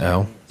 Took a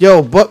L.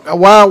 Yo, Buck.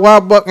 Why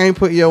Buck ain't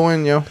put yo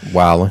in, yo?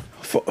 Wildin'.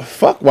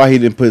 Fuck why he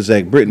didn't put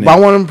Zach Britton in. I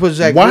want him to put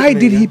Zach. Why Britton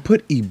did in, he yo.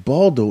 put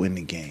Ibaldo in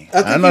the game?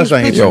 I think I know he was it's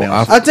not his pitching.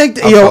 announced. I think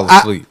I fell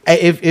asleep.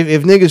 if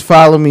niggas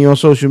follow me on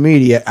social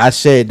media, I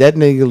said that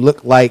nigga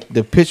looked like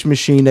the pitch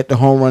machine at the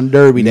home run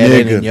derby. That Nigga.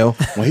 inning, yo.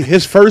 Well,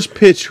 his first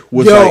pitch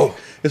was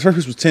his first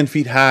pitch was 10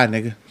 feet high,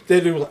 nigga.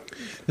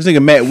 This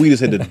nigga Matt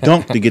Wieters had to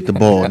dunk to get the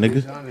ball,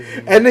 nigga.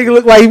 That nigga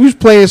looked like he was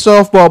playing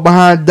softball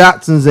behind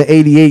Dotson's at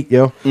 88,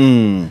 yo.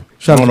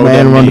 Shout out to I don't know my what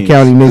Anne that Arundel means.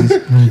 County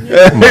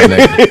niggas. My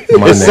nigga.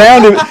 My It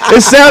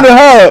nigga. sounded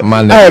hard.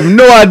 My nigga. I have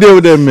no idea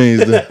what that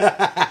means. Though.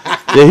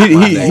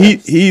 Yeah,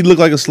 he looked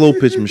like a slow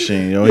pitch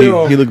machine,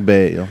 yo. He looked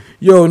bad, yo.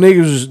 Yo,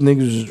 niggas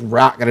was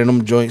rocking in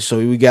them joints, so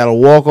we got to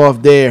walk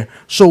off there.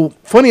 So,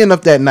 funny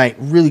enough, that night,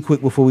 really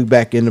quick before we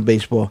back into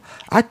baseball,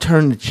 I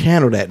turned the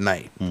channel that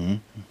night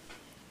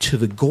to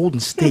the Golden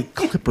State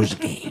Clippers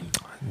game.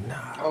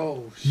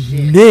 Oh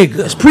shit.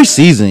 Niggas.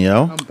 Preseason,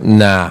 yo.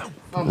 Nah.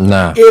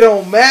 It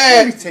don't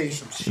matter. Let me tell you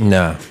some shit.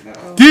 Nah.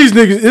 These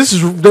niggas, this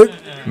is...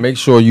 Make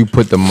sure you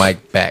put the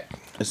mic back.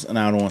 It's an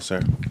hour one, sir.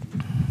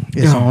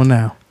 It's on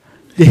now.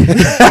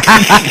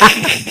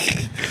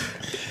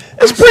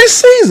 It's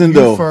preseason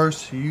though. You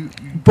first. You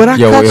But I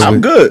Yo, cuss, it I'm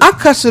was- good. I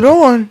cuss it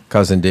on.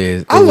 Cousin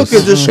Diz. I look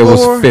at the It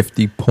score. was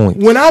 50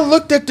 points. When I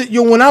looked at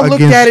when I looked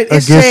Against- at it, it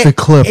against said the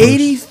Clippers.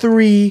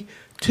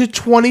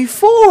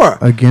 83-24.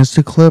 against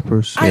the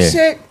Clippers. I Yeah.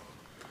 said,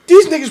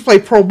 these niggas play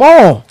pro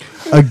ball.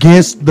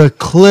 Against the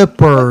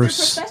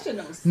Clippers.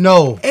 Professionals.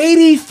 No,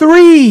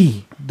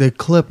 83. the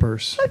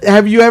Clippers.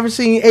 Have you ever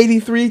seen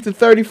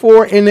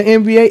 83-34 in the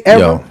NBA ever?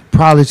 Yo,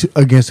 Probably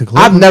against the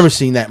Clippers. I've never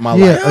seen that in my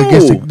Yeah, life.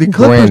 against the Clippers.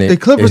 Granted, The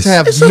Clippers it's-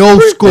 have it's a no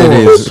pre- score. it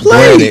is.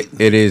 played.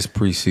 Granted, it is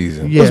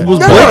preseason. Yeah, Was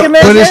No, Blake in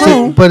that but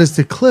game? it's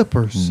the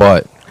Clippers.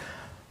 But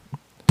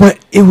But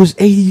it was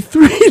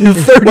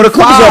 83-35. Well, the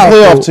Clippers are a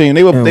playoff team.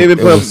 They've been It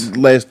playoffs the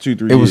last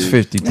 2-3 it years. was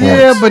 50 points.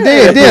 Yeah, but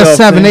they're playoff a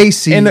 7-8 team.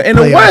 seed In the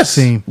playoff West.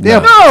 team. No.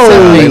 They're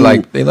No. They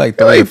 7-8. like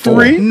 3 or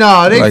 4.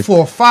 No, they Like-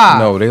 4-5.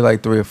 No, they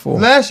like 3 or 4.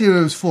 Last year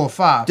it was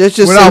 4-5. Just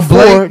say Without four.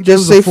 Blake, Just it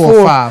was say a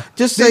 4-5. four.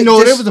 Just say- no,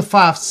 just- it was a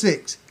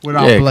 5-6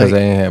 without Yeah, because Blake.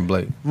 they ain't had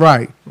Blake.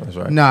 Right. That's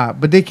right. Nah,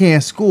 but they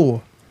can't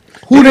score.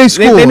 Who they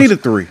score? They need a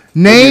 3.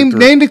 Name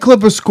the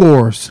Clippers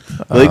scores.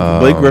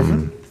 Blake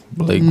Griffin,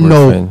 Blake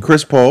No. Griffin.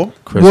 Chris Paul.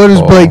 Chris What does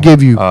Paul. Blake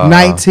give you? Uh,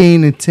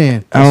 19 and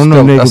 10. I don't know,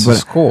 Still, nigga, that's a but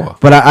score.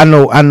 but I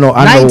know 19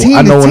 when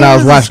I was 10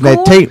 is a watching that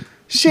score? tape.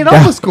 Shit, That-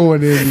 I'm a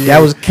scoring in.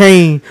 That was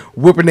Kane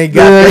whipping they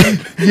got.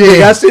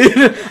 Yeah.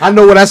 I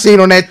know what I seen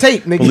on that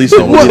tape, nigga. Police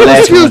Well, Last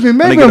excuse one. me, When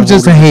they maybe get I'm a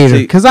just a hold of the hater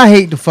tape. because I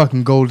hate the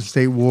fucking Golden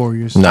State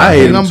Warriors. Nah, I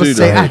hate And them I'm gonna too,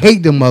 say though. I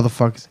hate them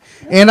motherfuckers,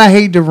 and I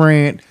hate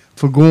Durant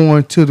for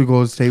going to the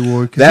Golden State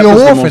Warriors. 'Cause That he a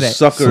was the whore most for that.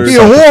 sucker He a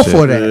whore shit.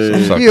 for that. Yeah.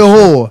 He Sucker a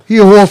whore. He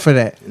a whore for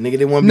that. Nigga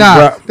didn't want to be Nah,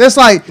 brought. that's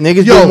like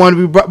Niggas yo, didn't want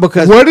to be brought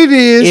because what it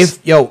is.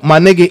 my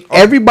nigga,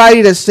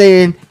 everybody that's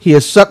saying he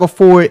a sucker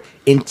for it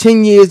in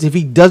 10 years, if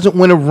he doesn't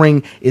win a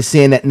ring, is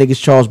saying that nigga's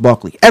Charles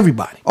Barkley.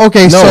 Everybody.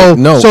 Okay, No,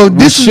 no, so we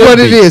this is should what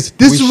it be. is.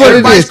 This We is should what it be.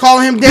 Everybody's is.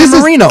 calling him Dan This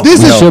Marino.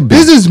 This No. is Should be.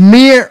 this is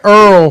me and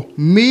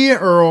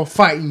Earl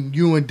fighting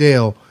you and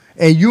Dale,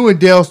 and you and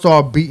Dale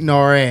start beating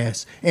our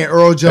ass, and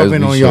Earl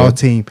jumping we on y'all should.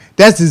 team.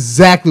 That's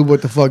exactly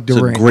what the fuck It's a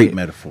Durant. great did.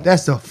 metaphor.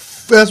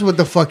 That's what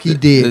the fuck he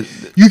did.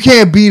 You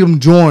can't beat him,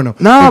 join him.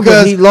 Nah,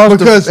 but he lost the-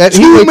 because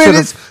he 2 went to the-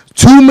 minutes.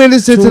 2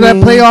 minutes into that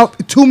minutes. playoff,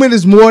 2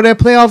 minutes more of that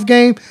playoff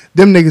game,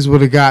 them niggas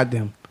would have got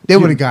them. They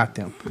would have got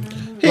them.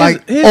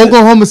 Like here's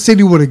Oklahoma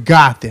City would have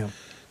got them.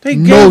 They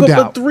No gave doubt.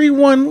 up a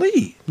 3-1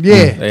 lead.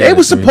 Yeah, They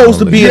were supposed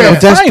to be in Yeah, the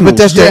But finals.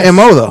 that's their Yes.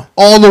 MO though.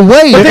 all the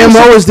way. Their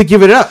MO is to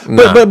give it up.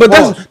 But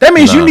that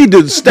means you Nah. need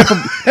to step up.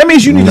 That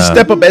means you need to Nah.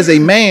 step up as a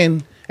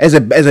man, as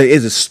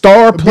a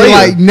star Be player.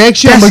 like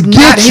next year, I'm That's gonna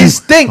not get you. his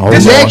thing. Hold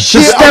This on. Next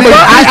year, step I'm up. gonna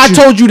I get you.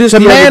 told you this to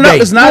the man other up day.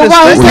 is not his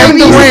why thing. was Kevin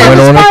We Durant went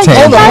on a Hold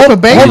tangent. on, hold on,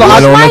 baby. We went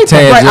on a Right,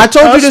 tangent. I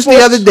told you this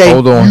the other day.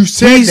 Hold on. You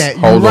said He's, that. You're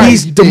hold on. right.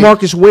 he's You did.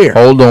 DeMarcus Ware.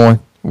 Hold on.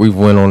 We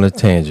went on a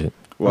tangent.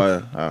 Why?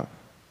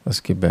 Let's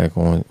get back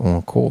on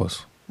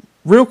course.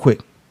 Real quick,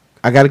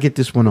 I got to get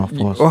this one off.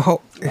 Pause.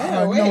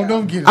 No,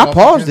 don't get it I off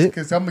paused it.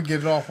 because I'm gonna get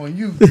it off on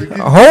you.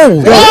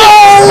 Hold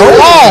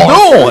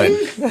on.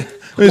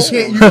 You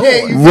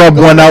can't Rub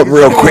one out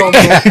real quick.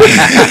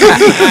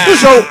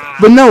 So,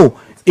 but no,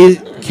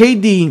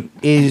 KD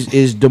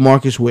is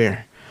DeMarcus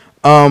Ware.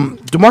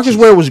 DeMarcus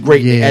Ware was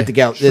great Yeah, at the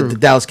true.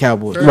 Dallas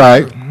Cowboys,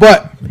 Right.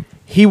 but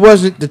he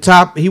wasn't the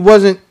top. He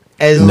wasn't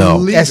as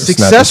Illegal. as It's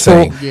not the successful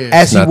same. Yeah.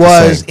 as It's he not the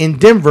was same. in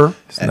Denver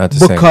It's not the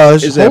same.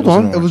 because It's hold apples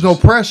and on, There was no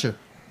pressure.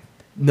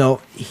 no,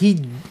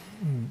 he's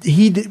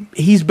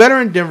better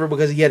in Denver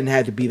because he hadn't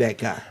had to be that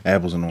guy.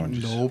 Apples and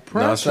oranges. No No, it's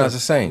pressure. not the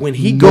same. When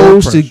he No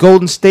goes to pressure.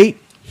 Golden State,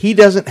 he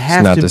doesn't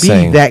have not to the be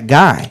same. that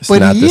guy. It's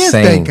But not he the is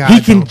same. that guy.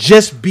 He can though.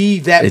 just be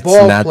that It's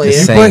ball not the player.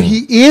 same. But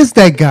he is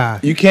that guy.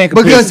 You can't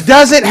compare. Because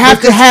doesn't have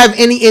to have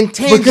any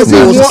because he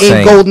intangibles won-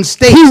 in Golden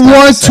State. He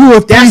won 2 or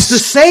 3. That's the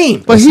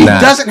same. But It's he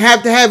not. doesn't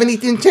have to have any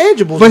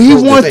intangibles. But in he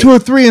Golden won State. 2 or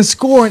 3 in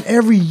scoring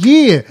every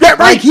year. Yeah, right.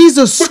 Like he's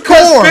a Because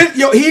scorer.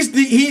 he's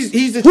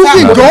the Who top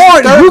can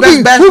guard? third Who best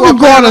can basketball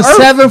guard a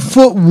player on earth.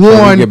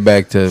 7'1" get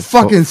back to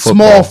fucking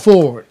football. small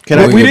forward? Can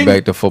Can I- we we get didn't-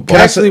 back to football?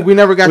 Actually, we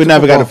never got. We to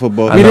never got football. to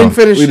football. We I know. didn't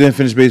finish. We didn't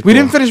finish baseball. We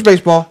didn't finish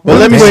baseball. But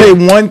let me Wait. say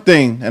one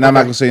thing, and I'm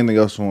not gonna say anything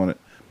else on it.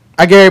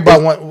 I get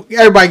everybody one.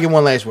 Everybody get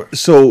one last word.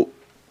 So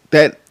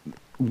that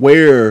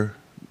where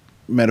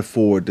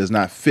metaphor does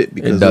not fit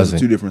because those are doesn't.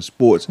 2 different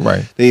sports.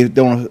 Right. They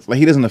don't like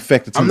he doesn't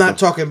affect the team. I'm not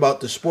talking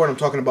about the sport. I'm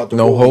talking about the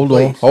No, role he hold on,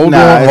 plays. hold Nah,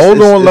 on, it's- hold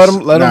it's- on. Let it's-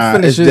 him nah,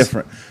 finish It's his.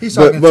 different. He's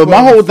But talking my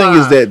whole thing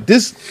is 12-5. that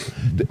this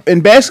in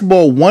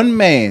basketball, one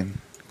man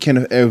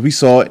can. We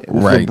saw it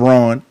with Right.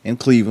 LeBron in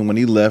Cleveland when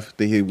he left.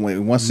 They had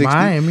 160.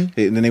 Miami.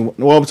 And then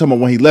well, I'm talking about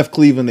when he left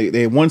Cleveland.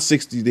 They had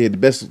 160. They had the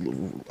best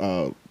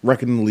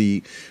record in the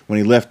league. When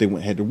he left, they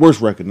had the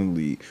worst record in the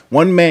league.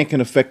 One man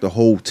can affect the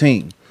whole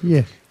team.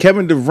 Yeah.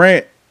 Kevin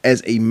Durant,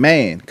 as a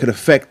man, could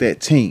affect that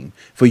team.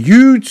 For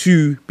you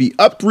to be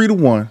up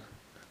 3-1,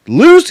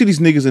 lose to these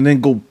niggas, and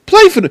then go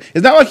play for them.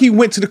 It's not like he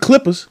went to the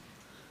Clippers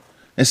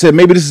and said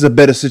maybe this is a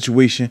better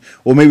situation,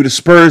 or maybe the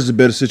Spurs is a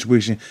better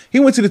situation. He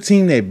went to the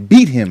team that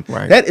beat him.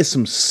 Right. That is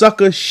some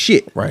sucker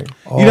shit. Right.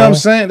 You know what I'm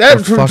saying? That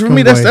the for fucking me,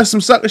 way. that's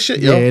some sucker shit,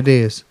 yo. Yeah, it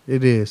is.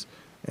 It is.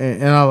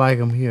 And I like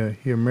him here.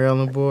 He a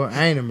Maryland boy.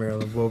 I ain't a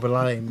Maryland boy, but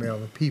I like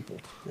Maryland people.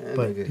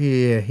 But nigga.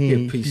 yeah, He a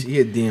he piece. He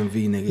a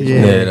DMV nigga.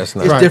 Yeah. Yeah, that's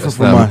not. It's different that's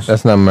from not, us.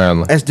 That's not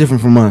Maryland. That's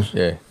different from us.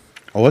 Yeah.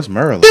 Oh, it's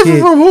Maryland. different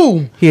Yeah. from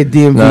who? He a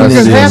DMV Nah,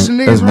 Because nigga. half that's the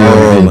niggas that's from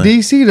Maryland.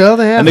 DC, the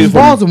other half That nigga from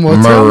from Baltimore.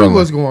 Tell me Maryland.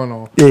 what's going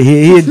on. Yeah,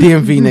 he a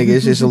DMV nigga.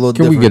 It's just a little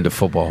Can different. we get to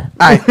football? All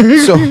right,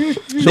 so They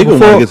gonna before-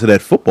 want to get to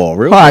that football,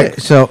 real all quick.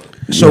 right, so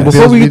Yeah. before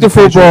Bills we beat get to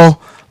the Patriots.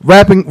 football,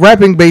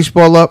 wrapping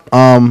baseball up.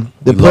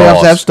 The We playoffs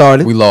lost. have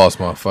started. We lost,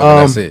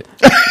 motherfucker. That's it.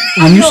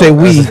 When you say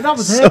we, And I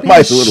was happy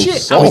Somebody's as a little shit. I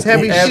soft. was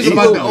happy as shit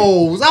about the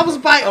O's. I was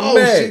like, I'm oh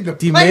mad. shit, the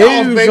D-Mail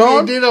playoffs, was baby. on?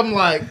 And then I'm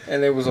like,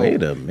 And it was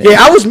Wait a minute. yeah,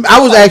 I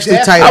was actually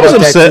tight. I was about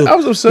that, upset. too. I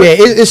was upset.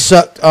 Yeah, it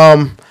sucked.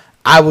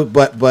 I would,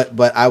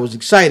 but I was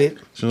excited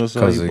because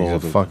Because he's a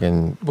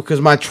fucking because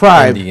my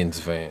tribe. Indians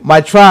fan.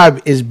 My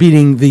tribe is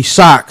beating the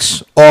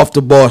Sox off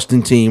the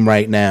Boston team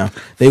right now.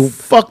 They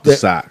Fuck the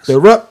Sox.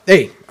 They're up.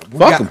 Hey, we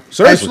Fuck got- them.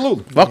 Seriously.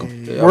 Absolutely. Fuck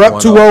them. We're up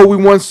 2-0. We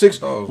won 6.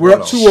 Oh, We're up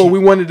well, 2-0. We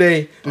won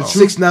today.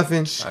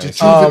 6-0. the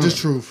truth is the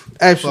truth.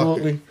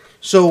 Absolutely.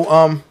 So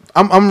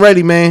I'm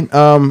ready, man.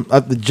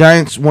 The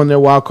Giants won their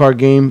wild card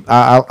game.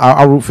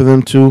 I'll root for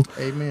them too.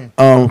 Amen.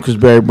 Because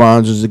Barry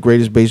Bonds is the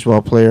greatest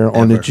baseball player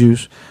on the Ever.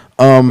 juice.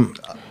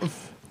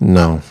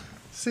 No.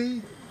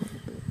 See?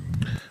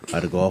 I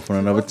had to go off on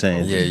another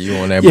tangent. Yeah, you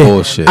on that Yeah,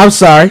 bullshit. I'm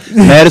sorry.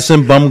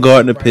 Madison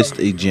Bumgarner pitched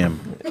a gem.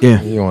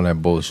 Yeah. You on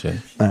that bullshit.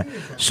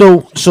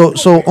 So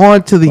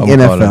on to the I'm calling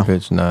NFL.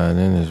 pitch 9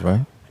 innings,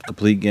 right?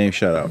 Complete game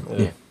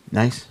shutout.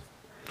 Nice.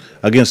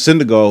 Against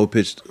Syndergaard, who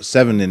pitched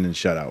 7 innings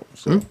shutout.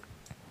 So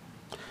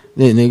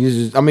Yeah,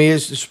 niggas.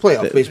 It's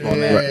playoff baseball,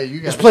 man. Yeah,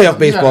 you It's gotta- playoff you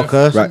baseball,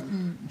 gotta- cuz. right.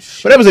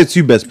 But that was their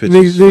 2 best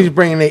pitchers. Niggas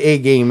bringing their A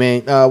game,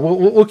 man.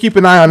 We'll keep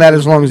an eye on that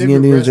as long as the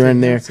Indians are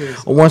in there.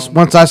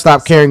 Once I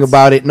stop caring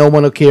about it, no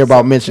one will care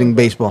about mentioning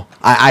baseball.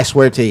 I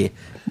swear to you.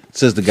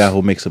 Says the guy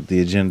who makes up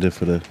the agenda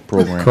for the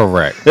program.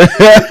 Correct.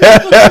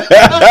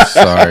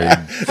 Sorry,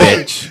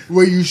 bitch.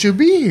 Well, you should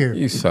be here.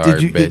 You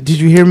sorry, bitch. Did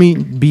you hear me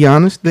be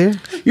honest there?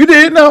 You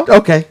did? No.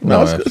 Okay.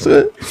 No, No, it's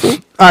good.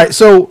 All right.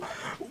 So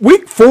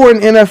week 4 in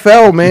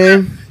NFL,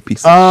 man.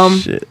 Piece of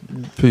shit.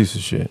 Piece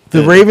of shit.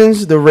 The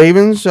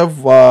Ravens have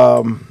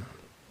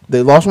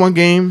they lost one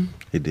game.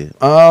 He did.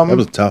 That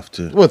was tough,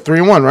 too. What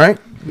 3-1, right?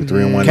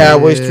 3-1.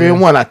 Cowboys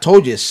 3-1. I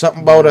told you it's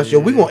something about us. Yo,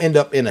 we gonna end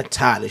up in a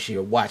tie this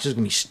year. Watch, it's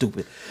gonna be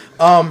stupid.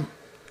 Y'all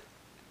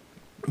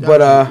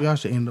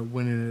should end up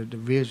winning the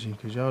division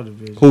because y'all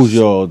division. Who's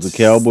y'all? The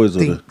Cowboys or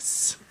the?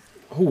 stinks.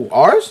 Who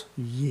ours?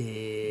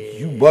 Yeah.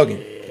 You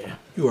bugging?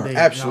 You are They-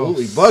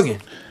 absolutely no. bugging.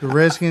 The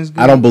Redskins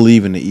good. I don't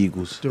believe in the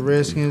Eagles. The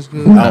Redskins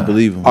good. I don't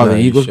believe them. Are No, the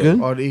you Eagles shit.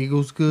 good? Are the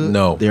Eagles good?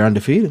 No, They're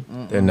undefeated.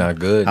 they're not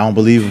good. I don't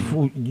believe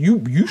them.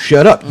 You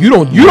shut up. You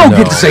don't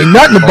get to say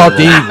nothing about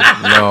the Eagles.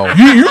 No.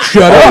 You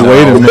shut up.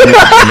 Wait a minute.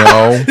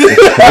 No.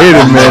 Wait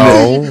a minute.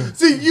 No.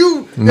 See,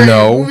 you.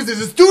 No. We was in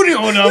the studio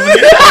on the other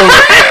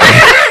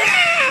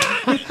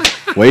day.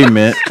 Wait a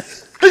minute.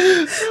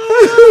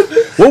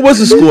 What was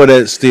the score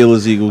that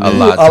Steelers Eagles A game?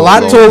 lot. A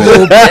lot to a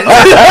little bit.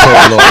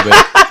 A little bit.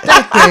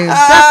 That thing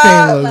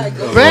look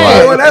Boy,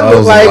 bad. that That look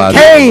was a like lot.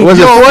 Kane. Was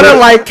it Yo, four? what look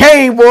like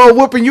Kane, boy,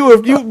 whooping you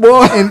if you,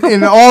 boy.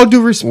 In all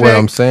due respect, What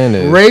I'm saying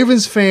is,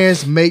 Ravens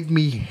fans make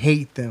me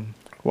hate them.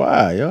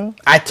 Why, y'all?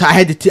 I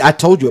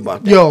told you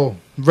about that. Yo,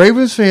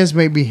 Ravens fans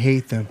make me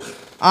hate them.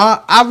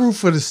 I root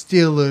for the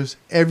Steelers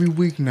every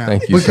week now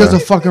Thank you, because sir.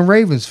 of fucking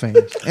Ravens fans,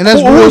 and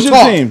that's Who's real your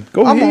talk. team?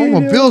 Go I'm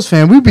ahead. a Bills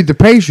fan. We beat the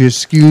Patriots.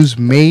 Excuse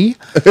me.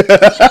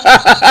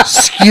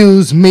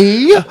 Excuse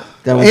me.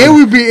 That was And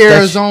we beat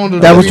Arizona.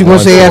 that what you gonna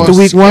say after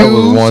week one? That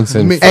was once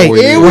in Excuse 4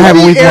 me. years. And What we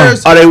happened beat week one?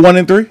 Arizona. Are they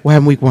 1-3? What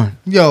happened week one?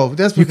 Yo,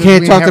 that's You because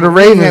can't we talk to have- the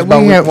Ravens we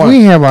about week one.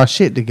 We have our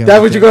shit together.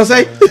 That what you gonna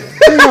say?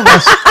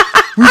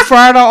 We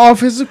fired our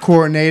offensive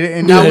coordinator,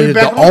 and now we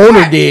back the on owner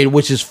track. did,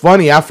 which is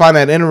funny. I find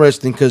that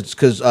interesting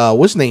because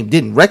what's his name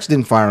didn't Rex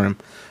didn't fire him.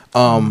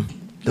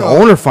 The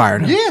owner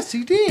fired him. Yes,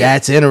 he did.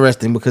 That's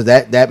interesting because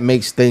that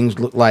makes things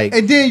look like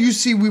And then you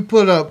see we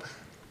put up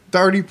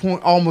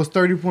almost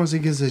 30 points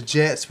against the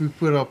Jets. We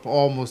put up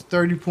almost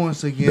 30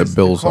 points against the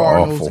Bills are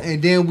Cardinals, awful.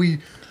 and then we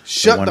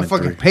shut the 1-3.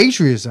 fucking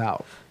Patriots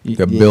out.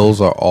 The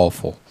Bills are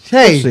awful.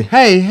 Hey, see.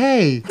 hey!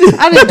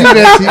 I didn't do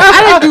that to you.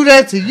 I didn't do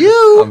that to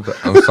you.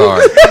 I'm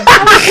sorry.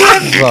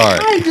 I'm sorry.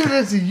 I didn't do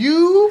that to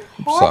you.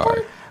 I'm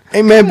sorry.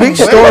 Hey man, big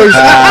stories.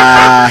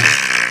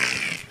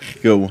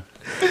 Good one.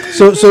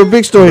 So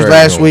big stories Very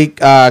last good. week.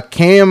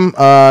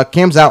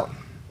 Cam's out.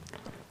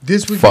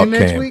 This week Fuck and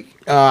next Cam. week?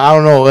 I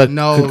don't know.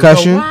 No.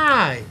 Concussion. No,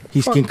 why?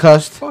 He's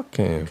concussed. Fuck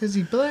him. Because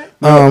he black?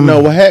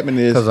 No, what happened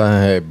is Because I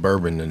had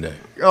bourbon today.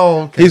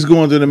 Oh, okay. he's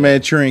going through the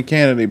Manchurian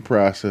candidate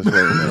process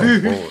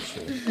right now.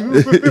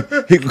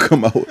 He can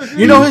come out.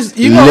 You know his.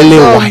 You know Lily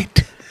his,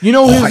 White. You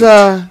know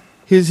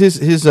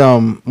his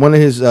one of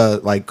his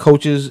like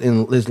coaches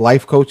and his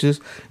life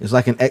coaches is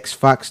like an ex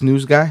Fox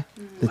News guy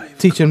that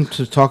teach him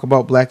to talk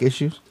about black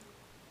issues.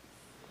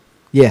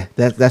 Yeah,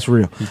 that's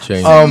real. He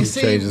changed,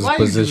 See, he changed his why you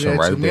do position that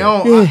to right me? there.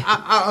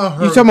 I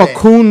unheard You talking about that.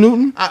 Coon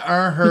Newton? I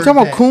unheard You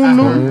talking about that. Coon I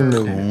Newton?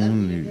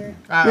 unheard that.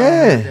 I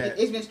Yeah. unheard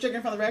that. It's been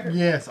stricken from the record.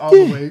 Yes, all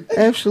the way.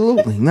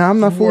 Absolutely. No, I'm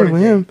not fooling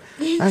with him.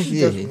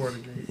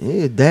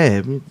 Yeah,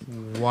 dab.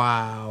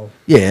 Wow.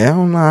 Yeah, I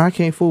don't know. I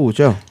can't fool with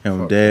y'all.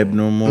 Don't dab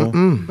no more. But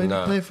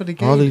Nah. he played for the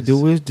game. All he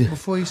do is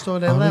before he stole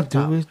that all he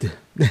laptop. do is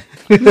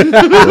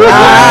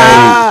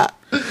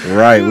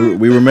Right.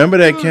 We remember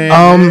that,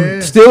 Cam.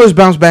 Steelers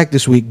bounce back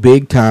this week,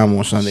 big time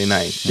on Sunday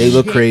night. They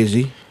look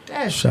crazy.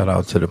 Shout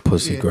out to the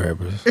pussy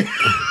grabbers.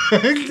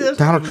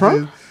 Donald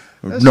Trump?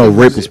 No,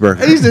 Raplesburg.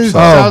 He said,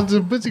 shout out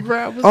to Pussy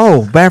Grabbers.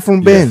 Oh,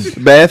 bathroom Ben.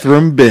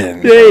 Bathroom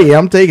bin. Hey,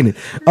 I'm taking it.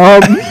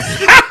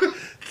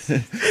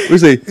 We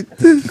say,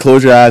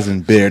 close your eyes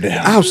and bear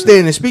down.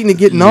 Outstanding. Speaking of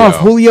getting off,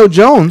 Julio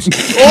Jones. Yo,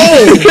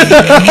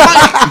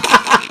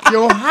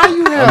 how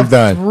you I'm have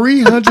done.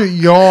 300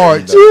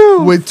 yards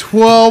with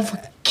 12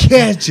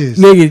 catches?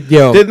 Nigga,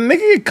 yo. Did the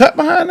nigga get cut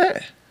behind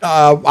that?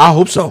 I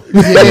hope so.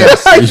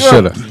 Yes. He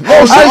should have.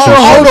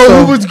 I don't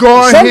know who was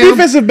guarding Some him.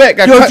 defensive back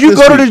got Yo, cut if you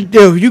this go week.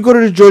 if you go to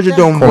the Georgia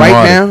Dome right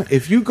now,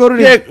 if you go to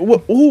the Yeah,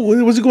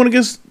 who was he going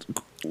against?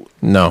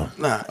 No.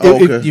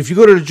 if you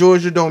go to the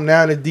Georgia Dome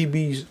now, the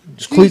DB's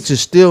cleats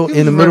is still he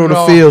in the was middle of the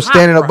running field, all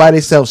standing hot up by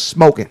themselves,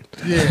 smoking.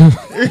 Yeah,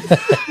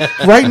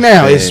 Right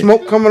now, it's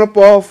smoke coming up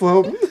off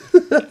of him.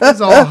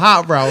 it's all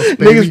hot routes,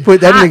 baby. Niggas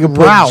put that Hot nigga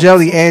put routes.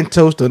 jelly and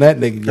toast on that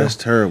nigga. Yo, That's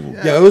terrible.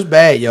 yo it was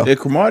bad, yo. Yeah,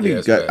 Cromartie Yeah,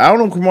 it's got. bad. I don't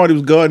know if Cromartie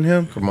was guarding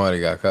him, Cromartie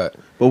got cut.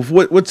 but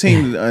what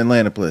team did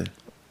Atlanta play?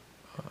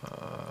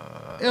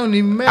 It don't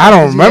even matter. I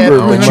don't 'cause he had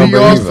remember. 300 I don't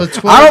yards remember for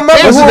 12 I don't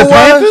remember Was who it the it was.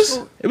 Panthers?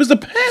 It was the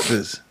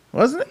Panthers,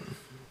 wasn't it?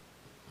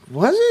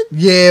 Was it?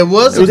 Yeah, it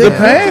was. It was the Yeah.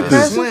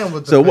 Panthers. Swam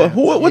with the So what?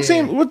 Panthers. What Yeah.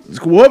 team?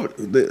 What?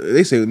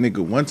 They say nigga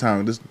one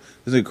time this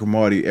nigga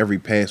Cromartie every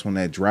pass on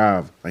that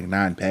drive like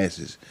 9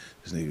 passes.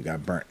 This nigga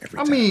got burnt every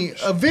I time. mean,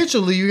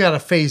 eventually you gotta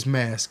face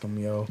mask him,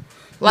 yo.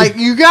 Like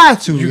you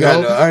got to, You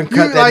yo. gotta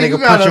uncut that nigga, you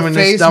punch gotta him in the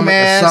face stomach or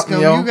mask something,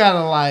 him. yo. You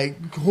gotta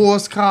like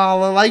horse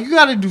collar, like you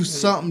gotta do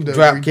something to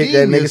Drop kick that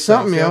redeem nigga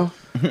yourself, something, yo.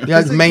 You got to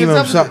Because maim I him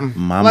was- something.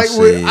 Mama Like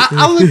said,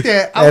 I looked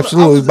at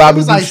Absolutely, it Bobby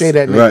was like, Boucher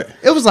that nigga. right.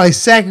 It was like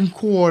second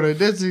quarter.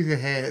 This nigga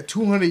had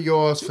 200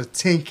 yards for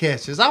 10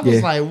 catches. I was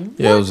Yeah. like, what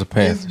Yeah, it was the is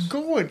Panthers.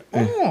 going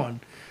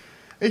on?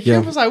 And Yeah.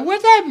 he was like,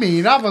 what that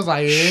mean? I was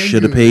like,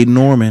 Should have paid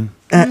Norman.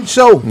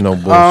 So No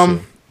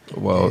bullshit.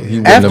 Well, he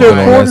wouldn't after have been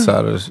a on quarter- that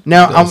side of the,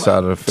 now that I'm,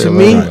 side of the to field.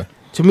 me, anyway.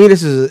 to me,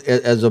 this is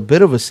as a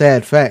bit of a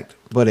sad fact,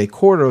 but a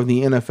quarter of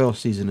the NFL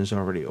season is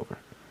already over.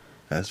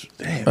 That's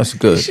damn. That's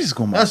good. This shit's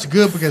going That's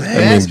good because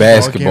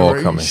basketball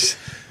getting coming.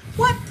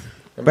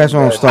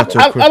 Basketball don't start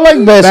till I Christmas.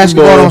 like basketball.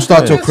 Basketball don't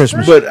start till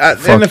Christmas. But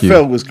the Fuck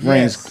NFL you. was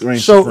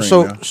reigns So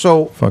supreme, yo.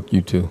 so Fuck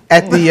you too.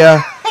 at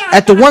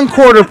the 1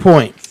 quarter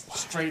point,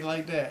 straight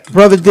like that.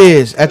 brother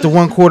Diz, at the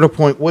 1 quarter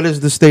point, what is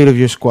the state of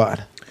your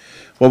squad?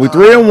 Well, we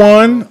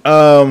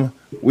 3-1.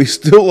 We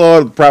still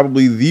are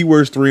probably the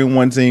worst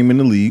 3-1 team in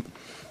the league.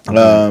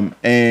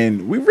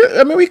 And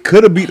we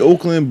could have beat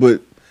Oakland,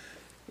 but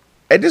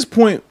at this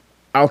point,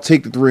 I'll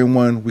take the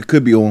 3-1. We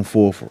could be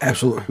 0-4.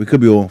 Absolutely. We could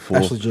be 0-4.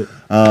 That's legit.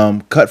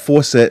 Cut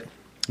Forsett,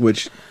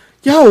 which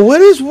Yo, what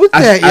is with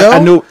that, yo? I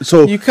know.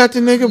 So You cut the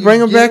nigga,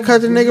 bring him back.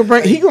 Cut the nigga,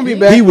 bring. He gonna be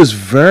back. he was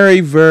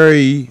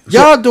very.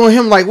 Y'all doing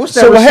him like what's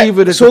that So what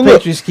receiver that so the look-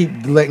 Patriots keep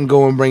letting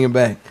go and bringing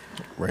back?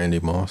 Randy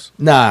Moss.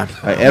 Nah,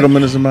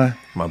 Edelman is somebody.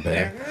 My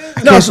bad.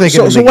 I No, can't so, think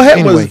of the so what niggas.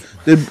 happened Anyway.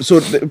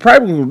 was they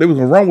probably they were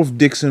gonna run with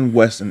Dixon,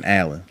 West, and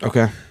Allen.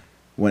 Okay.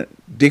 When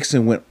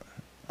Dixon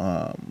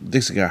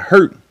got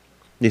hurt,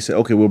 they said,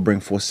 okay, we'll bring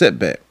Forsett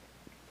back.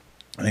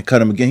 And they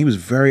cut him again. He was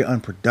very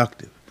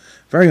unproductive.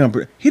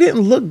 He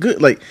didn't look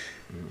good. Like,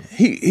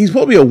 he's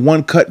supposed to be a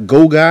one-cut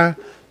go guy,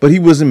 but he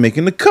wasn't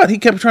making the cut. He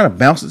kept trying to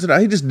bounce it to the.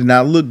 He just did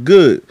not look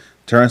good.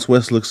 Terrence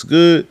West looks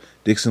good.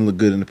 Dixon looked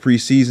good in the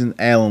preseason.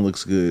 Allen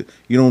looks good.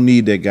 You don't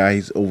need that guy.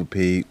 He's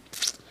overpaid.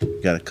 You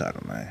got to cut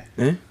him, man.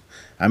 Eh?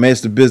 I mean,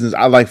 it's the business.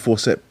 I like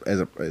Forsett as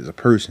a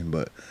person,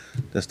 but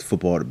that's the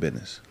football of the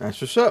business.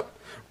 That's what's up.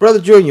 Brother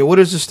Junior, what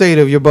is the state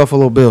of your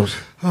Buffalo Bills?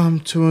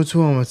 2-2.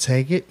 I'm gonna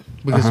take it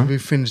because Uh-huh. we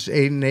finished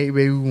 8-8.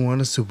 Baby, we won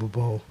a Super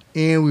Bowl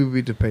and we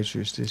beat the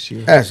Patriots this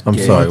year. That's I'm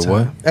gay. sorry,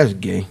 what? That's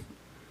gay.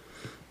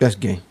 That's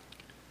gay.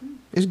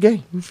 It's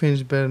gay. We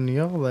finished better than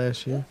y'all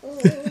last year.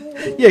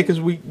 Yeah, because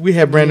we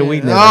had Brandon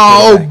Wheaton. as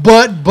our Oh,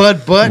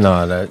 quarterback. but.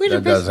 No, that We the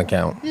doesn't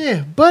count.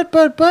 Yeah, but.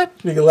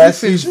 Nigga,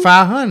 last we finished season?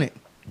 500.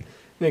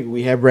 Nigga,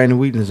 we had Brandon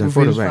Wheaton as our We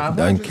finished quarterback.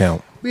 500. Doesn't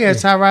count. We had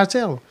Tyrod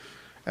Taylor.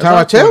 as Tyler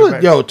our Taylor,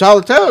 quarterback.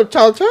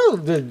 Tyler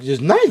Taylor,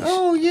 just nice.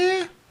 Oh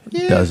yeah,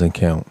 yeah, Doesn't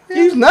count.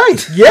 He's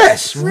nice.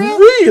 Yes,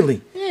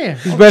 really. yeah.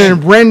 He's better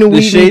than Brandon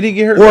Did Shady Wheaton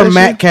get hurt or last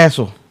Matt year?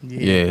 Castle.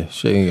 Yeah,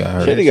 Shady got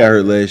hurt. Shady got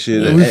hurt last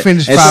year. Yeah. We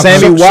finished and 500.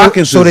 Sammy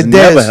Watkins so is did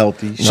never Dez.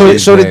 healthy. So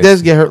did Dez.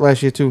 Dez get hurt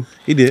last year too?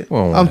 He did.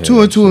 Well, I'm yeah,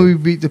 2-2 and we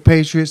beat the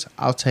Patriots.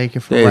 I'll take it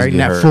for Dez right get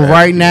now. hurt For last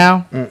right year.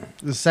 now,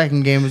 the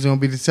second game is gonna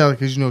be the Celtics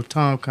because you know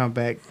Tom come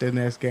back the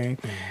next game,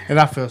 and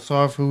I feel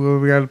sorry for whoever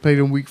we got to play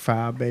them week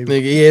 5, baby.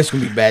 Nigga, yeah, it's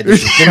gonna be bad.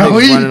 This year. Them Yo,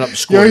 niggas he, running up the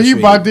score. yo, this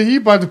week. he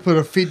about to put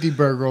a 50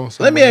 burger on.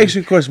 Let me somebody. ask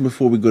you a question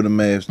before we go to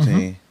Mavs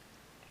team.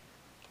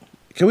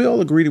 Can we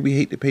all agree that we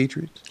hate the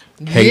Patriots?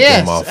 Hate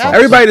them motherfuckers.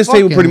 Everybody at this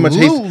table pretty much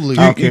hates.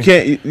 Absolutely. You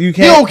can't. You He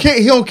can't. don't care.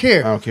 He don't care.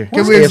 I don't care. Can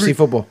It's we AFC agree?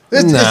 football.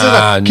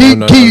 Nah, Can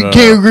no, you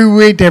no. agree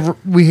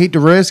we hate the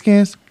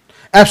Redskins?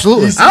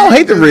 Absolutely. I don't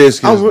hate the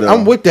Redskins.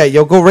 I'm with that.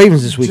 Yo, go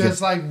Ravens this weekend.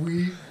 Just like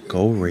we,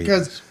 Go Ravens.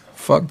 because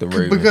Fuck the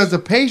Ravens. because the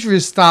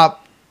Patriots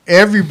stopped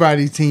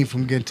everybody's team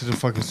from getting to the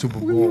fucking Super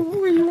Bowl.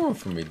 What do you want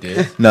from me,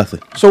 Dad?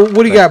 Nothing. So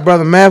what do you got,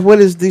 brother Mav? What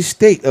is the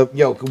state of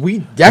we?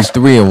 That's That's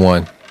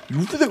 3-1.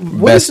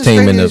 what is Best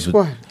team in state the of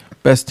squad?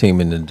 best team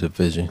in the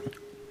division.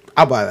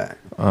 I'll buy that.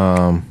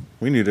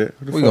 We need that.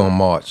 What the We fuck? gonna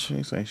march. She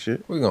ain't saying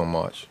shit. We gonna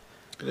march.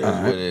 It is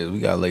what it is. We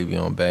got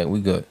Le'Veon back. We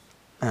good.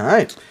 All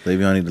right.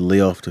 Le'Veon need to lay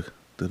off the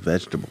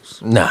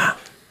vegetables. Nah.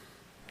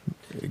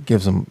 It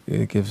gives them.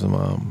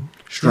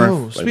 Strength. Yo,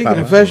 like speaking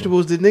Popeye. of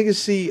vegetables, did niggas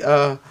see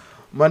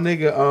my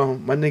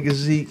nigga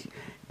Zeke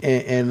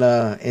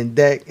and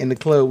Dak in the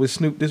club with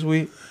Snoop this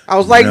week? I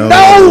was like, No.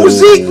 no,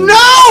 Zeke, no,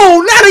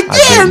 not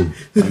again.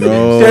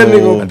 No. That I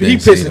nigga, he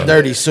didn't see pissing that.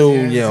 dirty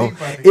soon, Yeah, yo. Zeke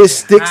about to It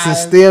sticks and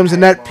stems in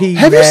that pee.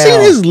 Have you now.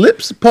 seen his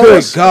lips Good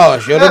pause?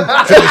 gosh, yo, them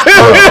joints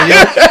purple,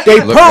 yo. They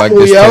Look like purple,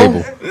 this yo.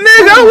 table.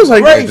 Nigga, I was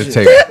like, Gracious.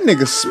 that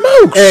nigga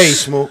smokes. Hey,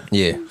 Smoke.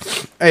 Yeah.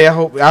 Hey, I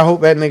hope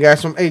that nigga got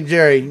some. Hey,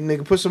 Jerry,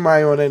 nigga, put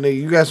somebody on that nigga.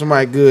 You got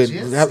somebody good.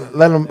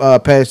 Let him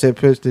pass that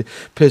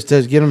piss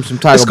test. Get him some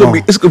Tiger It's gonna Balm.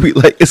 be. It's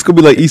gonna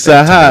be like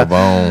Eastside High.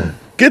 Bone.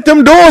 Get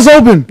them doors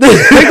open. Take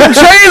them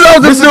chains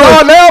off this door.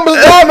 Mr.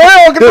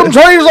 Darnell, get them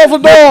trains off the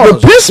The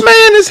doors. piss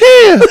man is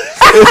here.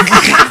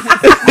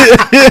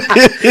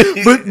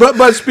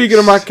 But speaking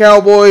of my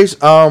Cowboys,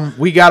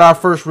 we got our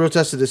first real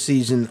test of the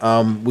season.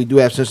 We do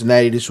have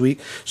Cincinnati this week,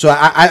 so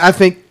I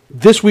think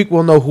this week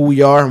we'll know who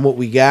we are and what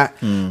we got.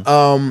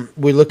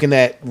 We're looking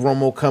at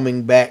Romo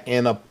coming back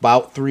in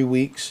about 3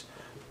 weeks.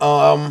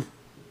 Yeah,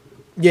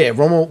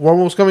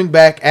 Romo's coming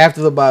back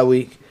after the bye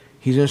week.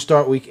 He's gonna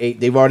start week 8.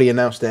 They've already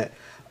announced that.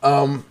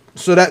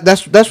 So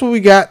that's what we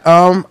got.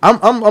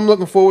 I'm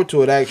looking forward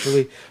to it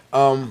actually.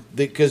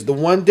 Because the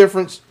one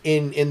difference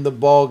in the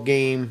ball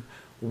game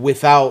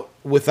without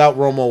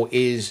Romo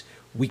is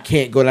we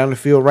can't go down the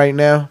field right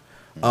now.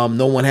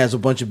 No one has a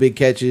bunch of big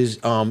catches.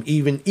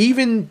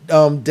 Even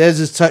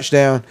Dez's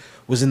touchdown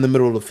was in the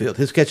middle of the field.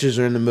 His catches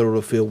are in the middle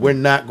of the field. We're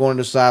not going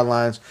to the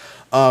sidelines.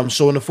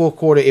 So in the fourth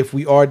quarter, if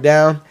we are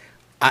down,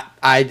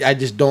 I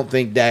just don't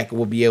think Dak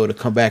will be able to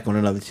come back on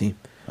another team.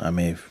 I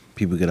mean, if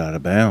people get out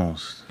of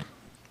bounds,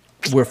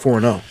 We're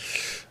 4-0.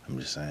 I'm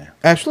just saying.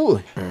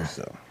 Absolutely.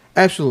 So,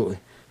 Absolutely.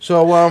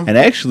 So and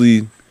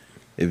actually,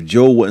 if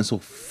Joe wasn't so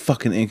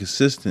fucking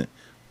inconsistent,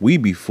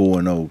 we'd be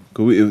 4-0.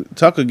 If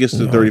Tucker gets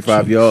to the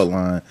 35-yard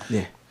line,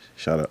 yeah.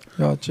 shut up.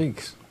 Y'all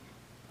cheeks.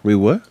 Wait,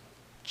 what?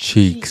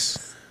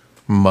 Cheeks.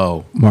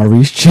 Mo.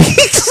 Maurice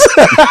Cheeks.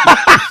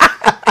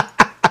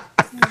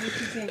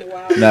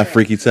 Not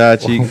Freaky Tie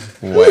Cheeks,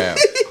 Wow.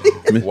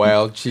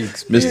 Wild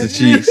cheeks. Mr.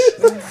 Cheeks,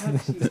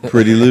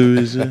 Pretty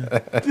Louis,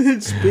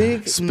 It's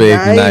big.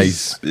 Spig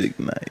nice. big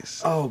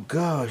nice. Oh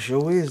gosh,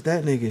 yo, where's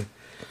that nigga?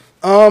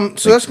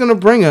 So that's gonna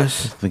bring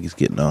us. I think he's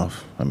getting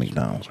off at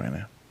McDonald's right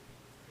now.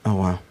 Oh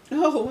wow.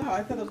 Oh wow,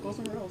 I thought it was going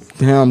somewhere else.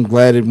 Yeah, I'm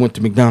glad it went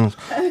to McDonald's.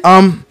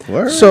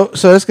 Word. So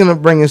that's gonna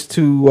bring us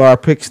to our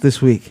picks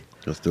this week.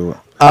 Let's do it.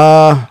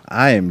 Uh,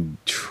 I am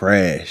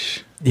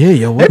trash. Yeah,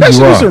 yo, Hey, what that you should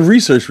be are? some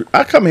research.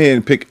 I come here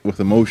and pick with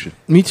emotion.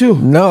 Me too.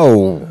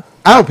 No.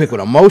 I don't pick with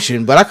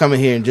emotion, but I come in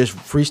here and just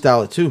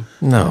freestyle it too.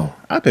 No.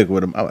 I pick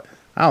with them.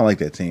 I don't like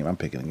that team. I'm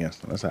picking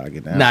against them. That's how I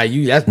get down. Nah,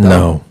 that's dumb.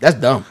 No. That's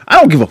dumb. I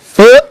don't give a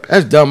fuck.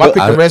 That's dumb. I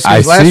picked the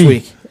Redskins last see.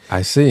 week.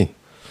 I see.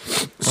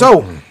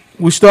 So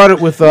we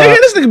started with Nigga,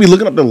 this nigga be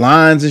looking up the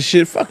lines and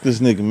shit. Fuck this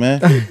nigga,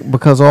 man.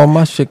 Because all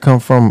my shit come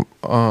from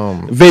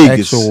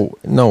Vegas.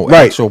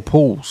 Actual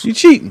pools. You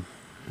cheating.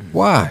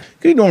 Why?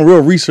 You doing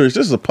real research.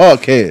 This is a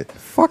podcast.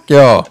 Fuck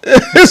y'all.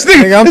 This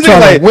nigga, I'm this nigga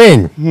trying like,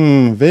 to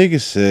win.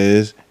 Vegas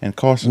says, and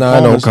Carson No,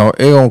 it Palmer's-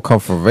 don't come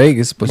from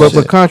Vegas, but, but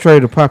shit. contrary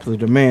to popular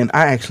demand,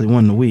 I actually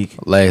won the week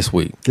Last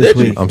week. this Did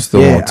you? week. I'm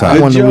still yeah, on top. I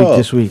won Good the week job,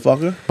 this week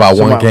fucker. By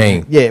So one my-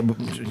 game. Yeah, but,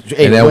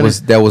 hey, And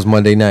that was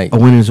Monday night. a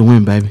win is a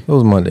win, baby. It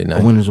was Monday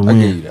night. A win is a I win.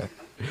 give you that.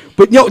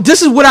 But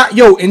this is what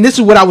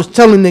I was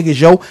telling niggas,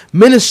 yo.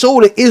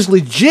 Minnesota is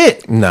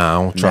legit. Nah,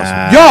 I don't trust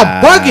him.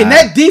 Y'all bugging.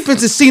 That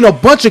defense has seen a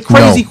bunch of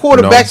crazy No,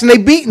 quarterbacks and they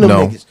beating them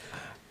no. niggas.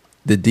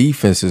 The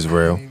defense is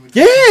real.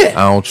 Yeah.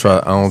 I don't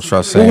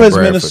trust Sam Who has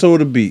Bradford.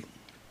 Minnesota beat?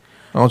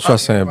 I don't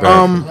trust Sam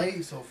Bradford.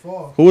 Played so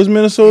far. Who has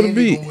Minnesota And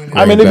they beat? gonna win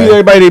I mean, the they beat Bay.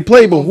 everybody they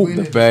play, but who? Win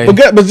the Bay.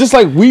 But just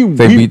like we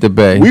beat the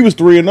Bay. We was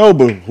 3-0,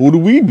 but who do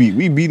we beat?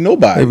 We beat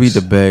nobody. They beat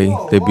the Bay.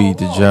 They beat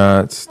the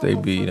Giants. They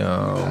beat Yeah,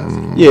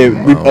 I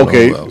don't know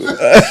okay. who else.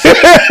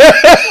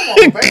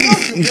 Come on,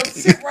 baby. You just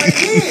sit right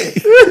here.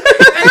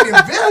 Ain't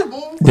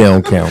invisible. They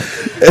don't count.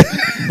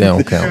 They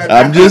don't count.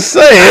 I'm just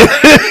saying.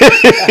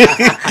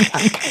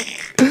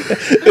 All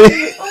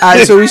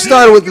right, so we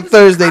started with the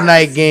Thursday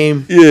night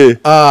game.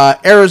 Yeah.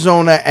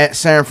 Arizona at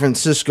San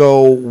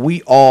Francisco.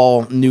 We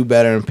all knew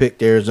better and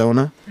picked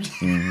Arizona.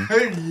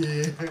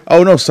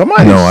 Oh no,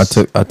 somebody. No, I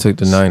took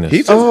the Niners.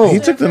 He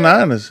took the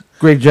Niners.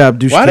 Great job,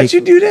 douche Why cake. did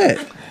you do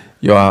that?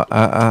 Yo,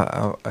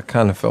 I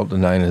kind of felt the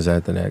Niners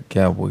after that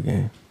Cowboy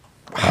game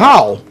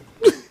How?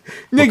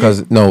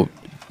 because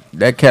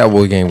that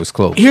Cowboy game was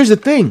close. Here's the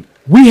thing.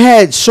 We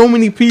had so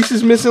many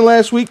pieces missing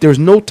last week. There was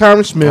no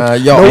Tyron Smith.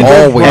 Y'all no Dez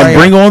always- Bryant. And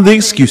bring on the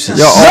excuses.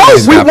 Y'all No,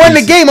 always we got won the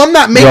pieces. game. I'm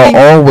not making.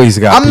 Y'all always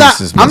got I'm not.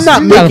 pieces. I'm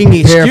not You gotta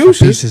making prepare for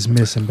excuses. pieces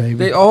missing, baby.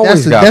 They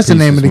always got that's the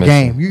name of the pieces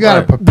game. missing. You gotta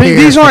Right. prepare.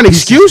 These for aren't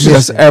pieces excuses.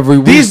 That's every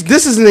week.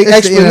 This is an It's the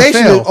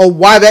explanation NFL. of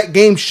why that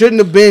game shouldn't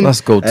have been. Let's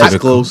go to That's the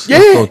close. Yeah.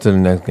 Let's go to the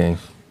next game.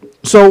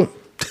 So,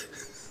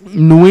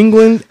 New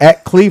England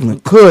at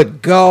Cleveland.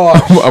 Good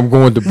God. I'm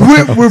going to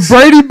Browns. With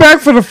Brady back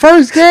for the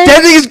first game,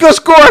 That nigga's gonna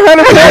score 100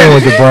 I'm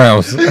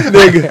points. going with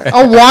the Browns.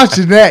 I'm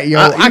watching that, yo.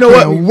 You I know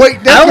can't what?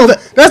 wait.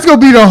 That's gonna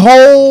be the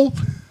whole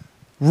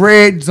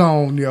red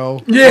zone,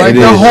 yo. Yeah, like it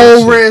the is.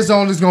 whole red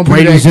zone is gonna be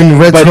Brady's that in the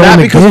game. red But zone not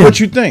because of again. what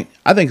you think.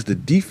 I think it's the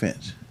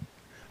defense.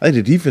 I think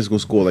the defense gonna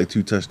score like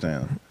 2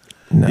 touchdowns.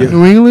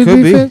 New England Could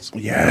be. defense.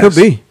 Yes. Could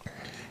be.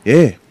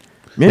 Yeah.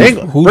 Yeah. They-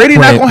 Brady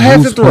not gonna have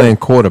to who's throw. playing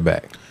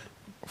quarterback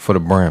for the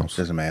Browns?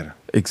 Doesn't matter.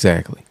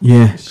 Exactly.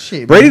 Yeah.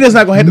 Shit, Brady's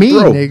not gonna have to Me,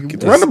 throw.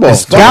 nigga. Run the ball.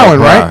 It's Gowan, Pryor.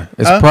 right?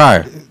 It's Huh?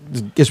 Pryor.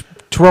 It's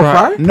Terrell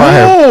Pryor?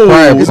 No.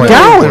 Pryor It's playing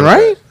Gowan, quarterback.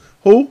 right?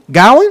 Who?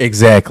 Gowan?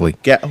 Exactly.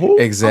 Who?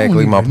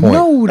 Exactly my point.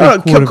 No, No,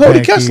 that Cody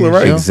quarterback Kessler, is,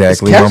 right? yo.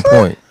 Exactly It's my Kessler?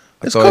 point.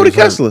 I It's thought Cody he was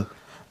hurt. Kessler.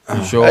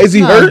 You sure? Is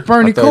he Nah, hurt?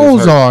 Bernie I thought he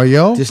was Kosar,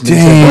 yo. This nigga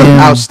said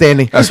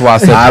outstanding. That's why I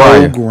said Otto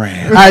Pryor.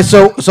 Graham. All right,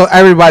 so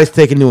everybody's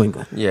taking New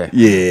England. Yeah.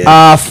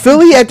 Yeah.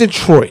 Philly at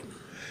Detroit.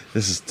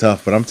 This is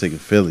tough, but I'm taking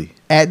Philly.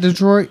 At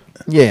Detroit,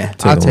 Yeah,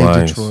 I'll Taking take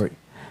Lions. Detroit.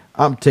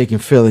 I'm taking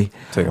Philly.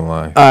 Taking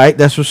line. All right,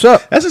 that's what's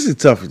up. That's actually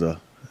tough though.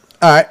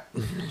 All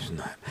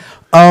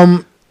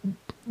right.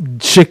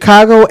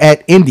 Chicago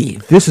at Indy.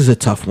 This is a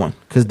tough one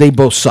because they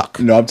both suck.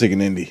 No, I'm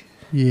taking Indy.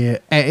 Yeah,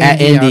 At Indy,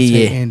 I'll Indy,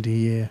 take yeah. Indy,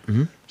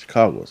 yeah.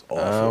 Chicago's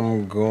awful.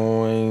 I'm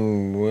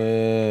going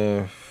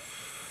with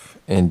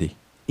Indy.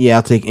 Yeah,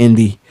 I'll take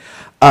Indy.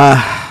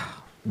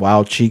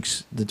 Wild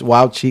Cheeks, the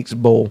Wild Cheeks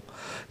Bowl.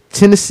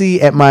 Tennessee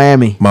at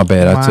Miami. My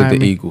bad. I took the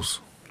Miami. Eagles.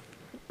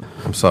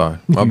 I'm sorry.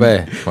 My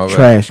bad. My bad.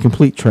 Trash,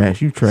 complete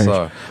trash. You trash.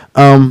 Sorry.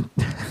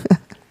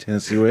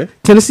 Tennessee where?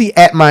 Tennessee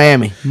at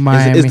Miami.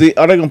 Miami.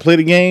 Are they gonna play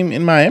the game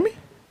in Miami?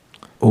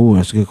 Oh,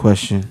 that's a good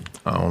question.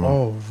 I don't know.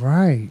 Oh,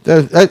 right.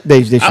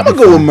 They should I'm be gonna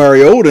go with fine.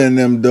 Mariota and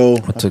them though.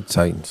 I took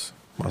Titans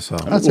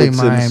myself. I'll take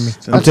Miami.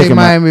 I'm I'll take taking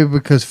Miami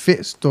because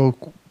Fitz throw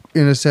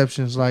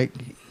interceptions like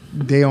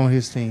they on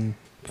his team.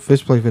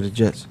 Fitz play for the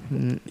Jets.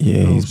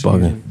 Yeah, he's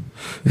bugging.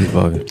 He's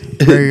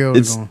bugging. Mariota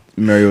It's going.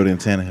 Mariota and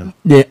Tannehill.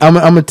 Yeah, I'm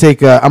gonna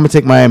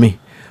take Miami.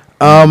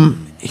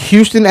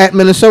 Houston at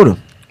Minnesota.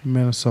 I'm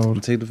Minnesota.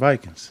 gonna take the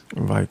Vikings.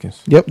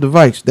 Vikings. Yep, the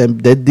Vikes.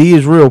 That D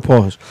is real.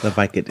 Pause. The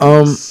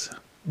Vikings.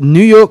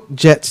 New York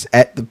Jets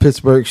at the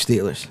Pittsburgh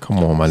Steelers. Come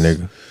on, my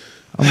nigga.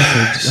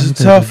 This is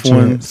a tough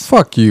one.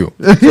 Fuck you.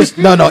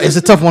 No, it's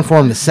a tough one for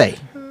him to say.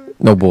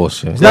 No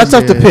bullshit. It's not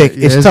tough to pick.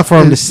 It's tough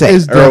for him to say.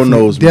 It's Earl definitely,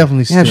 knows me.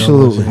 definitely Steelers.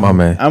 Absolutely. My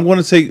man. I'm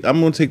gonna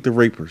take the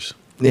Rapers.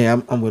 Yeah,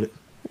 I'm with it.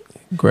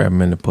 Grab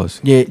him in the pussy.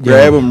 Yeah,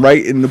 Grab him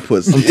right in the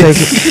pussy.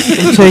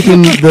 I'm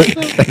taking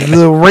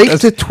the rape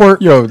to twerk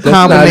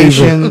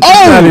combination.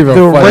 Not even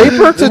The funny.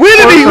 raper to We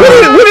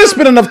twerk. didn't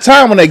spend enough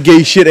time on that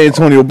gay shit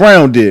Antonio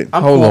Brown did.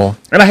 Hold on.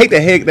 And I hate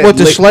that heck that. What,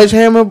 the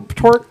sledgehammer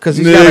twerk? Because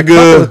he's got a Nigga.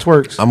 couple of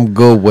twerks. I'm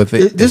good with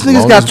it. This as nigga's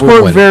long got as we're twerk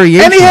winning.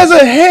 variations. And he has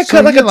a haircut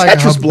So like a he like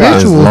Tetris a block.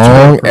 As habitual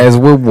long twerker. as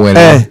we're winning,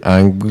 Hey.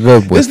 I'm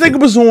good with This it. nigga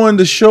was on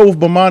the show with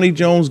Bomani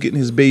Jones getting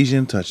his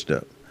Beijing touched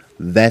up.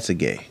 That's a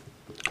gay.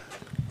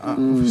 A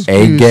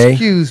gay.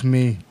 Excuse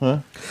me.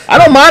 I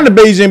don't mind the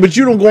Beijing, but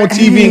you don't go on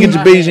TV and get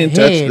your Beijing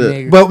touched up.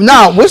 nigga. But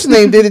nah, what's his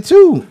name did it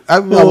too? A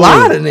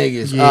lot of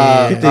niggas.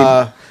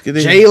 Yeah. Get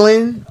they-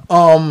 Jalen,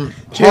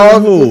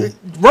 Jalen who?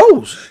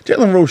 Rose.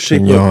 Jalen Rose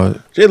shape Y'all-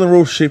 up. Jalen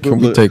Rose shape Can up.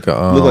 we Look, take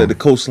look like the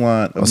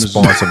coastline of A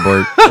Missouri. sponsor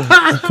break.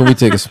 Can we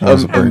take a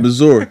sponsor Of break?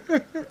 Missouri.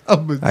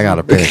 I got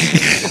to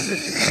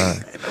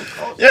piss.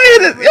 Yo,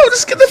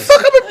 just get the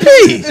fuck up and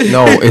pee.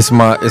 No, it's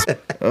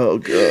Oh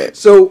god.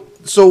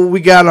 So we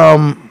got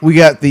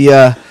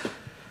the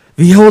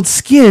old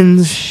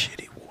Skins.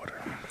 Shitty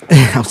water.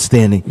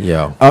 Outstanding.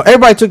 yo.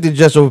 Everybody took the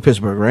Jets over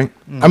Pittsburgh, right?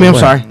 I mean, I'm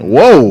sorry.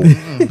 Whoa.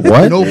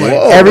 What? Nobody.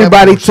 Whoa.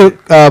 Everybody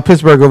took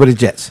Pittsburgh over the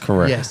Jets.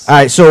 Correct. Yes. All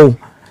right, so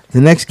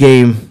the next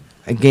game,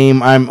 a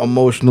game I'm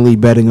emotionally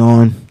betting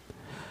on,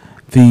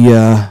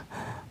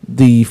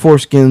 the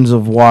Foreskins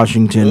of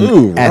Washington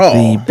Ooh, at raw.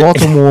 the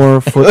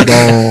Baltimore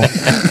Football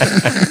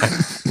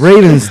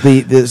Ravens.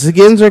 The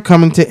Skins are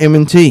coming to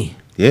M&T.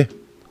 Yeah.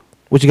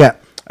 What you got?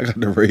 I got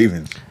the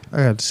Ravens. I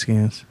got the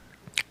Skins.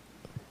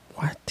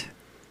 What?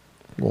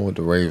 Going with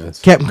the Ravens.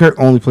 Captain Kirk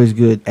only plays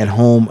good at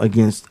home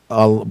against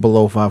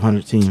below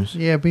 500 teams.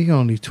 Yeah, but he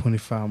only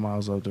 25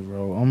 miles up the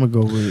road. I'm gonna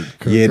go with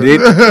Kirk. Yeah,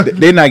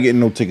 they're not getting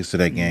no tickets to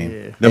that game.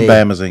 Yeah. Them Hey.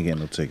 Bama's ain't getting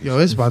no tickets. Yo,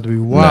 it's about to be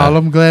wild. Nah.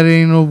 I'm glad it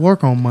ain't no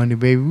work on Monday,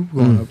 baby. We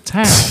going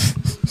uptown.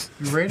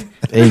 You ready?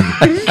 Hey,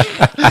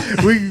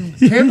 We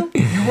Kendall,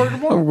 you work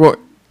tomorrow? I'm go- You work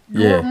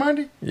yeah.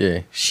 Monday?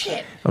 Yeah.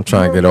 Shit. I'm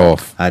trying to get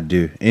off. I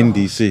do. In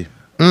DC.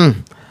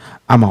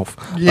 I'm off.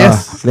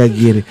 Yes. Let's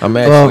get it. I'm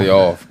actually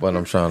off, but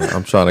I'm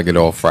trying to get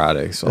off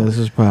Friday. So This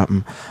is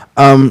popping.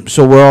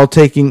 So we're all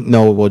taking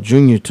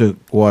Junior took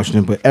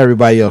Washington, but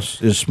everybody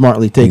else is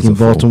smartly taking a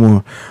fool.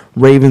 Baltimore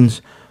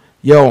Ravens.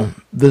 Yo,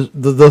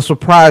 the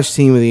surprise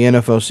team of the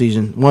NFL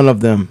season, one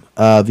of them,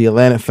 the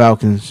Atlanta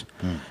Falcons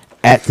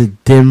at the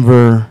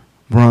Denver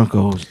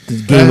Broncos,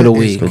 the game of the That is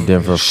week. the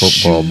Denver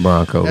Football That's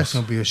Broncos.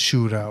 gonna be a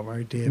shootout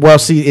right there. Well,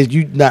 see,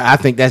 I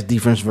think that's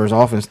defense versus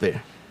offense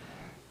there.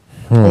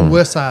 On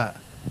West Side.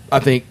 I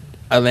think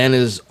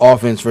Atlanta's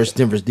offense versus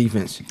Denver's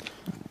defense.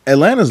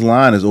 Atlanta's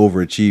line is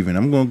overachieving.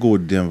 I'm gonna go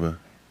with Denver.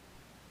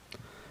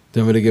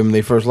 Denver to give them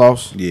their first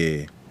loss.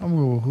 Yeah. I'm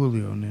going with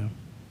Julio now.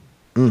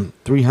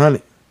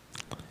 300.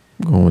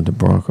 Going with the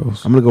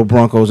Broncos. I'm gonna go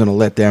Broncos in a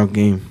letdown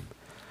game.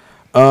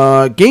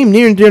 Game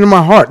near and dear to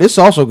my heart. This is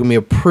also gonna be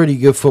a pretty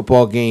good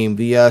football game.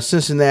 The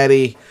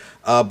Cincinnati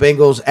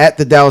Bengals at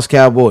the Dallas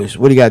Cowboys.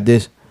 What do you got,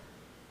 Diz?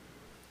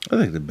 I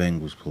think the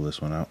Bengals pull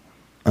this one out.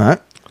 All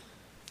right.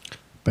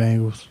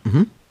 Bengals.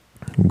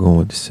 I'm going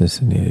with the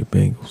Cincinnati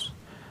Bengals.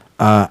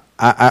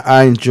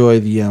 I enjoy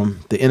the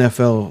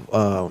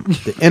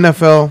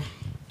NFL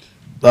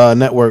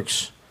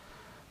Network's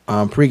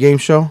pregame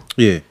show.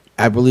 Yeah.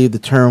 I believe the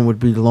term would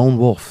be lone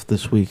wolf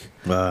this week.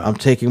 Wow. I'm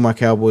taking my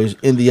Cowboys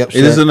in the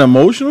upset. Is this an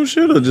emotional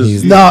shit or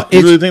just No, you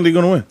it's- really think they're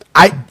gonna win?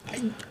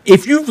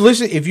 If you go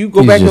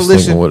He's back and just listen,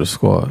 sticking with a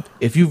squad.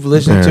 if you've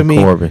listened to Baron me,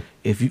 Corbin.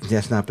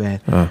 that's not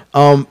bad.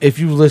 Uh. If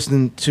you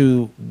listened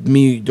to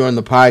me during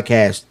the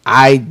podcast,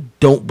 I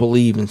don't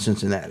believe in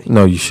Cincinnati.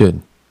 No, you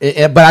shouldn't.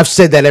 But I've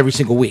said that every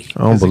single week.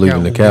 I don't believe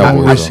in the Wide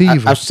Cowboys. though.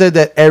 receiver. I've said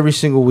that every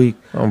single week.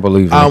 I don't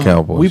believe in the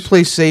Cowboys. We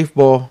play safe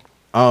ball,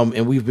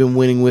 and we've been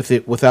winning with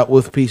it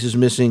with pieces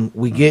missing.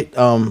 We get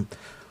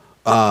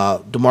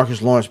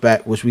DeMarcus Lawrence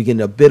back, which we get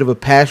a bit of a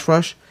pass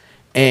rush.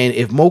 And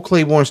if Mo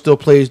Claiborne still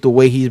plays the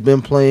way he's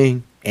been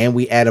playing, and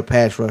we add a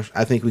pass rush,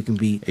 I think we can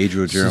beat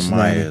Adriel Jeremiah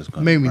Cincinnati. is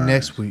gonna Maybe burn.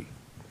 next week.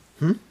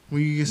 When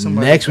you get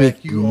somebody Next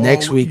back, week-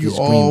 next week you is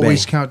Green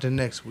always Bay. count the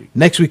next week.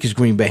 Next week is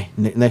Green Bay.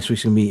 Next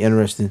week's gonna be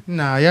interesting.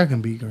 Nah, y'all can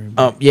beat Green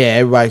Bay. Yeah,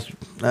 everybody's.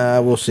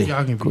 We'll see.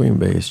 Y'all can beat Green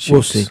Bay is cheap.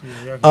 We'll see.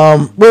 Yeah,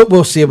 y'all can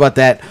We'll see about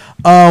that.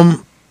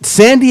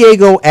 San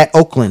Diego at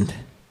Oakland.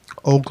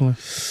 Oakland.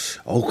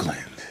 Oakland.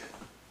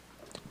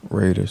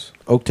 Raiders.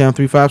 Oaktown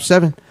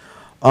 357.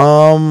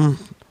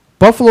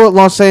 Buffalo at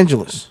Los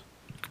Angeles.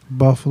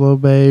 Buffalo,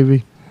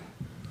 baby.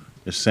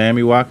 Is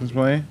Sammy Watkins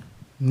playing?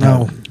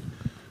 No.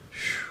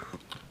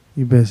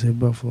 You better say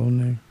Buffalo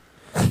name.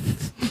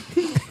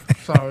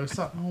 sorry.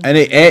 And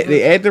they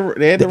add the They Rams.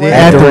 add the They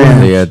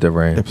Rams. had the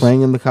Rams. They're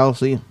playing in the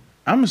Coliseum.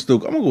 I'm gonna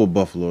go with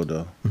Buffalo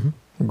though.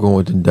 I'm going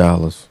with the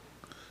Dallas.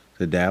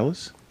 The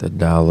Dallas. The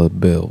Dollar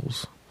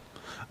Bills.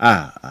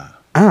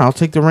 I'll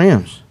take the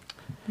Rams.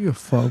 You a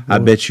fuck boy. I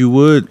bet you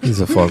would. He's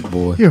a fuck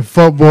boy. You're a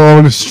fuck boy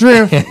on the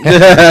strength.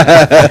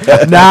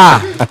 Nah.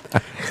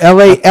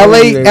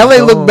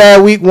 LA looked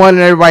bad week 1 and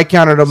everybody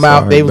counted them out.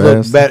 Sorry, They've looked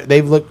bastard. better.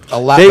 They've looked a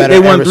lot They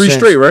better. won ever 3 since.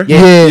 straight, right?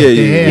 Yeah,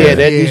 Yeah,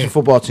 they're a decent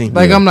football team.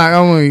 Like I'm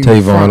gonna even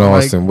Tavon front,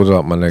 Austin, what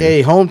up, my nigga?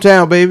 Hey,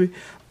 hometown baby.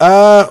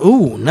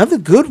 Another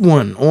good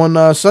one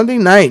on Sunday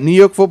night. New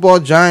York Football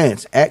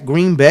Giants at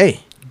Green Bay.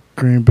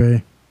 Green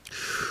Bay.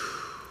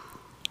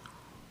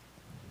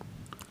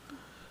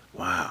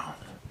 Wow.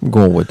 I'm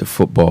going with the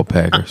football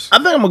Packers. I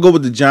think I'm gonna go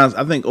with the Giants.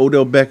 I think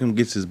Odell Beckham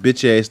gets his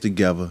bitch ass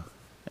together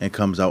and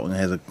comes out and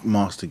has a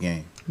monster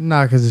game.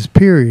 Nah, because it's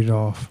period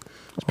off.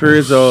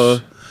 Perez,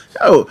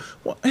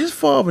 his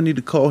father need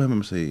to call him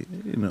and say,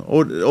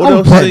 Odell I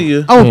would punch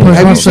Senior. Have my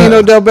you seen son.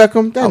 Odell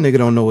Beckham? That nigga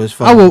don't know his I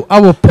father.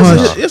 will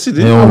punch. Yes, he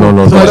did. He don't know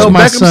no Punch Odell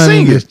my Beckham son in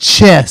Senior. his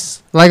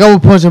chest. Like I will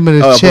punch him in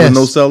his Put a chest.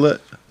 no sell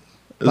that.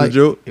 As Like- a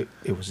joke.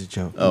 It was a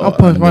joke. I'll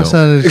punch my no.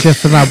 son in the chest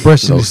for not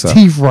brushing No, his sir.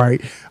 teeth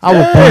right. I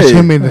will punch Hey.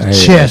 him in the I hate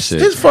that chest.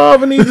 shit. His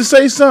father need to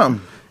say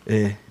something.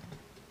 Yeah.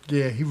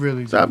 Yeah, he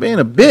really. Stop being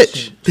a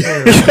bitch.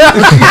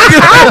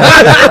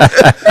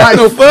 Like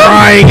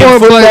Crying in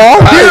point blank,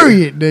 football.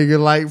 period, nigga.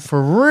 Like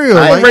for real.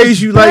 I ain't like,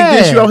 raised you like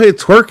this. bad. You out here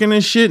twerking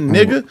and shit,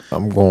 nigga.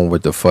 I'm going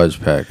with the Fudge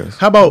Packers.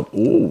 How about?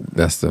 Ooh,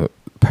 That's the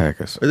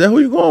Packers. is that who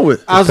you going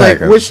with? I was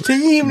Packers. like, which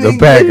team? The nigga?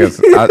 Packers.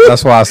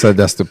 That's why I said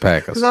that's the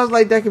Packers. Because I was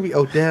like, that could be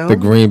Odell. The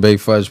Green Bay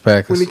Fudge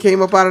Packers. when he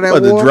came up out of that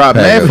About to war. drop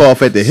Packers. math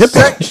off at the hip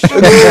hop.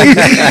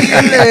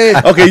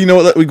 Yeah. Okay, you know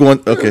what? We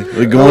going. Okay, we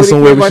When going he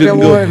somewhere came we out that shouldn't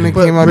war go. and they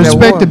But came out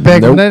respect the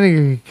that war. Beckham. Nope. That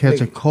nigga can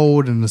catch a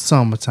cold in the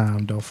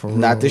summertime though. For real.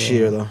 Not this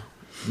year though.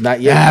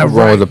 Not yet. Yeah, I'm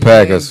going with the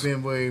Packers. He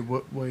ain't been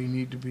where he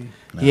need to be.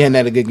 He hadn't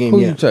had a good game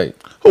Who you yet. take?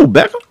 Who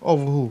Beckham?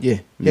 Over who? Yeah,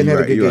 he hadn't had a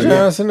right, good you game right. yet.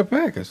 Giants and the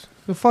Packers.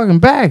 The fucking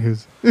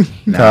Packers.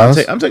 Nah,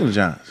 Cos? I'm taking the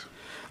Giants.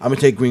 I'm gonna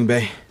take Green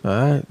Bay. All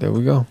right, there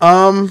we go.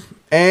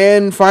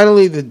 And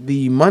finally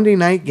the Monday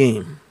night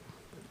game.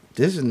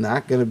 This is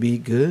not gonna be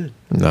good.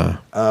 Nah.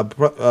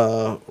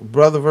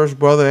 Brother versus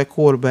brother at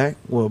quarterback.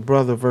 Well,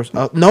 brother versus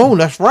no,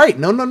 that's right.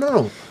 No.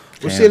 We're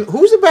Damn. seeing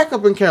who's the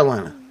backup in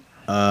Carolina.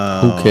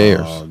 Who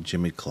cares?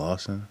 Jimmy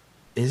Clausen.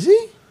 Is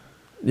he?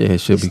 Yeah,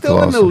 it should He's be still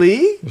close. in the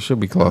league? It should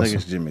be I think close.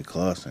 it's Jimmy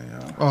Clausen,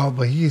 yo. Oh,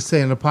 but he's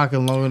staying in the pocket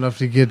long enough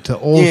to get to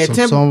Olsen.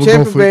 Yeah, so I'm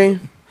gonna go for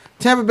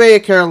Tampa Bay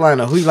at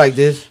Carolina. Who you like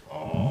this?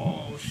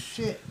 Oh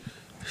shit!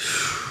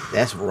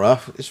 That's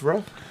rough. It's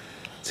rough.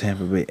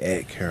 Tampa Bay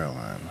at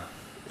Carolina.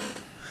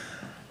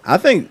 I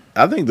think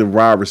the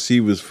wide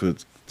receivers for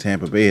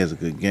Tampa Bay has a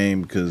good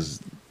game because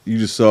you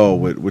just saw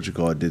what you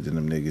call it did to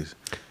them niggas.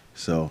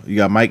 So you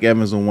got Mike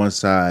Evans on one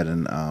side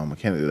and I can't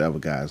think of the other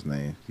guy's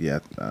name. Yeah,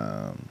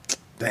 damn,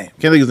 can't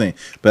think of his name.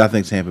 But I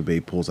think Tampa Bay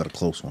pulls out a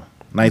close one,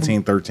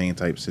 19-13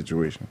 type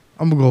situation.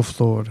 I'm gonna go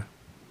Florida.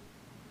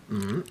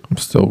 I'm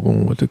still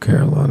going with the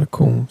Carolina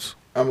Coons.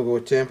 I'm gonna go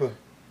with Tampa.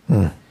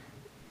 And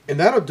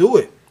that'll do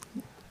it.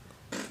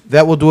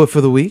 That will do it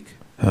for the week.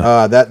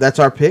 That's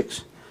our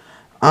picks.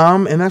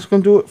 And that's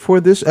gonna do it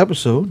for this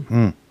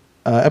episode.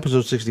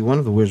 Episode 61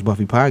 of the Where's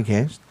Buffy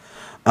podcast.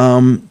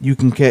 You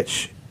can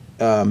catch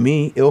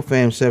me,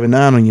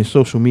 IlFam79, on your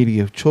social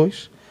media of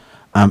choice.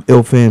 I'm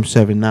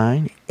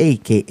IlFam79,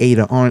 a.k.a.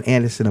 the Arn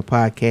Anderson of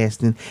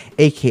podcasting,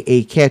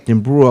 a.k.a.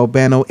 Captain Brew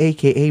Albano,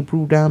 a.k.a.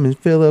 Brew Diamond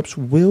Phillips.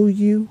 Will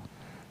you?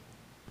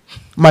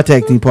 My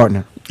tag team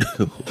partner.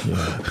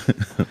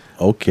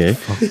 Okay,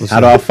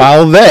 how do I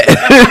follow that?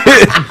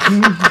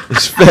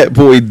 It's Fat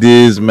Boy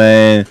Diz,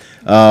 man.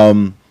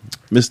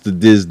 Mr.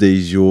 Diz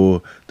De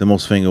Jour, the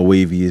most finger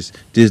waviest.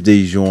 Diz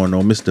De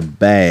Giorno, Mr.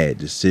 Bad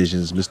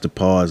Decisions, Mr.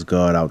 Pause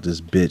God out this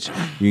bitch.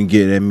 You can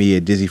get at me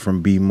at Dizzy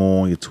from B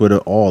More on your Twitter,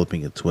 all up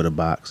in your Twitter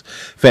box.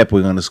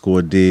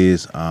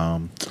 Fatboy_Diz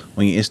on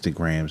your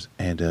Instagrams.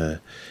 And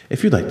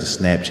if you'd like to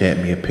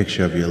Snapchat me a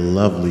picture of your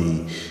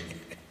lovely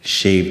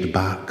shaved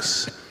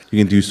box, you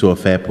can do so at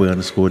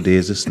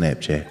Fatboy_Diz at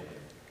Snapchat.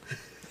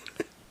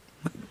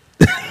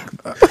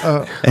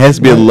 It has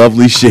to be a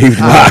lovely shaved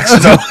box.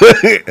 though.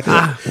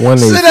 One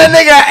See eight, that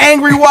nigga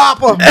Angry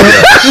Whopper.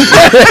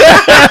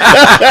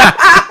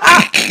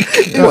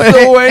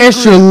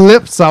 Extra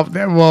lips off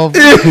that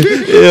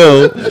motherfucker.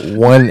 Ew.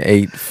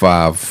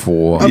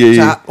 1854 Up Yeah,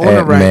 top on the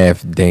at right.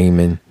 Math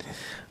Damon.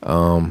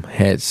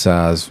 Hat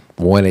size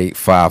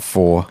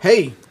 1854.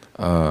 Hey,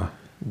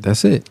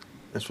 That's it.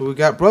 that's what we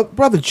got,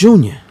 brother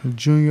Junior.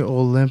 Junior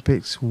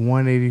Olympics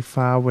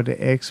 185 with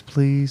the X,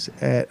 please,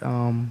 at He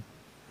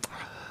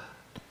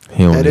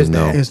don't That is even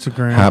know.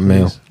 Instagram.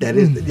 Hotmail. please. That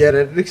is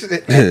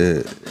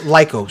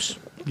Lycos.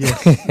 Yeah.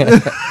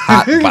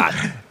 Hotbot.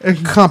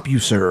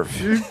 CompuServe.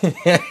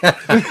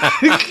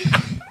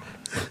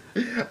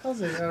 I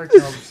was like, I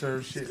come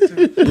serve shit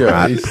too.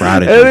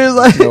 Proud of It you. is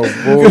like No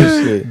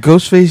bullshit.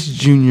 Ghostface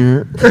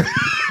Jr.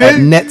 at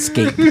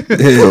Netscape.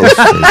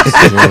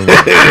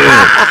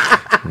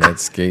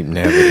 Netscape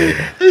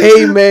Navigator.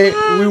 Hey man,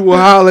 we will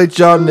holler at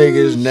y'all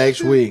niggas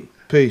next week.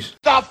 Peace.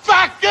 The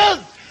fact is,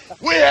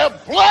 we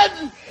have bled,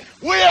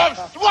 we have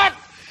sweat,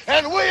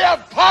 and we have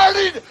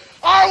partied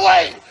our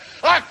way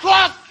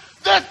across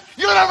this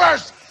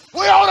universe.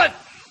 We own it.